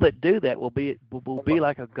 people that do that will be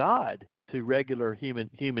like a god to regular human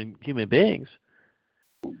beings.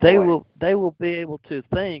 They will be able to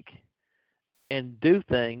think and do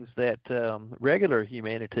things that regular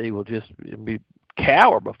humanity will just be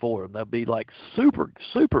cower before them. They'll be like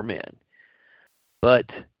supermen. But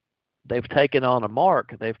they've taken on a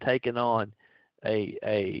mark. They've taken on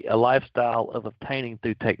a lifestyle of obtaining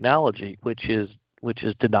through technology, which is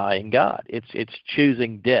denying God. It's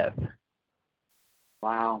choosing death.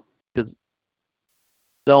 Wow. Because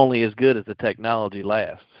it's only as good as the technology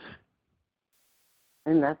lasts.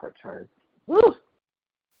 And that's a truth. Woo!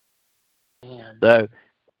 Man.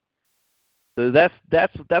 So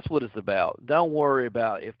that's what it's about. Don't worry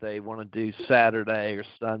about if they want to do Saturday or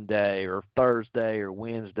Sunday or Thursday or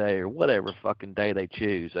Wednesday or whatever fucking day they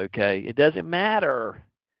choose. Okay, it doesn't matter.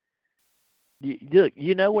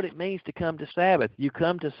 You know what it means to come to Sabbath. You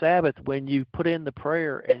come to Sabbath when you put in the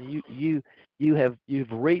prayer, and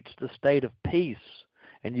you've reached the state of peace,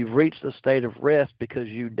 and you've reached the state of rest, because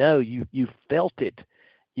you know you felt it.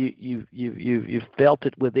 You felt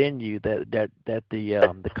it within you that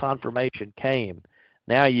the confirmation came.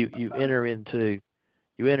 Now you enter into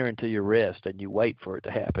your rest, and you wait for it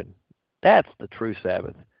to happen. That's the true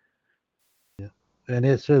Sabbath. Yeah. And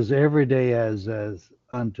it says every day as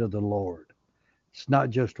unto the Lord. It's not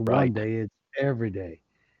just one day, it's every day.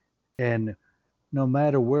 And no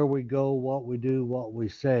matter where we go, what we do, what we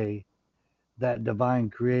say, that divine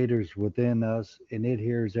creator's within us, and it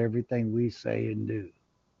hears everything we say and do.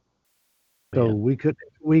 So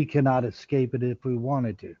we cannot escape it if we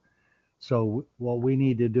wanted to. So what we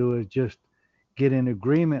need to do is just get in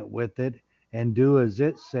agreement with it and do as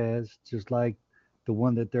it says, just like the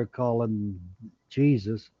one that they're calling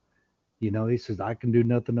Jesus. He says, I can do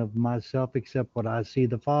nothing of myself except what I see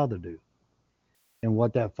the Father do. And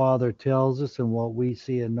what that Father tells us and what we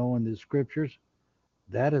see and know in the scriptures,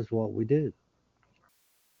 that is what we do.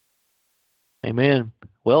 Amen.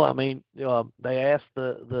 Well, I mean, they asked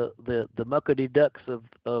the muckety ducks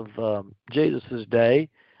of Jesus's day.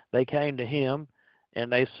 They came to him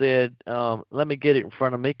and they said, "Let me get it in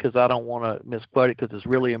front of me because I don't want to misquote it because it's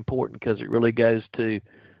really important because it really goes to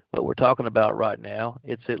what we're talking about right now."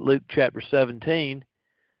 It's at Luke chapter 17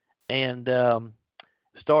 and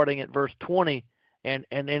starting at verse 20, and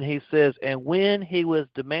then he says, "And when he was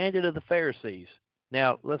demanded of the Pharisees."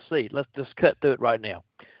 Now let's see. Let's just cut through it right now.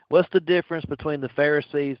 What's the difference between the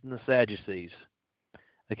Pharisees and the Sadducees?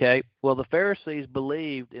 Okay, well, the Pharisees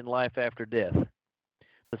believed in life after death.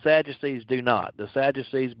 The Sadducees do not. The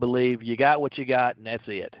Sadducees believe you got what you got and that's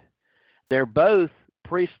it. They're both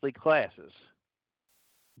priestly classes,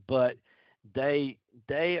 but they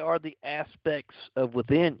are the aspects of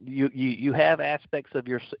within you. You have aspects of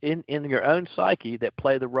your in your own psyche that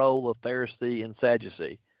play the role of Pharisee and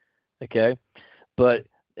Sadducee. Okay, but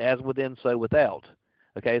as within, so without.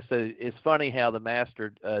 Okay, so it's funny how the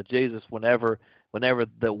master, Jesus, whenever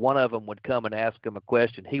the one of them would come and ask him a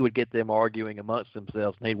question, he would get them arguing amongst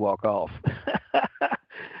themselves and he'd walk off.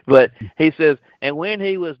 But he says, and when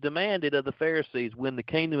he was demanded of the Pharisees when the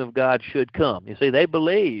kingdom of God should come. You see, they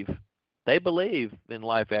believe in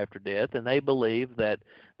life after death, and they believe that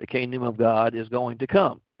the kingdom of God is going to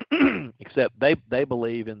come. Except they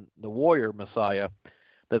believe in the warrior Messiah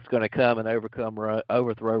that's going to come and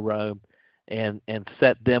overthrow Rome and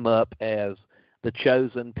set them up as the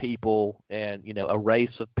chosen people and, a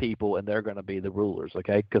race of people, and they're going to be the rulers,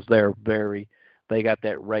 okay? Because they got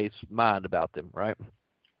that race mind about them, right?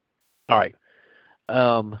 All right.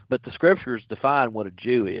 But the scriptures define what a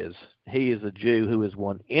Jew is. He is a Jew who is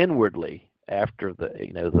one inwardly after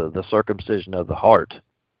the circumcision of the heart.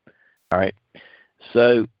 All right.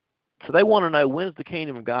 So they want to know, when's the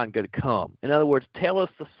kingdom of God going to come? In other words, tell us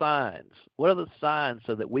the signs. What are the signs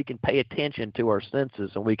so that we can pay attention to our senses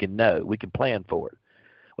and we can know, we can plan for it?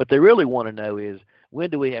 What they really want to know is, when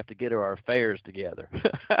do we have to get our affairs together?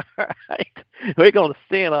 Right? We're going to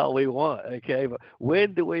sin all we want, okay? But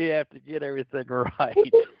when do we have to get everything right?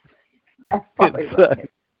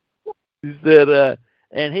 He said,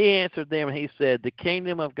 and he answered them, and he said, the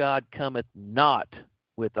kingdom of God cometh not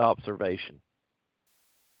with observation.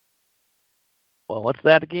 Well, what's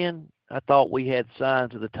that again? I thought we had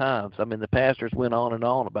signs of the times. I mean, the pastors went on and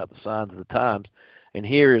on about the signs of the times, and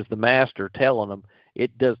here is the master telling them,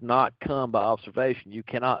 it does not come by observation. You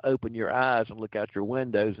cannot open your eyes and look out your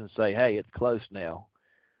windows and say, hey, it's close now.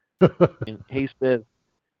 And he says,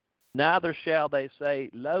 neither shall they say,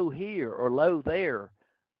 lo here or lo there.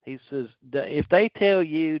 He says, if they tell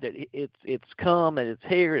you that it's come and it's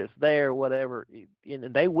here, it's there, whatever,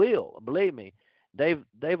 and they will, believe me, they've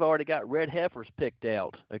already got red heifers picked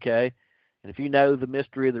out, okay? And if you know the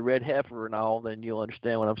mystery of the red heifer and all, then you'll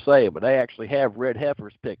understand what I'm saying. But they actually have red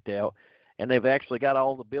heifers picked out, and they've actually got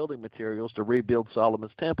all the building materials to rebuild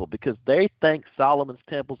Solomon's temple, because they think Solomon's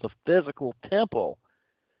temple's a physical temple.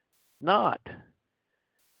 Not.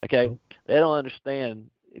 Okay? They don't understand.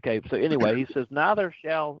 Okay, so anyway, he says, neither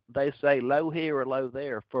shall they say, lo here or lo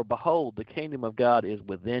there, for behold, the kingdom of God is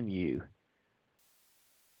within you.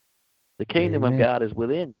 The kingdom of God is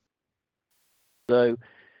within. So,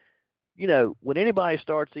 when anybody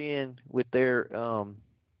starts in with their,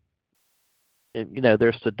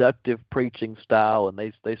 their seductive preaching style, and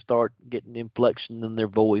they start getting inflection in their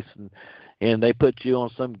voice, and they put you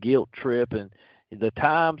on some guilt trip, and the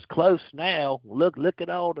time's close now. Look at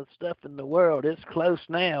all the stuff in the world. It's close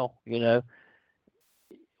now,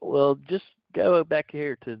 Well, just go back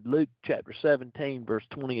here to Luke chapter 17, verse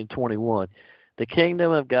 20 and 21. The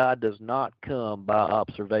kingdom of God does not come by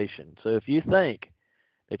observation. So if you think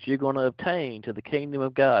that you're going to obtain to the kingdom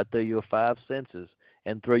of God through your five senses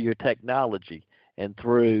and through your technology and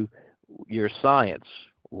through your science,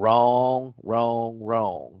 wrong.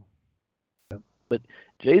 But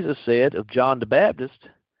Jesus said of John the Baptist,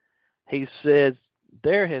 he said,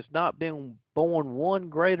 there has not been born one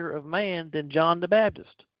greater of man than John the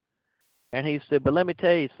Baptist. And he said, but let me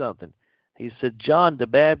tell you something. He said, John the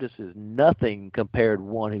Baptist is nothing compared to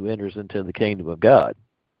one who enters into the kingdom of God.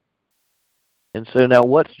 And so now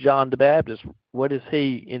what's John the Baptist? What is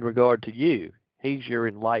he in regard to you? He's your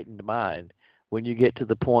enlightened mind. when you get to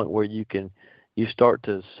the point where you start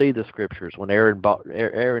to see the scriptures, when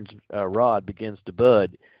Aaron's rod begins to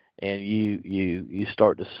bud, and you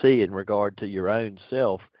start to see in regard to your own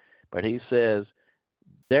self. But he says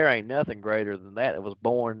there ain't nothing greater than that. It was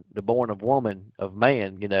born of woman, of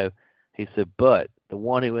man, He said, but the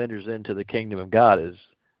one who enters into the kingdom of God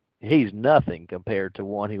he's nothing compared to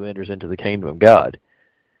one who enters into the kingdom of God.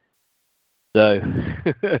 So,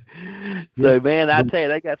 man, I tell you,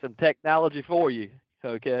 they got some technology for you.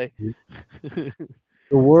 Okay. The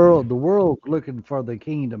world's looking for the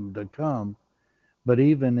kingdom to come, but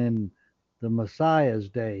even in the Messiah's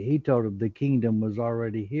day, he told them the kingdom was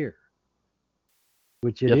already here,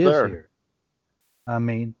 which it yes, is sir. here. I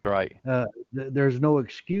mean, right. There's no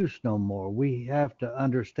excuse no more. We have to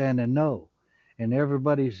understand and know. And they're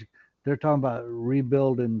talking about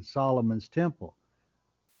rebuilding Solomon's temple.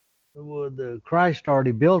 Well, Christ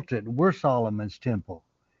already built it. We're Solomon's temple,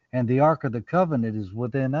 and the Ark of the Covenant is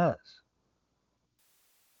within us.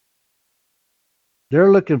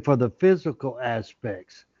 They're looking for the physical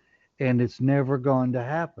aspects, and it's never going to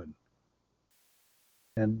happen.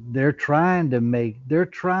 And they're trying to make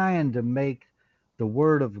the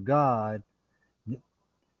Word of God,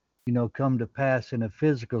 come to pass in a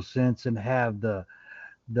physical sense, and have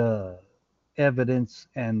the evidence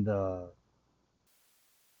and the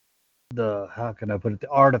how can I put it, the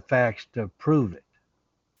artifacts to prove it.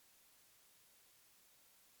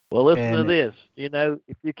 Well, listen to this.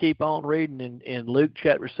 If you keep on reading in Luke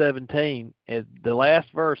chapter 17, the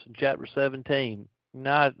last verse in chapter 17,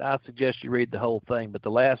 I suggest you read the whole thing, but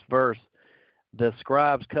the last verse, the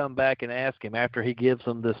scribes come back and ask him after he gives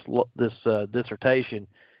them this dissertation,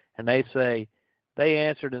 and they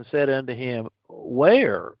answered and said unto him,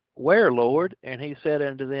 Where, Lord? And he said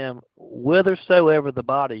unto them, Whithersoever the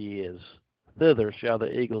body is, thither shall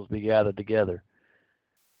the eagles be gathered together.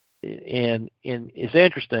 And it's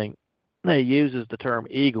interesting, he uses the term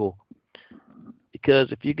eagle,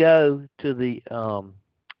 because if you go to the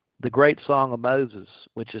great Song of Moses,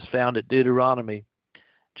 which is found at Deuteronomy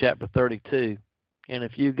chapter 32, and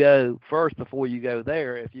if you go first, before you go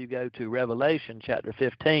there, if you go to Revelation chapter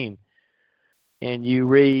 15, and you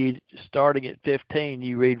read, starting at 15,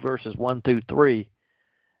 you read verses 1 through 3,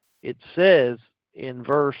 it says in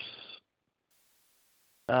verse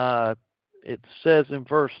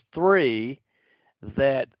 3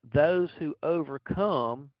 that those who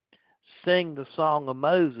overcome sing the song of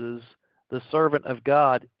Moses, the servant of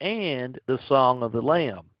God, and the song of the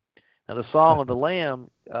Lamb. Now, the song of the Lamb,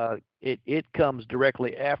 it comes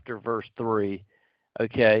directly after verse 3,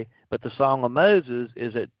 okay? But the song of Moses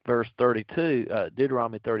is at verse 32,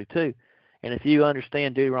 Deuteronomy 32. And if you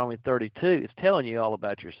understand Deuteronomy 32, it's telling you all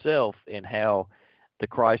about yourself and how the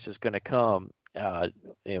Christ is going to come.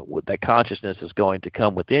 That consciousness is going to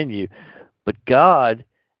come within you. But God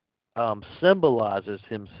symbolizes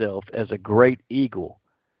himself as a great eagle.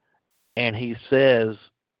 And he says,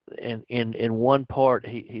 in one part,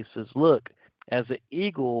 he says, look, as an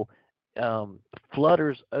eagle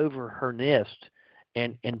flutters over her nest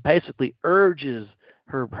and basically urges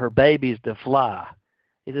her babies to fly.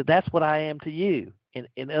 He said, that's what I am to you.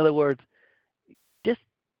 In other words, just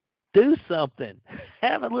do something.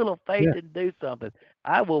 Have a little faith and do something.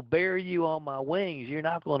 I will bear you on my wings. You're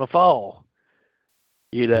not going to fall.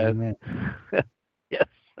 Amen. Yes,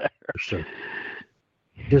 sir. Sure.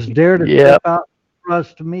 Just dare to step out,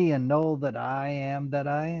 trust me, and know that I am that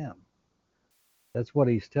I am. That's what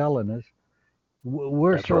he's telling us.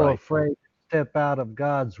 We're That's so right. afraid to step out of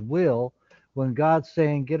God's will when God's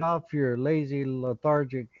saying, get off your lazy,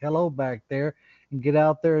 lethargic hello back there and get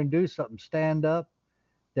out there and do something. Stand up,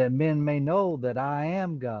 that men may know that I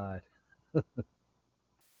am God.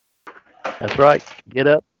 That's right. Get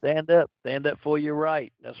up, stand up for your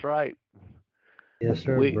right. That's right. Yes,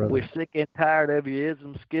 sir, brother. We're sick and tired of your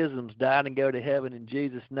isms, schisms, die and go to heaven in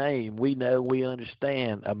Jesus' name. We know, we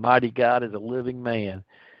understand. A mighty God is a living man.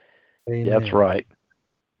 Amen. That's right.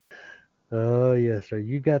 Oh, yes, sir.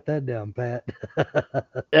 You got that down, Pat.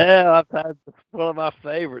 Yeah, it's one of my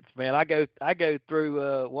favorites, man. I go through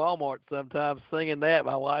Walmart sometimes singing that.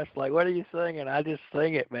 My wife's like, "What are you singing?" I just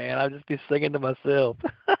sing it, man. I just be singing to myself.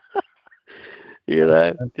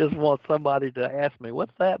 Just want somebody to ask me,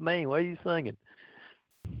 "What's that mean? What are you singing?"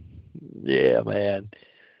 Yeah, man.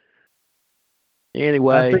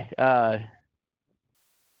 Anyway, good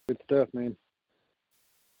stuff, man.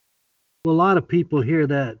 Well, a lot of people hear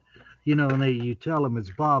that, and you tell them it's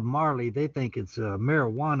Bob Marley, they think it's a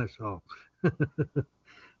marijuana song.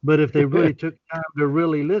 But if they really took time to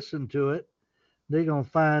really listen to it, they're gonna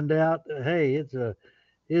find out, hey,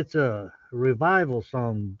 it's a revival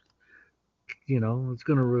song it's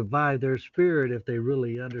going to revive their spirit if they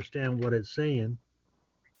really understand what it's saying.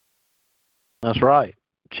 That's right.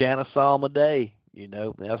 Chant a psalm a day.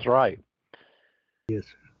 That's right. Yes.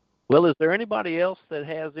 Well, is there anybody else that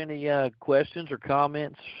has any questions or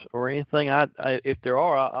comments or anything? If there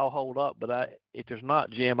are, I'll hold up. But if there's not,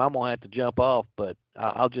 Jim, I'm gonna have to jump off. But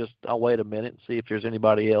I'll wait a minute and see if there's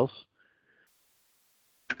anybody else.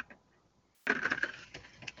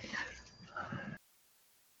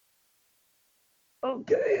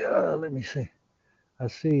 Okay. Let me see. I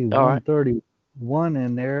see All right. 131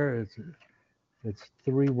 in there. It's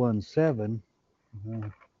 317.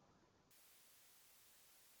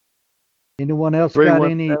 Anyone else got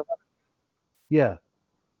any? Yeah.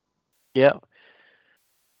 Yeah.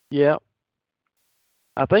 Yeah.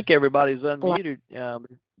 I think everybody's unmuted.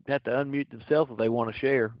 Have to unmute themselves if they want to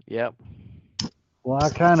share. Yep. Well, I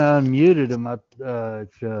kind of unmuted them.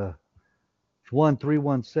 It's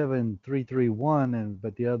 1317331,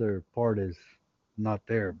 but the other part is not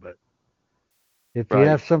there. But if you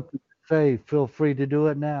have something to say, feel free to do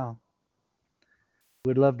it now.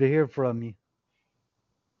 We'd love to hear from you.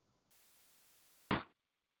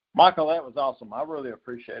 Michael, that was awesome. I really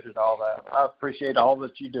appreciated all that. I appreciate all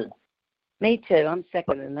that you do. Me too. I'm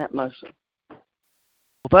seconding that motion. Well,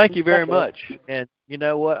 thank you very much. And you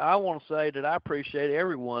know what? I want to say that I appreciate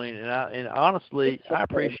everyone, and honestly, I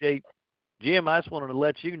appreciate Jim. I just wanted to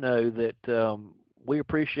let you know that we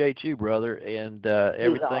appreciate you, brother, and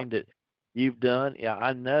everything that you've done. Yeah,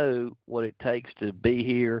 I know what it takes to be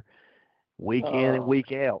here week in and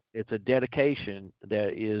week out. It's a dedication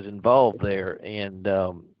that is involved there, and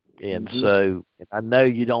so I know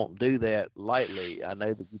you don't do that lightly. I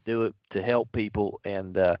know that you do it to help people,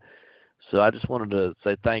 and so I just wanted to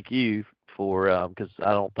say thank you for because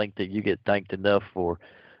I don't think that you get thanked enough for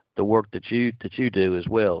the work that you do as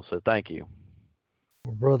well. So thank you.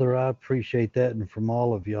 Well, brother, I appreciate that, and from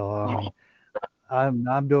all of y'all. I mean,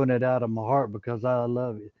 I'm doing it out of my heart because I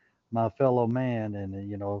love my fellow man, and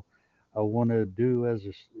I want to do as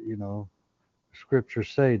scriptures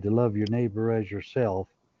say, to love your neighbor as yourself,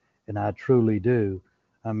 and I truly do.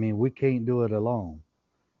 I mean, we can't do it alone.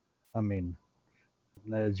 I mean,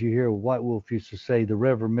 as you hear White Wolf used to say, the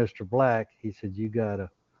Reverend Mr. Black, he said, you got to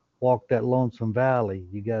walk that lonesome valley.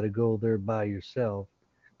 You got to go there by yourself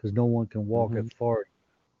because no one can walk it for you.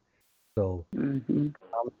 So I'm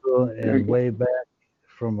and way back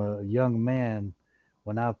from a young man,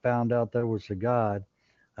 when I found out there was a God,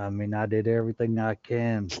 I mean, I did everything I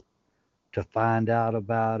can to find out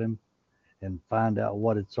about him and find out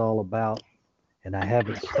what it's all about. And I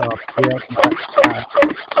haven't stopped yet.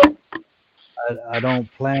 I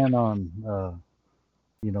don't plan on,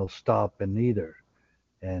 stopping either.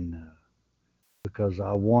 And because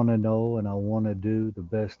I want to know and I want to do the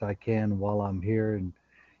best I can while I'm here and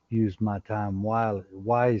use my time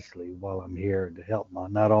wisely while I'm here to help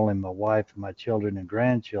not only my wife and my children and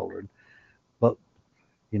grandchildren, but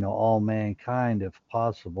all mankind if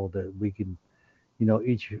possible, that we can,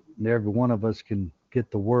 each and every one of us can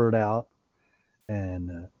get the word out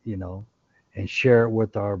and and share it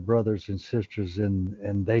with our brothers and sisters,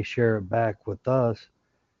 and they share it back with us.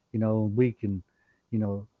 We can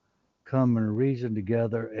come and reason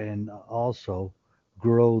together and also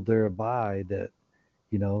grow thereby, that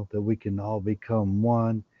that we can all become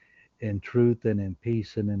one in truth and in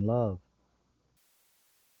peace and in love.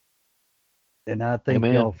 And I thank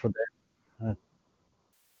y'all for that.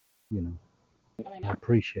 I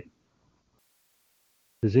appreciate it.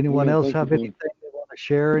 Does anyone else have anything they want to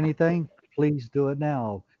share? Anything? Please do it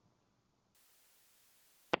now.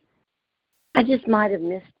 I just might have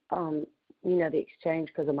missed, the exchange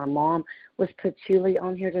because of my mom. Was Patchouli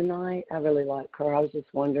on here tonight? I really like her. I was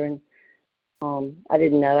just wondering. I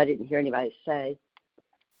didn't know. I didn't hear anybody say.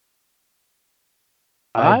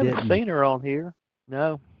 I haven't seen her on here.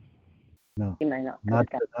 No. No. You may not. Not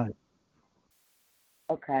tonight.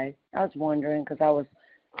 Okay. I was wondering because I was,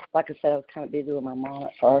 like I said, I was kind of busy with my mom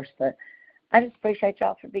at first, but I just appreciate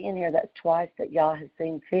y'all for being here. That's twice that y'all have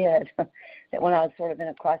seen fit. That when I was sort of in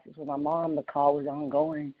a crisis with my mom, the call was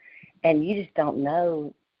ongoing. And you just don't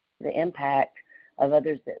know the impact of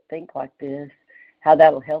others that think like this, how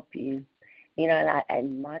that'll help you.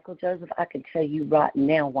 And Michael Joseph, I can tell you right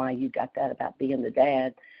now why you got that about being the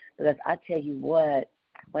dad. Because I tell you what,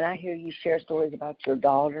 when I hear you share stories about your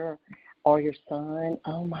daughter or your son,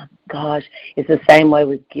 oh my gosh, it's the same way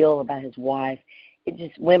with Gil about his wife. It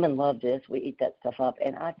just, women love this. We eat that stuff up.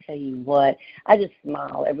 And I tell you what, I just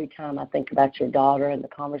smile every time I think about your daughter and the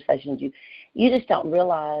conversations you just don't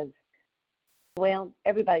realize. Well,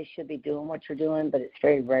 everybody should be doing what you're doing, but it's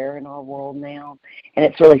very rare in our world now. And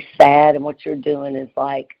it's really sad. And what you're doing is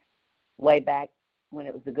like way back when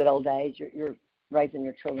it was the good old days. You're raising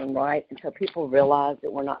your children right, and so people realize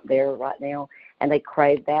that we're not there right now, and they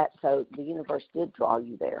crave that. So the universe did draw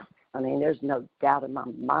you there. I mean, there's no doubt in my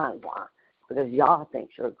mind why, because y'all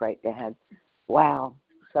think you're a great dad. Wow.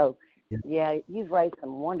 So, yeah, you've raised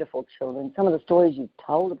some wonderful children. Some of the stories you've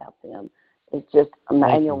told about them is just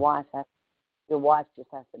amazing. And your wife just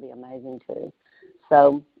has to be amazing too.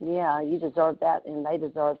 So, yeah, you deserve that, and they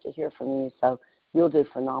deserve to hear from you. So you'll do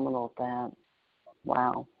phenomenal at that.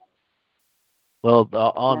 Wow. Well,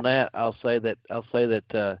 on that, I'll say that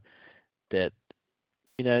that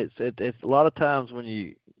it's a lot of times when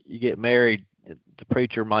you get married, the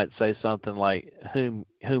preacher might say something like, "Whom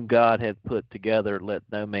God hath put together, let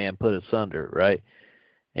no man put asunder," right?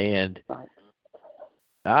 And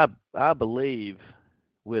I believe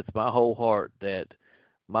with my whole heart that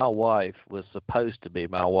my wife was supposed to be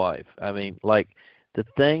my wife. I mean, like the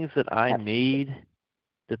things that I need,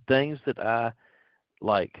 the things that I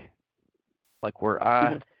like where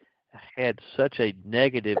I had such a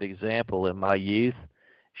negative example in my youth,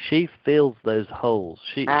 she fills those holes.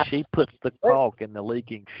 She puts the caulk in the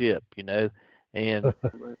leaking ship, and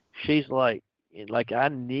she's like I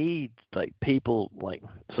need like people, like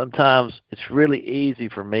sometimes it's really easy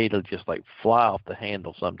for me to just like fly off the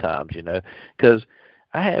handle sometimes, because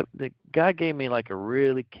God gave me like a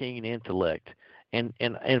really keen intellect, and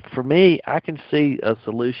for me, I can see a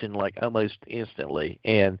solution like almost instantly,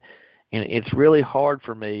 and it's really hard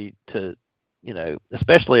for me to,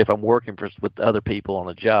 especially if I'm working with other people on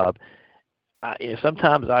a job.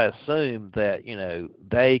 Sometimes I assume that,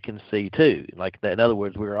 they can see too. Like that, in other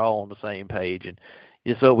words, we're all on the same page, and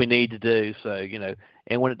it's what we need to do. So,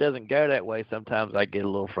 and when it doesn't go that way, sometimes I get a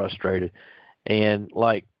little frustrated. And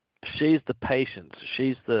like, she's the patience.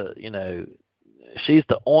 She's the, she's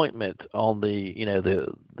the ointment on the,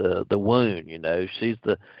 the wound. She's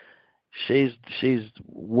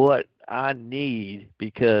what I need,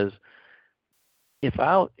 because if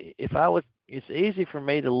I was, it's easy for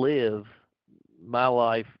me to live my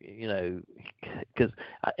life, because,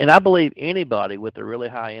 and I believe anybody with a really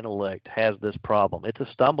high intellect has this problem. It's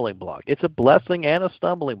a stumbling block. It's a blessing and a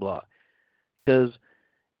stumbling block, because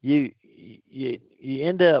you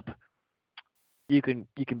end up, you can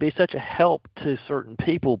be such a help to certain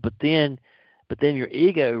people, but then your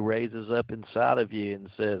ego raises up inside of you and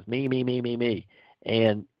says me,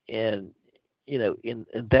 and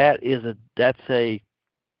that's a,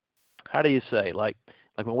 how do you say, like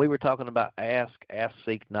when we were talking about ask,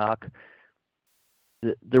 seek, knock.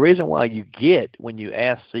 The reason why you get, when you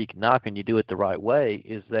ask, seek, knock, and you do it the right way,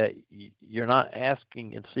 is that you're not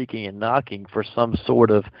asking and seeking and knocking for some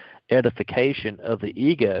sort of edification of the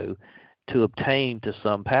ego to obtain to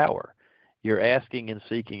some power. You're asking and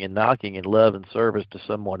seeking and knocking in love and service to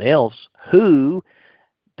someone else who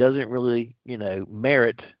doesn't really,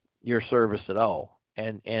 merit your service at all.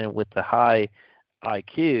 And with the high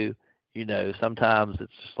IQ, sometimes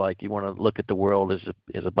it's just like you want to look at the world as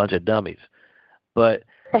a bunch of dummies. But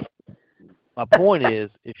my point is,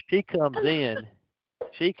 if she comes in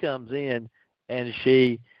and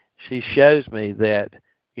she shows me that,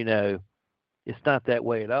 it's not that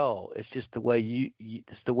way at all. It's just the way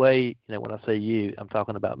it's the way, when I say you, I'm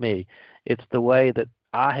talking about me. It's the way that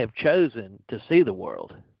I have chosen to see the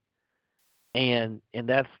world. And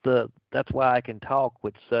that's why I can talk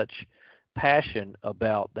with such passion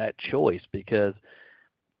about that choice, because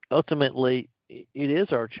ultimately it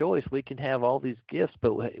is our choice. We can have all these gifts,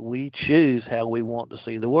 but we choose how we want to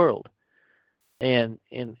see the world. And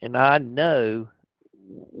I know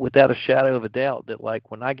without a shadow of a doubt that,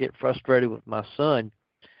 like, when I get frustrated with my son,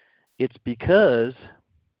 it's because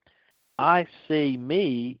I see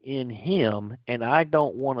me in him, and I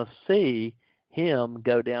don't want to see him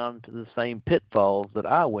go down to the same pitfalls that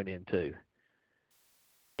I went into.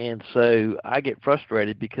 And so I get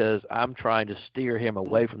frustrated because I'm trying to steer him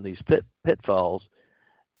away from these pitfalls.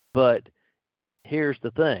 But here's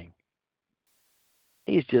the thing.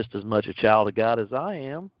 He's just as much a child of God as I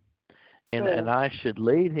am. And I should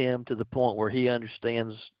lead him to the point where he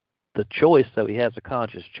understands the choice, so he has a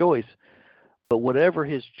conscious choice. But whatever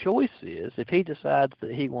his choice is, if he decides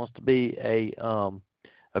that he wants to be a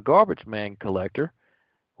garbage man collector,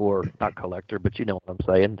 or not collector, but you know what I'm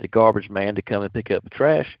saying, the garbage man to come and pick up the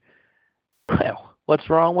trash, well, what's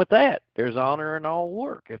wrong with that? There's honor in all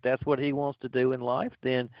work. If that's what he wants to do in life,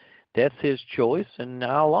 then that's his choice, and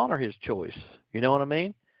I'll honor his choice. You know what I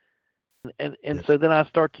mean? And yes. So then I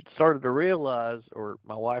started to realize, or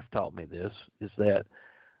my wife taught me this, is that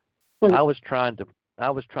I was trying to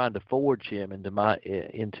forge him into my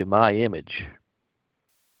image,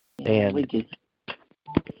 and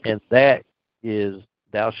that is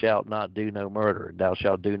thou shalt not do no murder, thou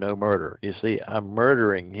shalt do no murder. You see, I'm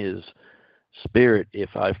murdering his spirit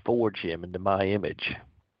if I forge him into my image.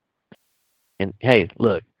 And hey,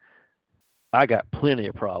 look, I got plenty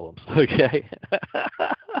of problems, okay?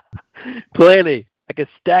 Plenty. I can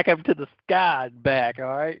stack them to the sky and back, all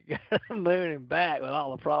right? Moon and back with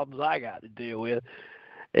all the problems I got to deal with.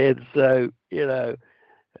 And so,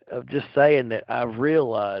 I'm just saying that I've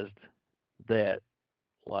realized that,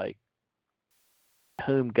 like,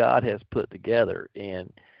 whom God has put together,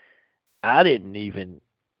 and I didn't even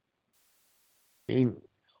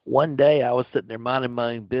one day I was sitting there minding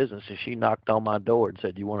my own business, and she knocked on my door and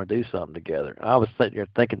said, "You want to do something together?" I was sitting there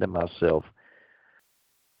thinking to myself,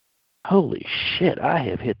 holy shit, I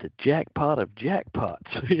have hit the jackpot of jackpots.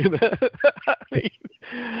 I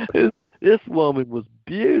mean, this woman was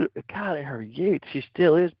beautiful. God, in her youth, she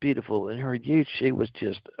still is beautiful. In her youth, she was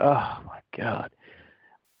just, oh my God.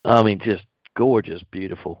 I mean, just gorgeous,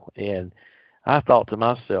 beautiful. And I thought to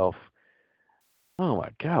myself, oh my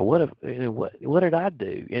God, what did I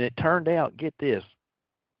do? And it turned out, get this,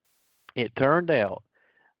 it turned out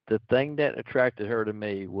the thing that attracted her to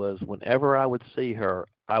me was whenever I would see her,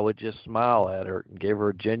 I would just smile at her and give her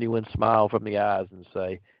a genuine smile from the eyes and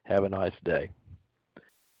say, have a nice day.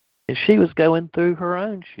 And she was going through her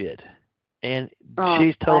own shit. And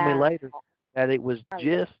she's told me later that it was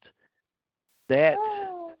just that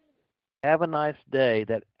have a nice day,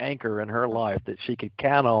 that anchor in her life that she could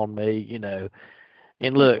count on me,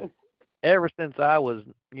 And look, ever since I was,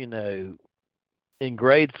 in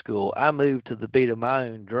grade school, I moved to the beat of my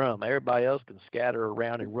own drum. Everybody else can scatter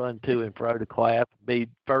around and run to and fro to class, be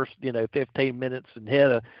first, 15 minutes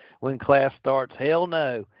ahead of when class starts. Hell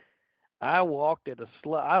no. I walked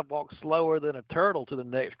slower than a turtle to the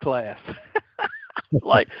next class.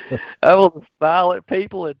 Like, I will smile at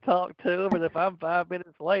people and talk to them, and if I'm 5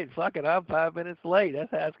 minutes late, fuck it, I'm 5 minutes late.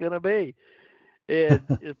 That's how it's going to be. And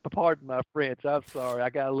pardon my French, I'm sorry,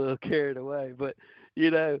 I got a little carried away, but,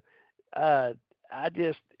 I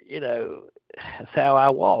just, that's how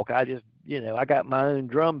I walk. I just, I got my own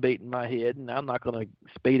drum beat in my head, and I'm not going to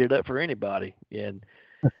speed it up for anybody. And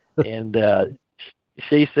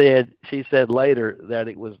she said later that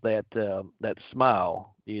it was that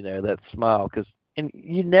smile, that smile, and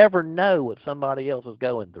you never know what somebody else is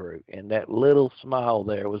going through, and that little smile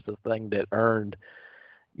there was the thing that earned,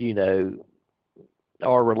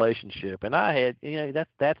 our relationship. And I had,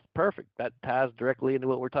 that's perfect. That ties directly into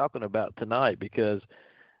what we're talking about tonight, because,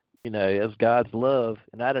 it's God's love,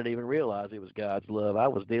 and I didn't even realize it was God's love. I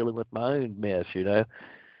was dealing with my own mess,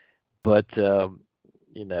 but,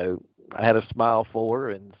 I had a smile for her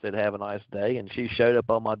and said, have a nice day. And she showed up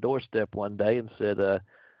on my doorstep one day and said,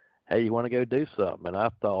 hey, you want to go do something? And I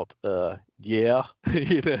thought, yeah,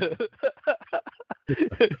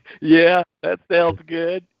 yeah, that sounds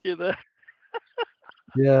good,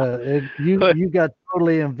 Yeah, you got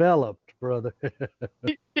totally enveloped, brother.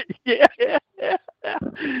 Yeah.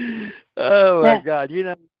 Oh my God!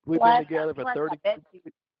 We've been together for 30.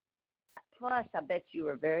 Plus, I bet you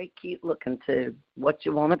were very cute looking too. What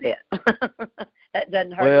you want to bet? That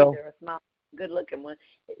doesn't hurt either. A small, good looking one.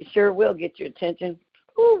 It sure will get your attention.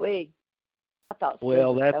 Ooh-wee. I thought.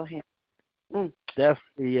 Well, that's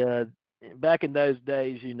the. Back in those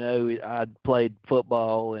days, I'd played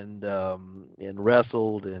football and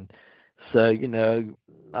wrestled, and so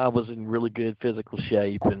I was in really good physical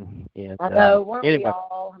shape. And I know, weren't we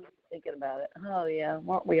all? I'm thinking about it. Oh yeah,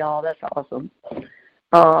 weren't we all? That's awesome.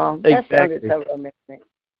 That sounded so romantic.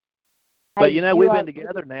 But we've been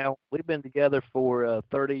together now. We've been together for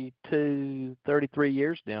 33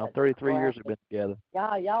 years now. 33 years we've been together.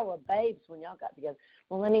 Yeah, y'all were babes when y'all got together.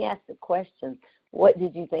 Well, let me ask the question. What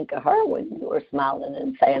did you think of her when you were smiling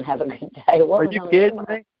and saying, have a good day? Are you kidding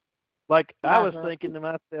me? Like, I was thinking to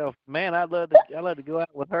myself, man, I'd love to go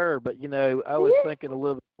out with her, but, I was thinking a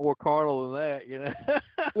little bit more carnal than that,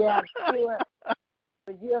 Yeah,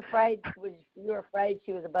 were you afraid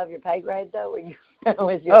she was above your pay grade, though? Way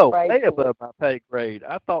above my pay grade.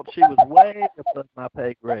 I thought she was way above my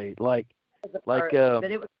pay grade. But it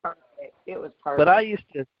was perfect. It was perfect. But I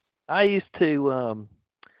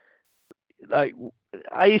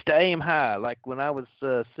used to aim high. Like when I was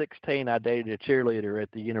 16, I dated a cheerleader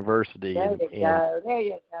at the university. There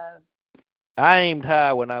you go. I aimed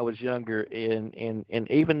high when I was younger, and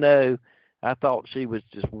even though I thought she was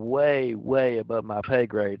just way, way above my pay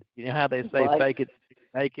grade. You know how they say, fake it,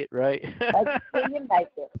 make it, right? Fake it till you make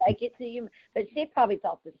it. Fake it till you. But she probably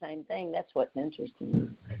thought the same thing. That's what's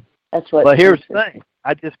interesting. Well, here's the thing.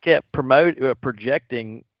 I just kept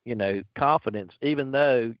projecting confidence, even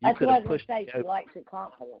though you could have pushed. That's what I was going to say. She likes the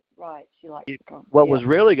confidence, right? She likes the confidence. What was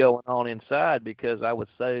really going on inside, because I would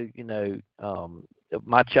say,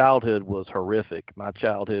 my childhood was horrific. My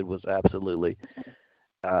childhood was absolutely,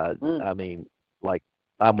 I mean, like,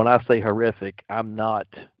 when I say horrific, I'm not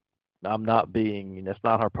being, that's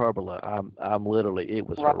not hyperbole. I'm literally, it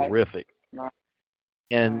was horrific. Right.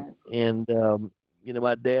 And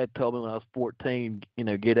my dad told me when I was 14,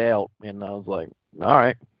 get out, and I was like, all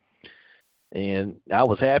right. And I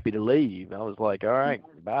was happy to leave. I was like, all right,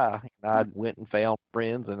 bye. And I went and found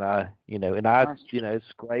friends, and I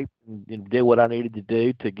scraped and did what I needed to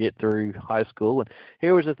do to get through high school. And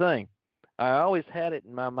here was the thing. I always had it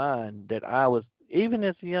in my mind that I was, even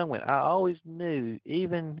as a young one, I always knew,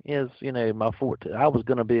 even as, my 14, I was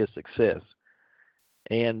going to be a success.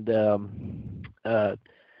 And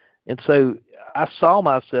so I saw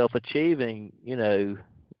myself achieving,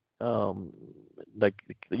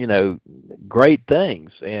 great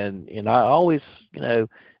things, and I always,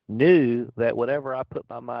 knew that whatever I put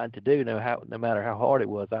my mind to do, no matter how hard it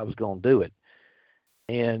was, I was going to do it.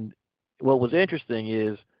 And what was interesting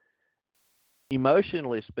is,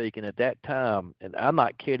 emotionally speaking, at that time, and I'm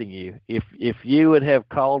not kidding you, if you would have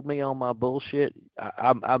called me on my bullshit,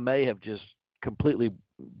 I may have just completely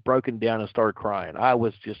broken down and started crying.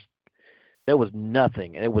 There was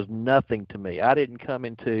nothing. It was nothing to me. I didn't come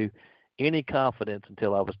into any confidence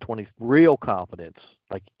until I was 20, real confidence,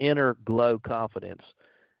 like inner glow confidence,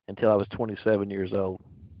 until I was 27 years old.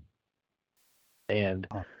 And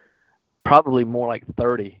probably more like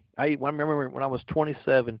 30. I remember when I was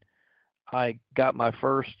 27, I got my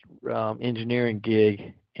first engineering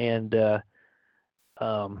gig, and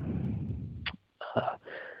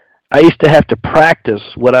I used to have to practice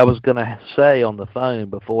what I was going to say on the phone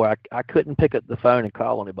before I couldn't pick up the phone and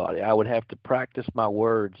call anybody. I would have to practice my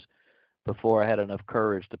words before I had enough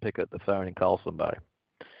courage to pick up the phone and call somebody.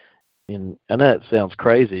 And I know it sounds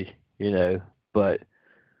crazy, but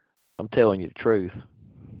I'm telling you the truth.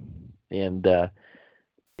 And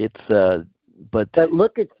but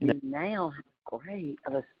look at you now, how great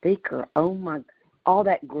of a speaker. Oh my, all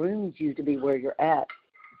that grooms you to be where you're at,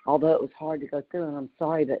 although it was hard to go through, and I'm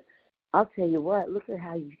sorry, but I'll tell you what, look at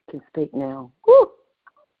how you can speak now. Woo!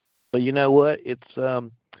 But you know what? It's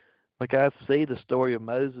like I see the story of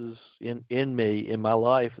Moses in me, in my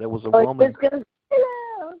life. There was a woman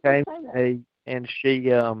came to me, and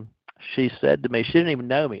she said to me, she didn't even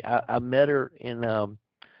know me. I met her in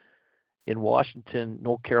Washington,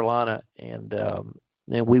 North Carolina, and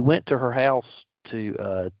we went to her house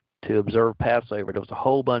to observe Passover. There was a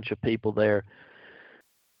whole bunch of people there.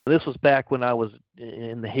 This was back when I was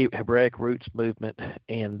in the Hebraic Roots movement,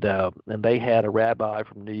 and they had a rabbi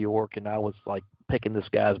from New York, and I was like picking this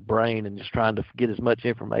guy's brain and just trying to get as much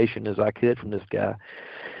information as I could from this guy.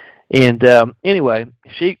 And anyway,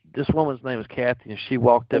 this woman's name was Kathy, and she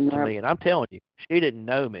walked up to me, and I'm telling you, she didn't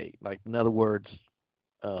know me. Like, in other words,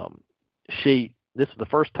 this is the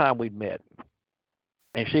first time we'd met,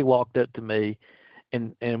 and she walked up to me.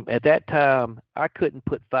 And at that time, I couldn't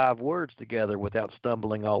put 5 words together without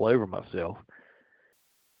stumbling all over myself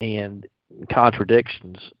and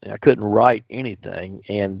contradictions. I couldn't write anything.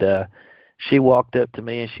 And she walked up to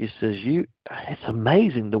me and she says, "It's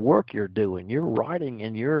amazing the work you're doing. Your writing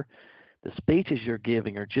and the speeches you're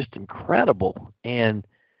giving are just incredible." And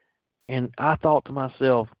I thought to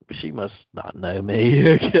myself, she must not know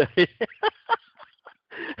me.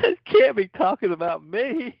 Can't be talking about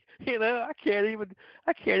me. I can't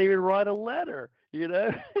even write a letter.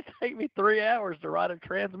 It take me 3 hours to write a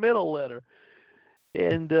transmittal letter,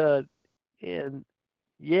 and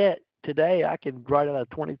yet today I can write out a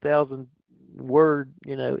 20,000 word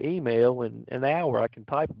email in an hour. I can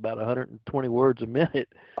type about 120 words a minute,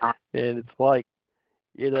 and it's like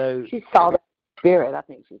she saw that spirit. I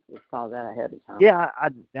think she saw that ahead of time. Yeah,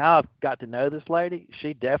 now I've got to know this lady.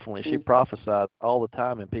 She prophesies all the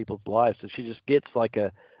time in people's lives, and she just gets like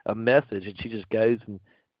a message, and she just goes and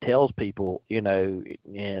tells people,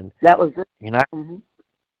 and that was it. I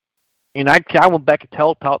went back and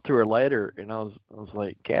talked to her later, and I was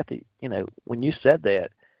like, Kathy, when you said that,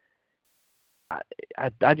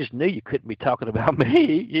 I just knew you couldn't be talking about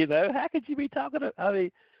me. How could you be talking I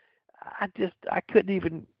mean, I couldn't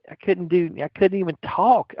even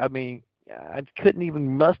talk. I mean, I couldn't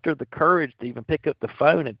even muster the courage to even pick up the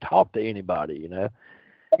phone and talk to anybody.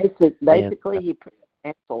 Basically, he put the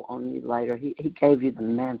mantle on you later. He gave you the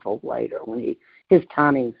mantle later when his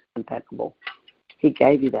timing's impeccable. He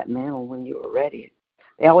gave you that mantle when you were ready.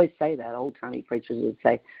 They always say that. Old-timey preachers would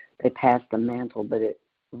say they passed the mantle, but it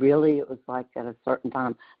was like at a certain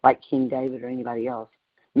time, like King David or anybody else.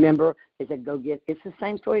 Remember, they said, go get, it's the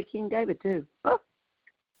same story of King David, too. Huh.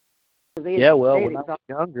 Yeah, well, when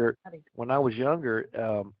I was younger,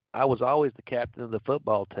 I was always the captain of the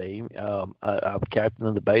football team. I was captain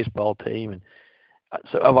of the baseball team, and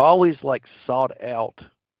so I've always like sought out,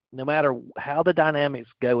 no matter how the dynamics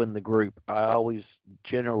go in the group, I always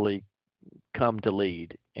generally come to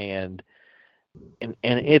lead, and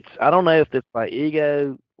it's, I don't know if it's my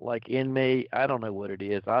ego like in me. I don't know what it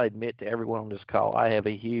is. I admit to everyone on this call, I have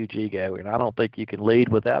a huge ego, and I don't think you can lead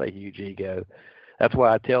without a huge ego. That's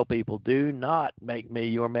why I tell people, do not make me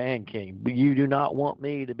your man king. You do not want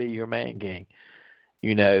me to be your man king,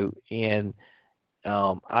 you know. And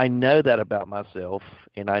I know that about myself,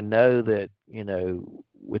 and I know that, you know,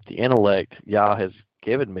 with the intellect Yah has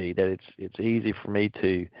given me, that it's easy for me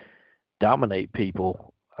to dominate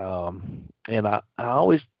people. And I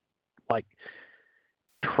always like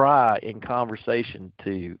try in conversation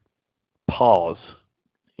to pause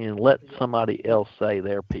and let somebody else say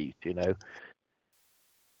their piece, you know.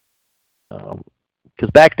 Because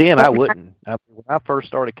back then I wouldn't. When I first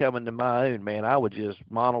started coming to my own, man, I would just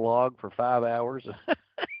monologue for 5 hours.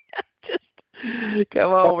 Just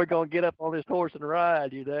come on, we're going to get up on this horse and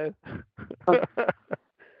ride, you know.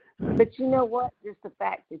 But you know what? Just the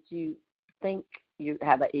fact that you think you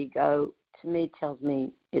have an ego, to me, tells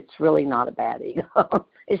me it's really not a bad ego.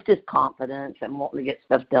 It's just confidence and wanting to get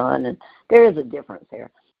stuff done. And there is a difference there.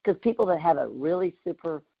 Because people that have a really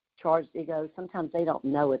super charged ego, sometimes they don't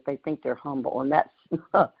know it. They think they're humble, and that's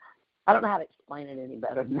I don't know how to explain it any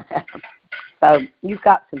better than that. So you've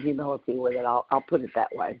got some humility with it. I'll put it that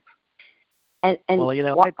way. And well, you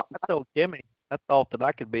know, I told Jimmy, I thought that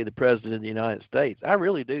I could be the president of the United States. I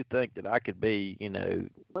really do think that I could be, you know,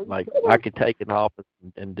 like I could take an office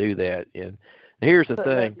and do that. And here's the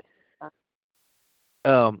thing.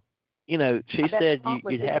 You know, she said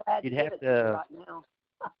you'd have to. Right now.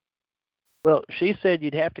 Well, she said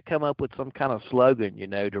you'd have to come up with some kind of slogan, you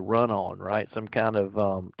know, to run on, right? Some kind of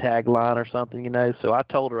tagline or something, you know. So I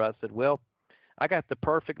told her, I said, well, I got the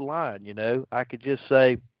perfect line, you know. I could just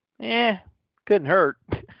say, couldn't hurt.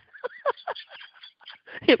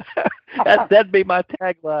 You know, that'd be my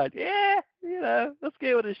tagline. Yeah, you know, let's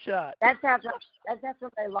give it a shot. That's how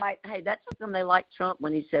they like. Hey, that's how they like Trump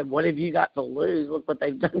when he said, "What have you got to lose? Look what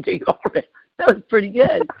they've done to you already." That was pretty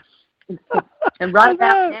good. And right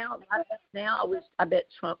about now, I bet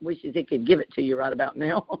Trump wishes he could give it to you right about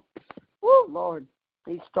now. Woo, Lord,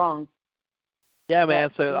 he's strong. Yeah,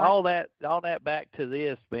 man. So all that back to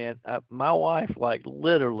this, man. My wife, like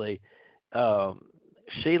literally,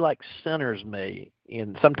 she like centers me,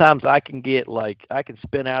 and sometimes I can get like I can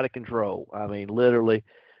spin out of control. I mean, literally,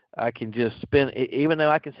 I can just spin. Even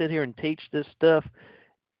though I can sit here and teach this stuff,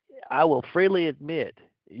 I will freely admit,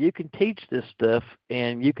 you can teach this stuff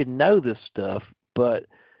and you can know this stuff, but,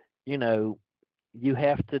 you know, you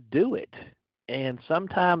have to do it. And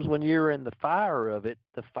sometimes when you're in the fire of it,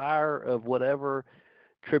 the fire of whatever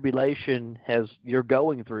tribulation you're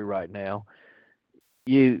going through right now,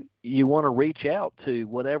 you want to reach out to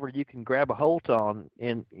whatever you can grab a hold on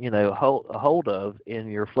and, you know, a hold of in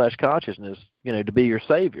your flesh consciousness, you know, to be your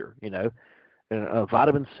savior, you know.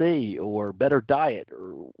 Vitamin C or better diet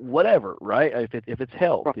or whatever, right? If it's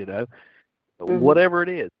health, you know, whatever it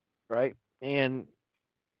is, right? And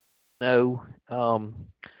you know,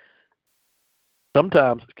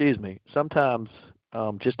 sometimes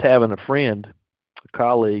just having a friend, a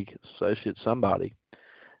colleague, associate, somebody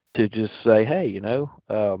to just say, hey, you know,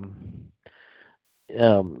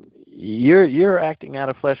 you're acting out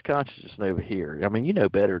of flesh consciousness over here. I mean, you know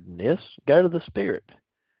better than this. Go to the Spirit.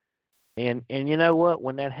 And you know what?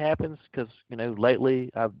 When that happens, because you know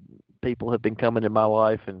lately people have been coming to my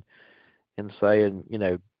life and saying, you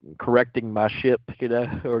know, correcting my ship, you know,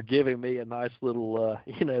 or giving me a nice little,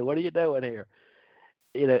 you know, what are you doing here?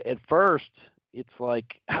 You know, at first it's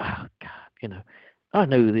like, oh God, you know, I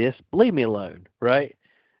know this. Leave me alone, right?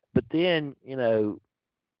 But then, you know,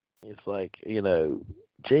 it's like, you know,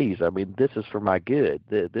 geez, I mean, this is for my good.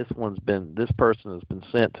 This person has been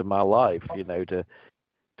sent to my life, you know, to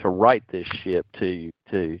right this ship, to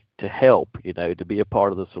help, you know, to be a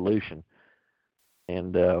part of the solution.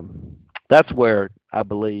 And that's where I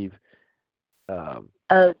believe. I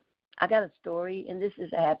got a story, and this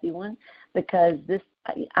is a happy one, because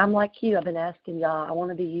I'm like you. I've been asking y'all, I want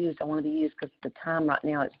to be used, because the time right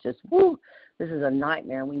now, it's just, woo, this is a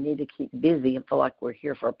nightmare, and we need to keep busy and feel like we're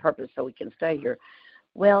here for a purpose so we can stay here.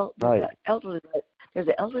 Well, there's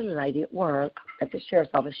an elderly lady at work at the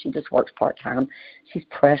sheriff's office. She just works part-time. She's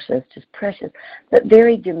precious, just precious, but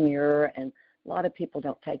very demure, and a lot of people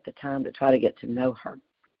don't take the time to try to get to know her.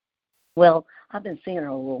 Well, I've been seeing her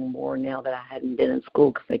a little more now that I hadn't been in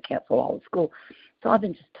school because they canceled all the school. So I've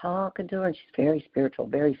been just talking to her, and she's very spiritual,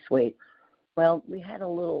 very sweet. Well, we had a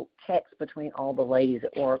little text between all the ladies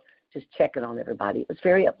at work, just checking on everybody. It was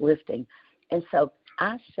very uplifting. And so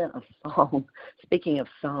I sent a song. Speaking of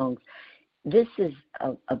songs, this is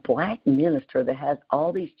a black minister that has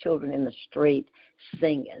all these children in the street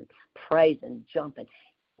singing, praising, jumping.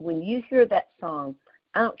 When you hear that song,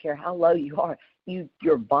 I don't care how low you are,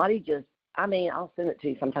 your body just, I'll send it to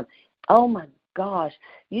you sometime. Oh my gosh,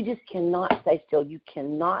 you just cannot stay still. You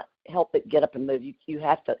cannot help but get up and move. You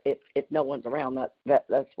have to, if no one's around,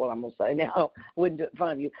 that's what I'm going to say now. I wouldn't do it in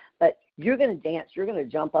front of you. But you're going to dance, you're going to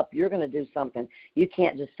jump up, you're going to do something. You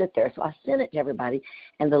can't just sit there. So I sent it to everybody,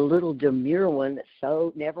 and the little demure one that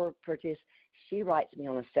so never purchased, she writes me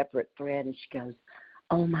on a separate thread, and she goes,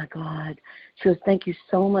 oh, my God. She goes, thank you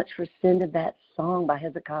so much for sending that song by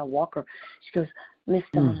Hezekiah Walker. She goes, Miss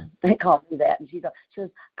Donna, they called me that. And she goes,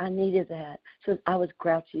 I needed that. She goes, I was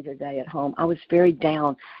grouchy today at home. I was very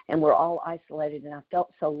down, and we're all isolated, and I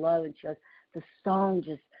felt so low. And she goes, the song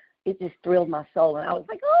just thrilled my soul. And I was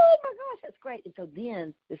like, oh, my gosh, that's great. And so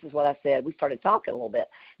then, this is what I said. We started talking a little bit,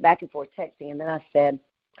 back and forth texting. And then I said,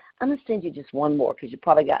 I'm going to send you just one more because you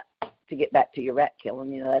probably got to get back to your rat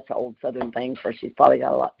killing. You know, that's an old Southern thing for she's probably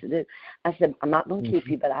got a lot to do. I said, I'm not going to keep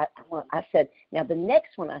you, but I said, now the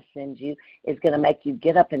next one I send you is going to make you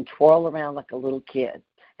get up and twirl around like a little kid.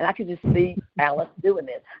 And I could just see Alice doing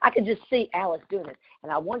this.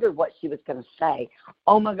 And I wondered what she was going to say.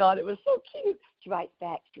 Oh, my God, it was so cute. She writes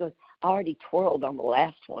back. She goes, I already twirled on the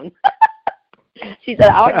last one. She said,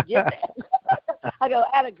 I already did that. I go,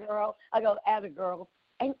 atta girl.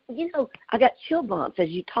 And, you know, I got chill bumps as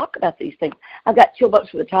you talk about these things. I've got chill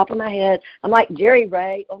bumps from the top of my head. I'm like Jerry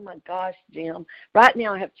Ray. Oh, my gosh, Jim. Right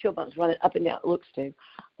now I have chill bumps running up and down, it looks to,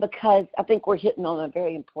 because I think we're hitting on a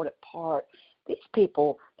very important part. These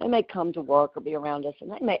people, they may come to work or be around us,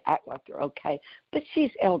 and they may act like they're okay, but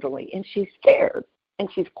she's elderly, and she's scared, and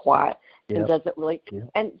she's quiet, and doesn't really.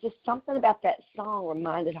 And just something about that song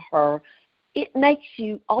reminded her, it makes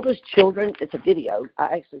you, all those children, it's a video.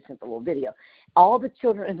 I actually sent a little video. All the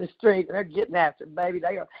children in the street, they're getting after it, baby.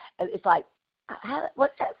 They are. And it's like,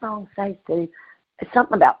 what's that song say, Steve? It's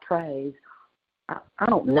something about praise. I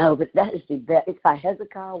don't know, but that is it's by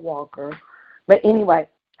Hezekiah Walker. But anyway,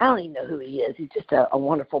 I don't even know who he is. He's just a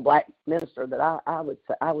wonderful black minister that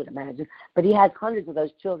I would imagine. But he has hundreds of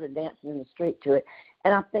those children dancing in the street to it.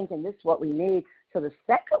 And I'm thinking this is what we need. So the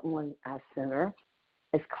second one I sent her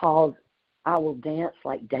is called I Will Dance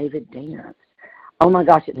Like David Danced. Oh, my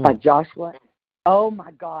gosh, it's by Joshua. Oh, my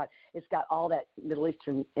God. It's got all that Middle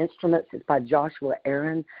Eastern instruments. It's by Joshua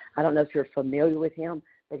Aaron. I don't know if you're familiar with him,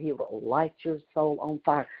 but he will light your soul on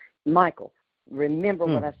fire. Michael, remember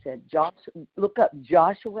what I said. Look up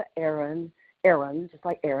Joshua Aaron, just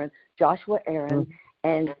like Aaron, Joshua Aaron,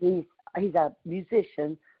 and he's a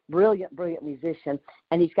musician, brilliant musician,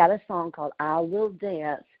 and he's got a song called I Will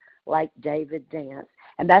Dance Like David Danced.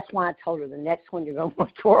 And that's why I told her the next one you're going to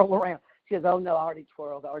want to twirl around. She goes, oh, no, I already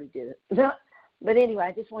twirled. I already did it. But anyway,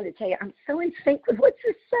 I just wanted to tell you, I'm so in sync with what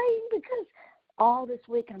you're saying because all this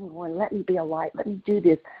week I'm going, let me be a light. Let me do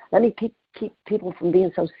this. Let me keep people from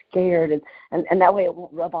being so scared. And that way it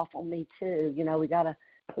won't rub off on me, too. You know, we gotta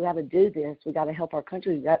do this. We got to help our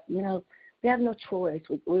country. We have no choice.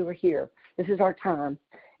 We were here. This is our time.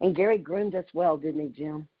 And Gary groomed us well, didn't he,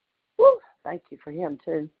 Jim? Woo, thank you for him,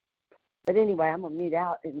 too. But anyway, I'm going to mute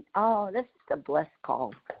out. And, this is a blessed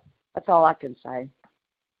call. That's all I can say.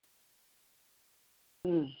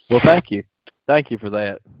 Well, thank you. Thank you for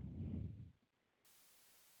that.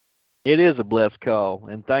 It is a blessed call,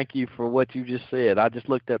 and thank you for what you just said. I just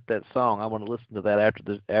looked up that song. I want to listen to that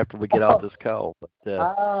after we get off this call. But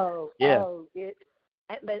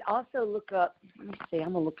but also look up. Let me see.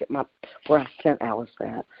 I'm gonna look at where I sent Alice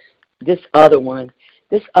that. This other one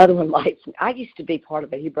lights me. I used to be part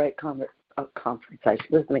of a Hebraic conversation.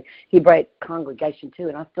 Listen to me. Hebraic congregation too,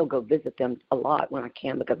 and I still go visit them a lot when I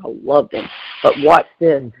can because I love them. But watch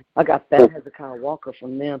this. I got that Hezekiah Walker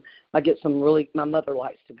from them. I get my mother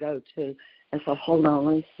likes to go too. And so hold on,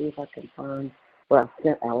 let me see if I can find where I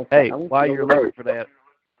sent Alice. Hey, while you're looking for that,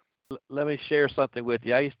 let me share something with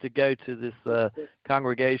you. I used to go to this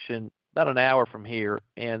congregation about an hour from here,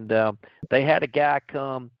 and they had a guy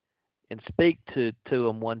come and speak to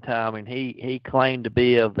him one time, and he claimed to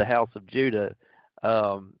be of the house of Judah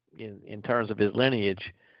in terms of his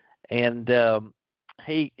lineage, and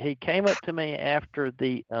he came up to me after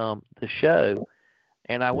the show,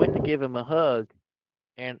 and I went to give him a hug,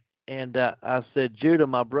 and I said, Judah,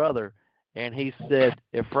 my brother, and he said,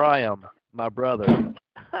 Ephraim, my brother.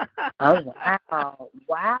 Oh, wow.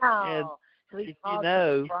 Wow. So he if you calls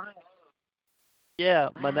know, Ephraim. yeah,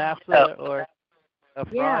 Wow. Manasseh or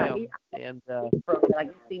Yeah. Ephraim, and I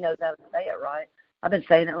guess he knows how to say it right. I've been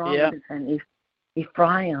saying it wrong. yeah, I've been saying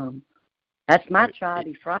Ephraim. That's my tribe,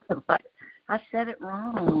 Ephraim. I said it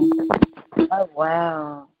wrong. Oh,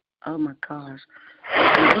 wow. Oh, my gosh.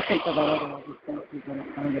 I'm looking for the other one. I just think he's going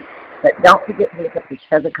to find it. But don't forget to look up the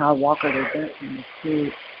Hezekiah Walker. They're dancing in the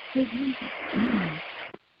street.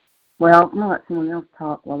 Well, I'm going to let someone else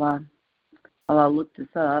talk while I look this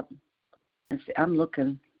up. And see, I'm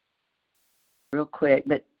looking real quick.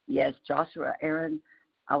 But, yes, Joshua, Aaron,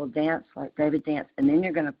 I will dance like David danced. And then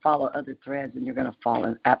you're going to follow other threads, and you're going to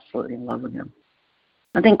fall absolutely in love with him.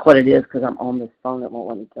 I think what it is, because I'm on this phone, it won't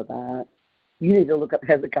let me go back. You need to look up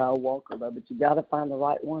Hezekiah Walker, though, but you got to find the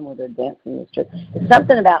right one where they're dancing in the street. It's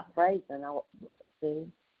something about praising. See?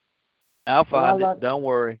 I'll find it. Don't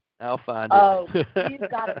worry, I'll find it. Oh,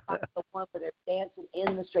 you've got to find the one where they're dancing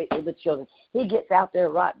in the street with the children. He gets out there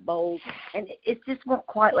right bold, and it just won't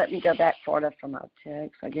quite let me go back far enough for my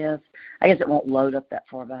text, I guess. I guess it won't load up that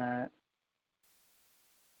far back.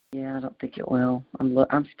 Yeah, I don't think it will.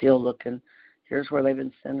 I'm still looking. Here's where they've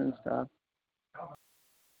been sending stuff.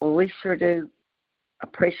 Well, we sure do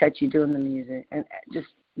appreciate you doing the music and just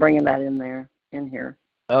bringing that in here.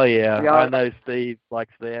 Oh yeah, I know Steve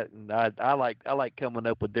likes that, and I like coming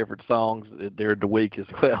up with different songs during the week as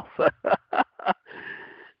well.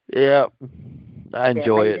 Yeah, I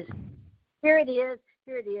enjoy it. Here it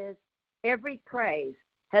is. Every praise.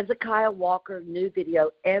 Hezekiah Walker new video.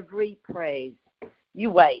 Every praise. You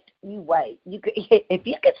wait. If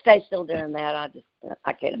you could stay still doing that,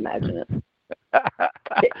 I can't imagine it.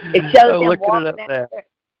 It shows him walking out there.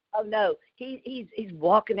 Oh no, he's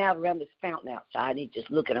walking out around this fountain outside. He's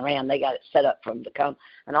just looking around. They got it set up for him to come,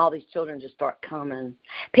 and all these children just start coming.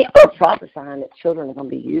 People are prophesying that children are going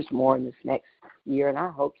to be used more in this next year, and I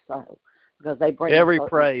hope so because they bring every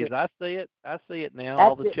praise. I see it now.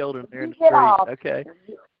 All the children there in the street. Okay.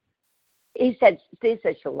 Steve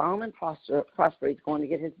said Shalom and Prosper. He's going to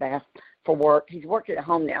get his bath for work. He's working at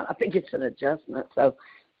home now. I think it's an adjustment, so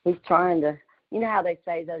he's trying to. You know how they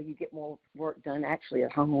say, though, you get more work done actually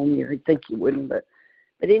at home. You'd think you wouldn't, but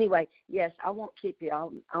anyway, yes, I won't keep you.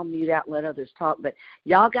 I'll mute out and let others talk. But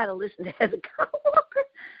y'all got to listen to Hezekiah Walker,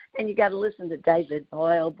 and you got to listen to David.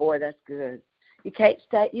 Boy, oh boy, that's good. You can't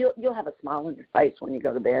stay. You'll have a smile on your face when you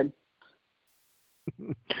go to bed.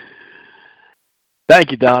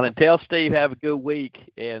 Thank you, Don, and tell Steve have a good week,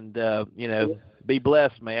 and be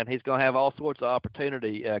blessed, man. He's going to have all sorts of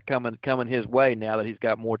opportunity coming his way now that he's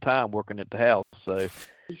got more time working at the house. So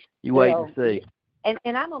you wait and see. And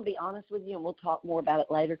I'm going to be honest with you, and we'll talk more about it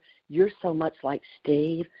later. You're so much like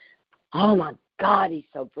Steve. Oh, my God, he's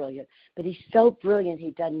so brilliant. But he's so brilliant, he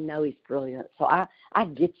doesn't know he's brilliant. So I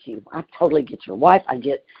get you. I totally get your wife. I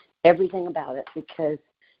get everything about it because,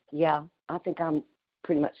 yeah, I think I'm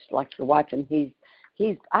pretty much like your wife, and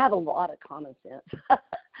I have a lot of common sense.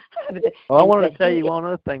 Well, I wanted to tell you one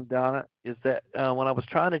other thing, Donna, is that when I was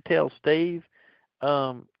trying to tell Steve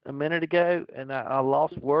a minute ago and I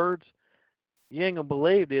lost words, you ain't going to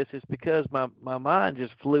believe this. It's because my mind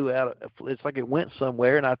just flew out. It's like it went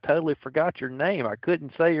somewhere, and I totally forgot your name. I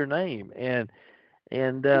couldn't say your name.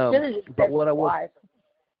 But what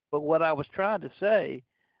I was trying to say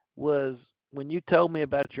was when you told me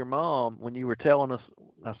about your mom, when you were telling us,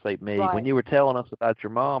 I say me, right. When you were telling us about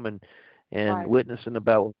your mom and right. Witnessing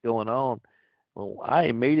about what's going on, well, I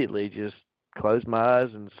immediately just closed my eyes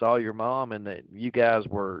and saw your mom, and that you guys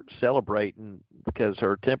were celebrating because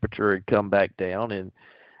her temperature had come back down, and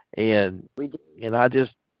I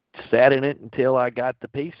just sat in it until I got the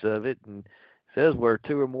piece of it, and it says where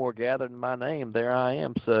two or more gathered in my name, there I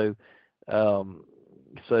am. So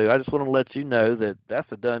I just want to let you know that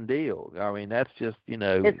that's a done deal. I mean, that's just,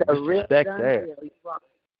 it's a real done that. Deal.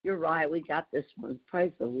 You're right. We got this one.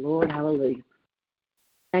 Praise the Lord. Hallelujah.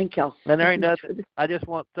 Thank y'all. And there ain't nothing. I just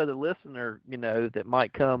want to the listener, that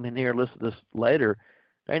might come in here and listen to this later.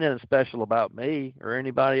 There ain't nothing special about me or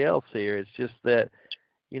anybody else here. It's just that,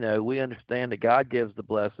 we understand that God gives the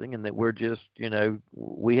blessing, and that we're just,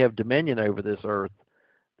 we have dominion over this earth,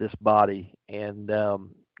 this body, and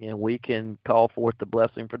we can call forth the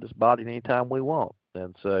blessing for this body anytime we want.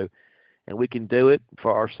 And we can do it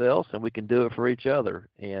for ourselves, and we can do it for each other.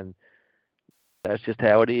 And that's just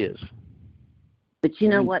how it is. But you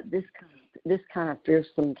know what? This kind of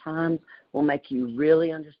fearsome times will make you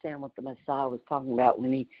really understand what the Messiah was talking about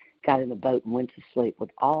when he got in the boat and went to sleep.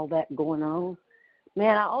 With all that going on,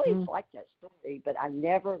 man, I always liked that story, but I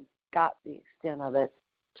never got the extent of it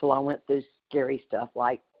till I went through scary stuff,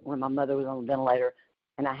 like when my mother was on the ventilator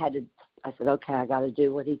and I had to I said, okay, I got to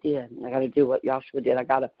do what he did. I got to do what Joshua did. I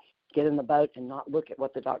got to get in the boat and not look at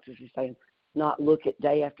what the doctors are saying, not look at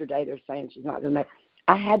day after day they're saying she's not going to make.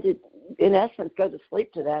 I had to, in essence, go to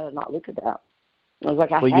sleep to that and not look at that. I was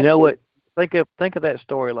like, well, you know what? Think of that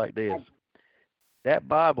story like this. That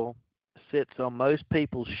Bible sits on most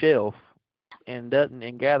people's shelf and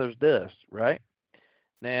gathers dust, right?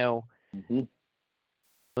 Now,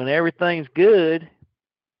 when everything's good,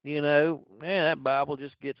 that Bible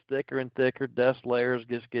just gets thicker and thicker. Dust layers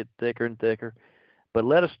just get thicker and thicker. But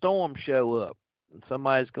let a storm show up, and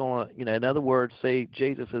somebody's going to, in other words, see,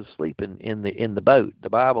 Jesus is sleeping in the boat. The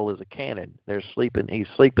Bible is a cannon. He's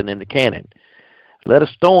sleeping in the cannon. Let a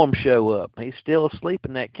storm show up. He's still asleep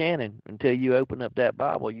in that cannon until you open up that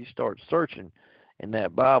Bible. You start searching in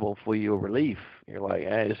that Bible for your relief. You're like,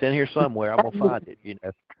 hey, it's in here somewhere. I'm going to find it,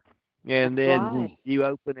 And then you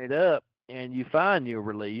open it up and you find your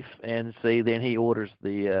relief, and see, then he orders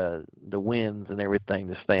the winds and everything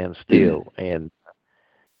to stand still. And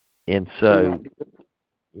so,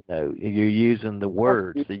 you're using the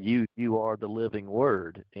word. So you are the living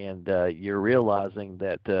word, and you're realizing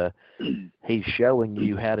that he's showing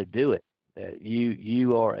you how to do it.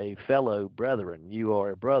 You are a fellow brethren. You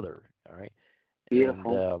are a brother. All right.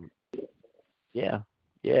 Beautiful. And, yeah.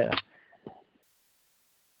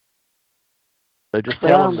 So just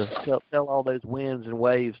tell them to tell all those winds and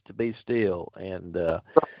waves to be still, and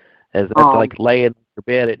as that's like laying in your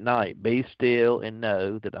bed at night, be still and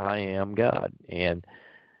know that I am God. And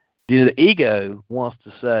the ego wants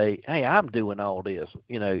to say, hey, I'm doing all this.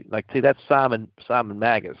 See, that's Simon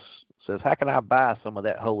Magus says, how can I buy some of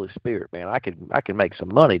that Holy Spirit, man? I can make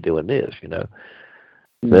some money doing this,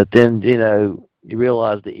 But then, you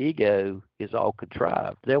realize the ego is all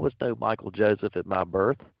contrived. There was no Michael Joseph at my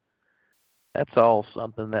birth. That's all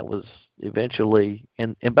something that was eventually,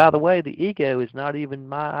 and by the way, the ego is not even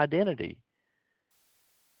my identity.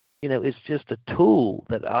 It's just a tool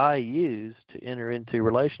that I use to enter into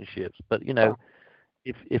relationships. But,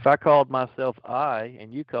 if I called myself I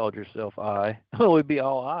and you called yourself I, we'd be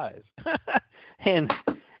all eyes. and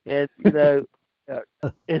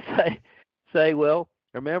say, well,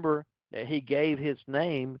 remember that he gave his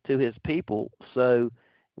name to his people. So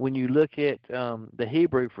when you look at the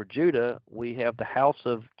Hebrew for Judah, we have the house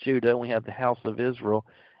of Judah, and we have the house of Israel,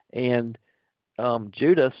 and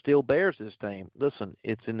Judah still bears his name. Listen,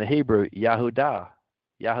 it's in the Hebrew, Yahudah.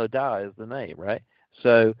 Yahudah is the name, right?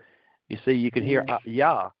 So you see, you can hear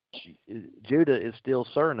Yah. Judah is still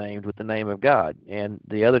surnamed with the name of God, and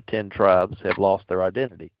the other 10 tribes have lost their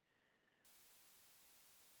identity.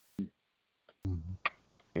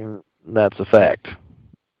 And that's a fact.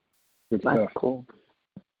 That's cool.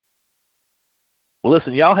 Well,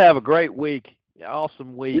 listen, y'all have a great week,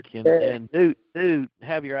 awesome week, and do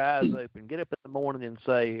have your eyes open. Get up in the morning and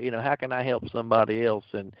say, how can I help somebody else?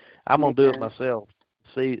 And I'm going to do it myself.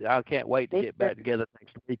 See, I can't wait to get back together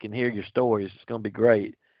next week and hear your stories. It's going to be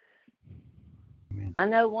great. I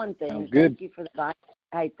know one thing. Good. Thank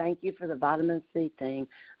you for the vitamin C thing.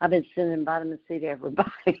 I've been sending vitamin C to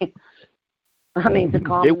everybody. I mean, to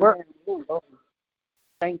calm it works.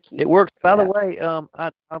 Thank you. It works. By the way,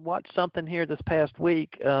 I watched something here this past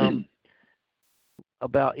week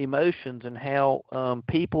about emotions and how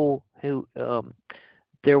people who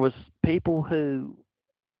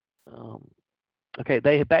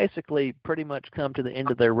they had basically pretty much come to the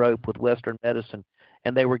end of their rope with Western medicine,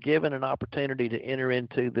 and they were given an opportunity to enter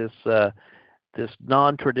into this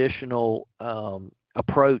non-traditional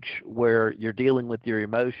approach where you're dealing with your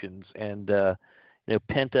emotions and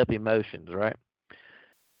pent-up emotions, right?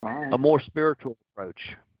 A more spiritual approach.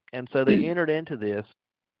 And so they entered into this,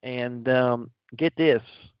 and get this,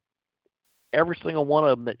 every single one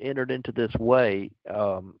of them that entered into this way,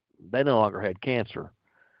 they no longer had cancer.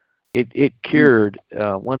 It cured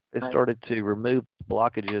once they started to remove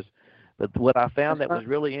blockages. But what I found that was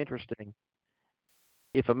really interesting,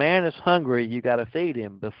 if a man is hungry, you got to feed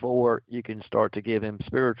him before you can start to give him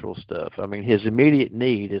spiritual stuff. I mean, his immediate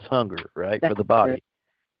need is hunger, right, for the body.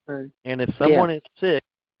 And if someone is sick,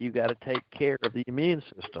 you got to take care of the immune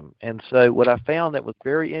system. And so what I found that was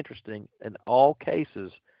very interesting in all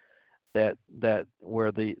cases that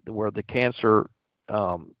where the cancer,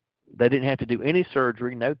 they didn't have to do any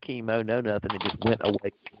surgery, no chemo, no nothing. It just went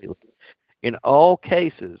away completely. In all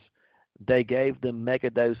cases, they gave them mega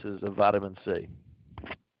doses of vitamin C.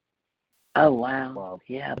 Oh, wow.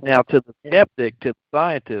 Yeah. Now, to the skeptic, to the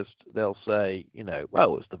scientist, they'll say,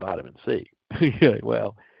 oh, it's the vitamin C. Yeah,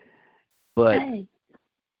 well, but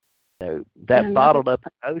that bottled up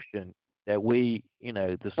emotion that we,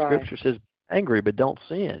 the scripture says, angry but don't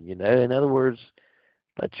sin. In other words,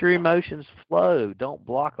 Let your emotions flow. Don't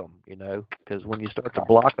block them, because when you start to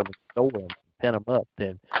block them, store them, pin them up,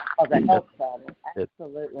 then Oh, the health problem.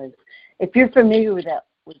 Absolutely. If you're familiar with that,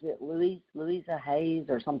 was it Louisa Hayes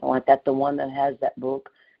or something like that, the one that has that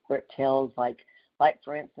book where it tells, like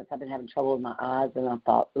for instance, I've been having trouble with my eyes, and I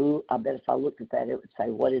thought, ooh, I bet if I looked at that, it would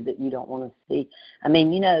say, what is it you don't want to see? I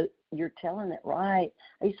mean, you're telling it right.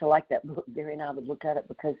 I used to like that book. Gary and I would look at it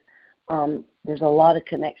because there's a lot of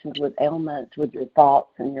connections with ailments, with your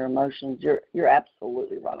thoughts and your emotions. You're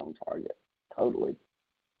absolutely right on target. Totally.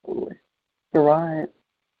 You're right.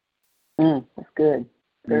 That's good.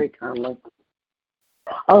 Very timely.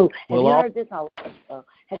 Oh, have you heard this? Have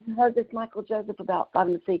you heard this, Michael Joseph, about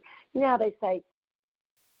vitamin C? You know how they say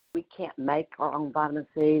we can't make our own vitamin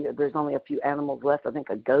C? There's only a few animals left. I think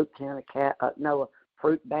a goat can, a cat, a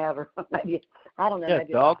fruit bat, or maybe, I don't know. Yeah,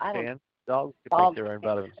 maybe dogs can. Dogs can make their own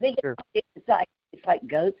vitamins. I think it's like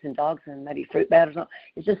goats and dogs and maybe fruit bat or something.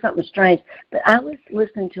 It's just something strange. But I was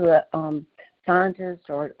listening to a scientist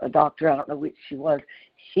or a doctor, I don't know which she was.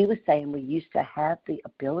 She was saying we used to have the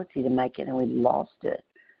ability to make it and we lost it.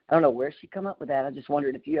 I don't know where she come up with that. I just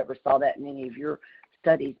wondered if you ever saw that in any of your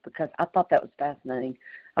studies, because I thought that was fascinating.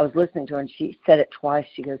 I was listening to her and she said it twice.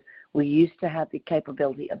 She goes, we used to have the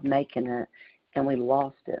capability of making it and we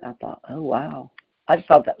lost it. I thought, oh, wow. I just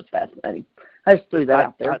thought that was fascinating. I just threw that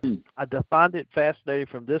out there. I defined it fascinating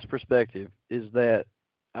from this perspective, is that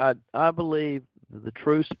I believe the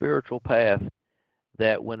true spiritual path,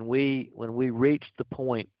 that when we reach the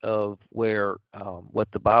point of where what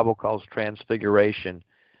the Bible calls transfiguration,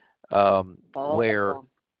 where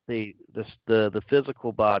the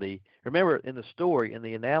physical body, remember in the story, in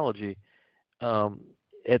the analogy,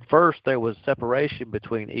 at first there was separation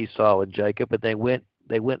between Esau and Jacob, and they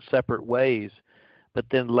went separate ways. But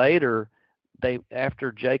then later,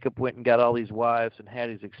 after Jacob went and got all these wives and had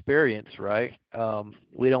his experience, right?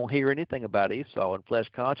 We don't hear anything about Esau and flesh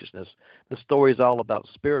consciousness. The story is all about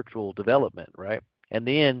spiritual development, right? And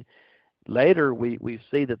then later we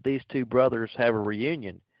see that these two brothers have a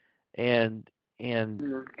reunion, and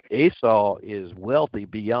Esau is wealthy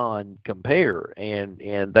beyond compare, and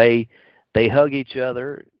they hug each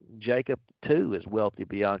other. Jacob too is wealthy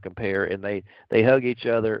beyond compare, and they hug each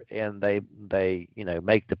other, and they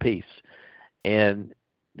make the peace. And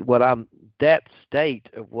that state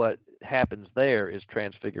of what happens there is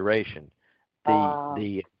transfiguration.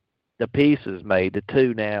 The peace is made. The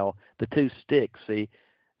two sticks. See,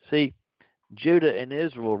 Judah and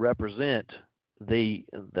Israel represent the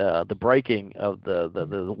breaking of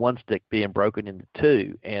the one stick being broken into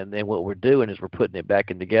two, and then what we're doing is we're putting it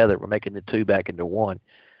back in together. We're making the two back into one.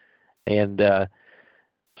 And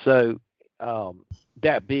so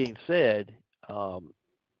that being said, I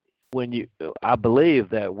believe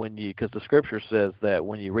that because the scripture says that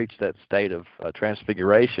when you reach that state of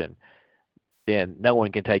transfiguration, then no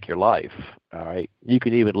one can take your life. All right, you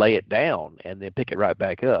can even lay it down and then pick it right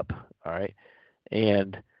back up. All right,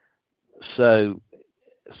 and so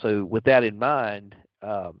with that in mind,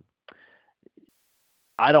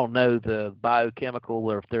 I don't know the biochemical,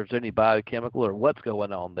 or if there's any biochemical or what's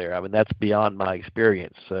going on there. I mean, that's beyond my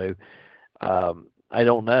experience. So I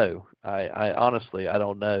don't know. I honestly, I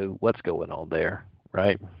don't know what's going on there,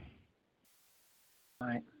 right?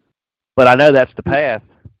 Right. But I know that's the path,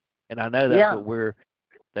 and I know that's what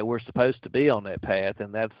we're supposed to be on that path,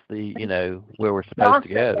 and that's the where we're supposed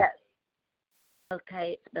to go.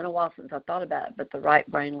 Okay, it's been a while since I thought about it, but the right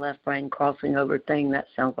brain, left brain crossing over thing, that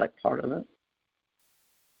sounds like part of it.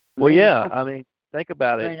 Well, yeah, I mean, think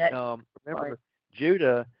about it. Remember,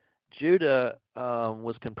 Judah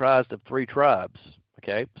was comprised of 3 tribes.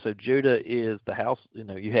 Okay, so Judah is the house.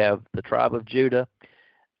 You have the tribe of Judah.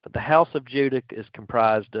 But the house of Judah is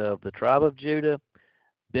comprised of the tribe of Judah,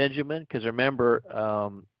 Benjamin, because remember,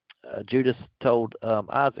 Judah told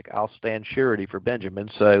Isaac, "I'll stand surety for Benjamin."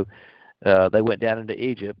 So they went down into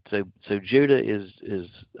Egypt. So Judah is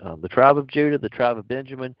the tribe of Judah, the tribe of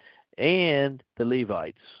Benjamin, and the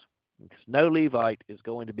Levites. No Levite is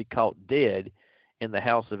going to be caught dead in the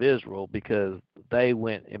house of Israel because they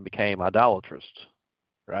went and became idolatrous,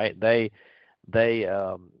 right? They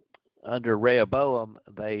under Rehoboam,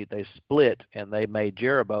 they split and they made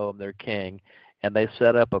Jeroboam their king, and they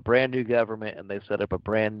set up a brand new government and they set up a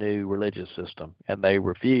brand new religious system, and they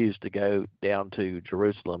refused to go down to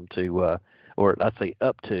Jerusalem or let's say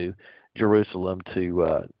up to Jerusalem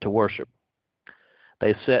to worship.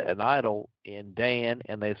 They set an idol in Dan,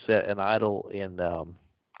 and they set an idol in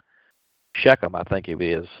Shechem, I think it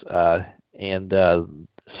is. So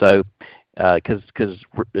because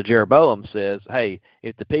Jeroboam says, hey,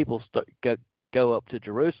 if the people go up to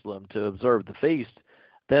Jerusalem to observe the feast,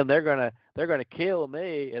 then they're gonna kill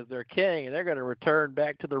me as their king, and they're gonna return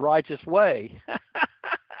back to the righteous way.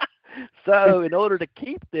 So in order to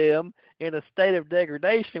keep them in a state of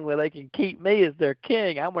degradation where they can keep me as their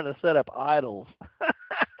king, I'm going to set up idols.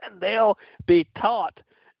 And they'll be taught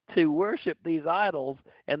to worship these idols,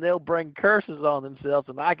 and they'll bring curses on themselves,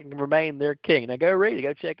 and I can remain their king. Now go read it.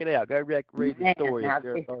 Go check it out. Go read the story. How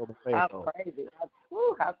crazy.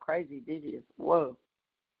 How crazy did you? Whoa.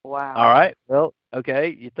 Wow. All right. Well,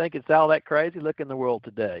 okay. You think it's all that crazy? Look in the world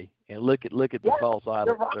today, and look at the false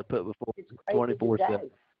idols that are put before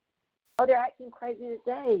 24/7. Oh, they're acting crazy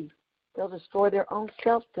today. They'll destroy their own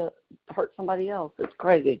self to hurt somebody else. It's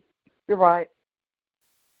crazy. You're right.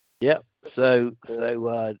 Yep. So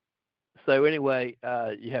anyway,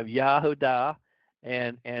 you have Yahudah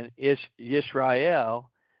and Yisrael,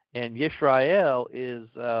 and Yisrael is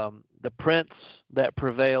the prince that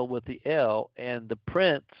prevailed with the El, and the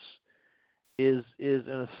prince is in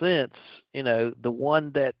a sense, the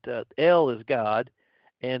one that El is God,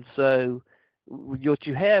 and so what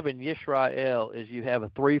you have in Yisrael is you have a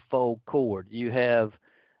threefold chord. You have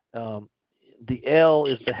the El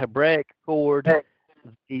is the Hebraic chord,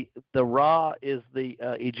 the Ra is the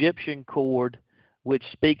Egyptian chord, which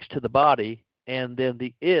speaks to the body, and then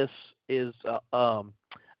the Is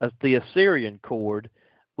the Assyrian chord,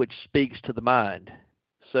 which speaks to the mind.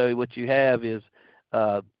 So what you have is,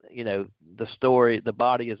 the story: the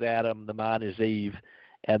body is Adam, the mind is Eve,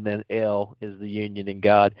 and then El is the union in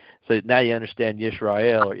God. So now you understand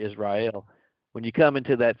Yisrael or Israel. When you come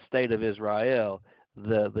into that state of Israel,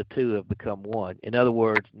 the two have become one. In other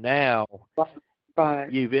words, now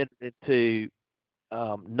you've entered into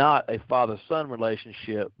not a father-son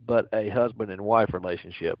relationship, but a husband and wife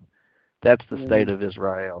relationship. That's the state of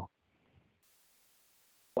Israel.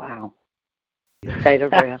 Wow. State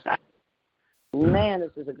of rest. Man,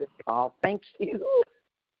 this is a good call. Thank you.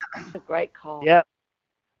 It's a great call. Yeah.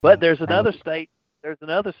 But there's another state. There's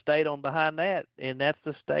another state on behind that, and that's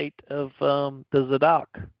the state of the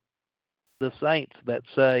Zadok, the saints that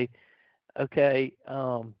say, okay,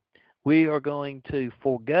 we are going to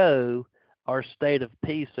forego our state of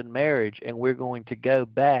peace and marriage, and we're going to go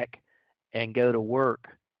back and go to work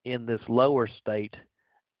in this lower state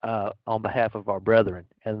on behalf of our brethren.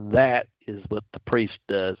 And that is what the priest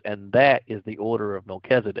does, and that is the order of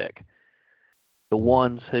Melchizedek. The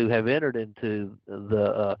ones who have entered into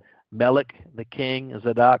the Melech, the king,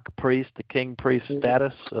 Zadok, priest, the king priest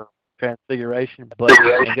status of transfiguration. But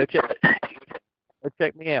and go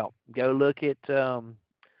check me out. Go look at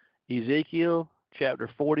Ezekiel chapter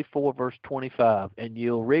 44, verse 25, and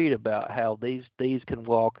you'll read about how these can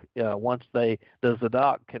walk once the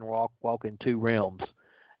Zadok can walk in two realms.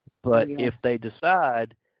 But if they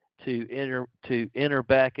decide to enter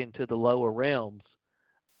back into the lower realms,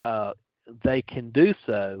 they can do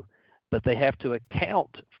so, but they have to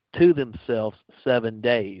account to themselves 7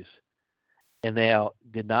 days. And now,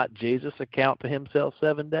 did not Jesus account to himself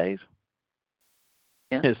 7 days?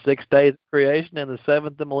 Yeah. His 6 days of creation and the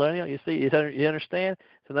seventh the millennial. You see, you understand?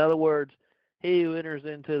 So in other words, he who enters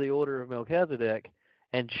into the order of Melchizedek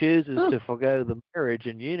and chooses to forgo the marriage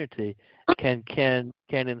and unity can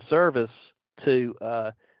in service to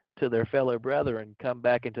their fellow brethren come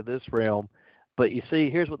back into this realm. But you see,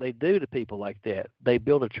 here's what they do to people like that. They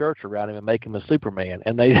build a church around him and make him a Superman.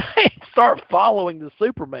 And they start following the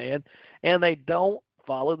Superman, and they don't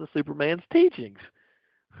follow the Superman's teachings.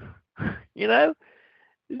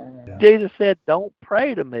 Jesus said, don't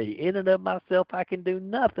pray to me. In and of myself, I can do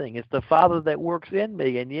nothing. It's the Father that works in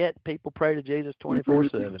me. And yet people pray to Jesus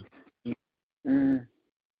 24/7. Mm.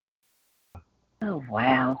 Oh,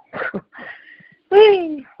 wow.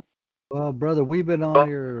 Well, brother, we've been on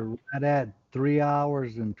here right at 3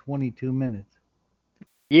 hours and 22 minutes.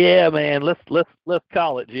 Yeah, man. Let's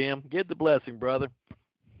call it, Jim. Get the blessing, brother.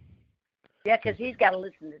 Yeah, because he's got to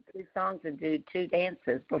listen to 2 songs and do 2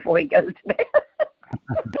 dances before he goes to bed.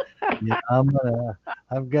 Yeah,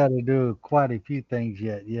 I've got to do quite a few things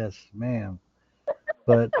yet. Yes, ma'am.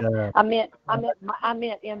 But I meant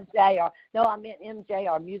MJ. No, I meant MJ,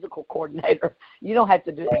 our musical coordinator. You don't have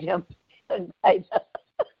to do it, Jim.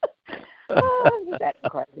 That's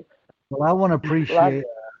crazy. Well, I want to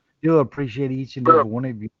appreciate each and every one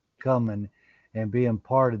of you coming and being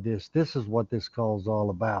part of this. This is what this call is all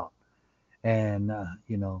about. And,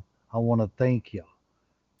 I want to thank you.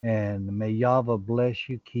 And may Yahweh bless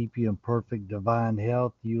you, keep you in perfect divine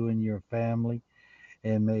health, you and your family.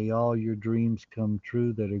 And may all your dreams come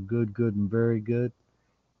true that are good, and very good.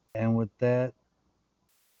 And with that,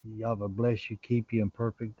 Yahweh bless you, keep you in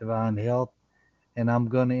perfect divine health. And I'm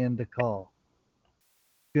going to end the call.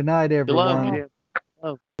 Good night, everyone.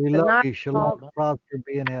 We Good love night, you. Shalom, all. prosper,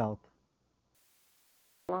 be in health.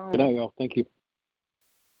 Good night, y'all. Thank you.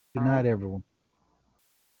 Good night, everyone.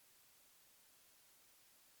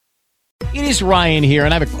 It is Ryan here,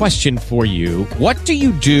 and I have a question for you. What do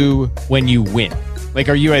you do when you win? Like,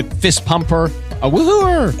 are you a fist pumper, a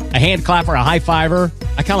woohooer, a hand clapper, a high fiver?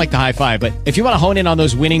 I kind of like the high five, but if you want to hone in on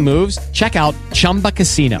those winning moves, check out Chumba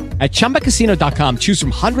Casino. At ChumbaCasino.com, choose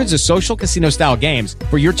from hundreds of social casino-style games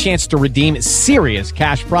for your chance to redeem serious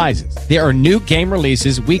cash prizes. There are new game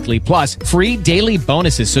releases weekly, plus free daily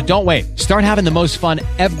bonuses. So don't wait. Start having the most fun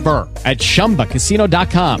ever at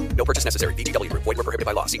ChumbaCasino.com. No purchase necessary. VGW Group. Void where prohibited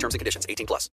by law. See terms and conditions. 18+.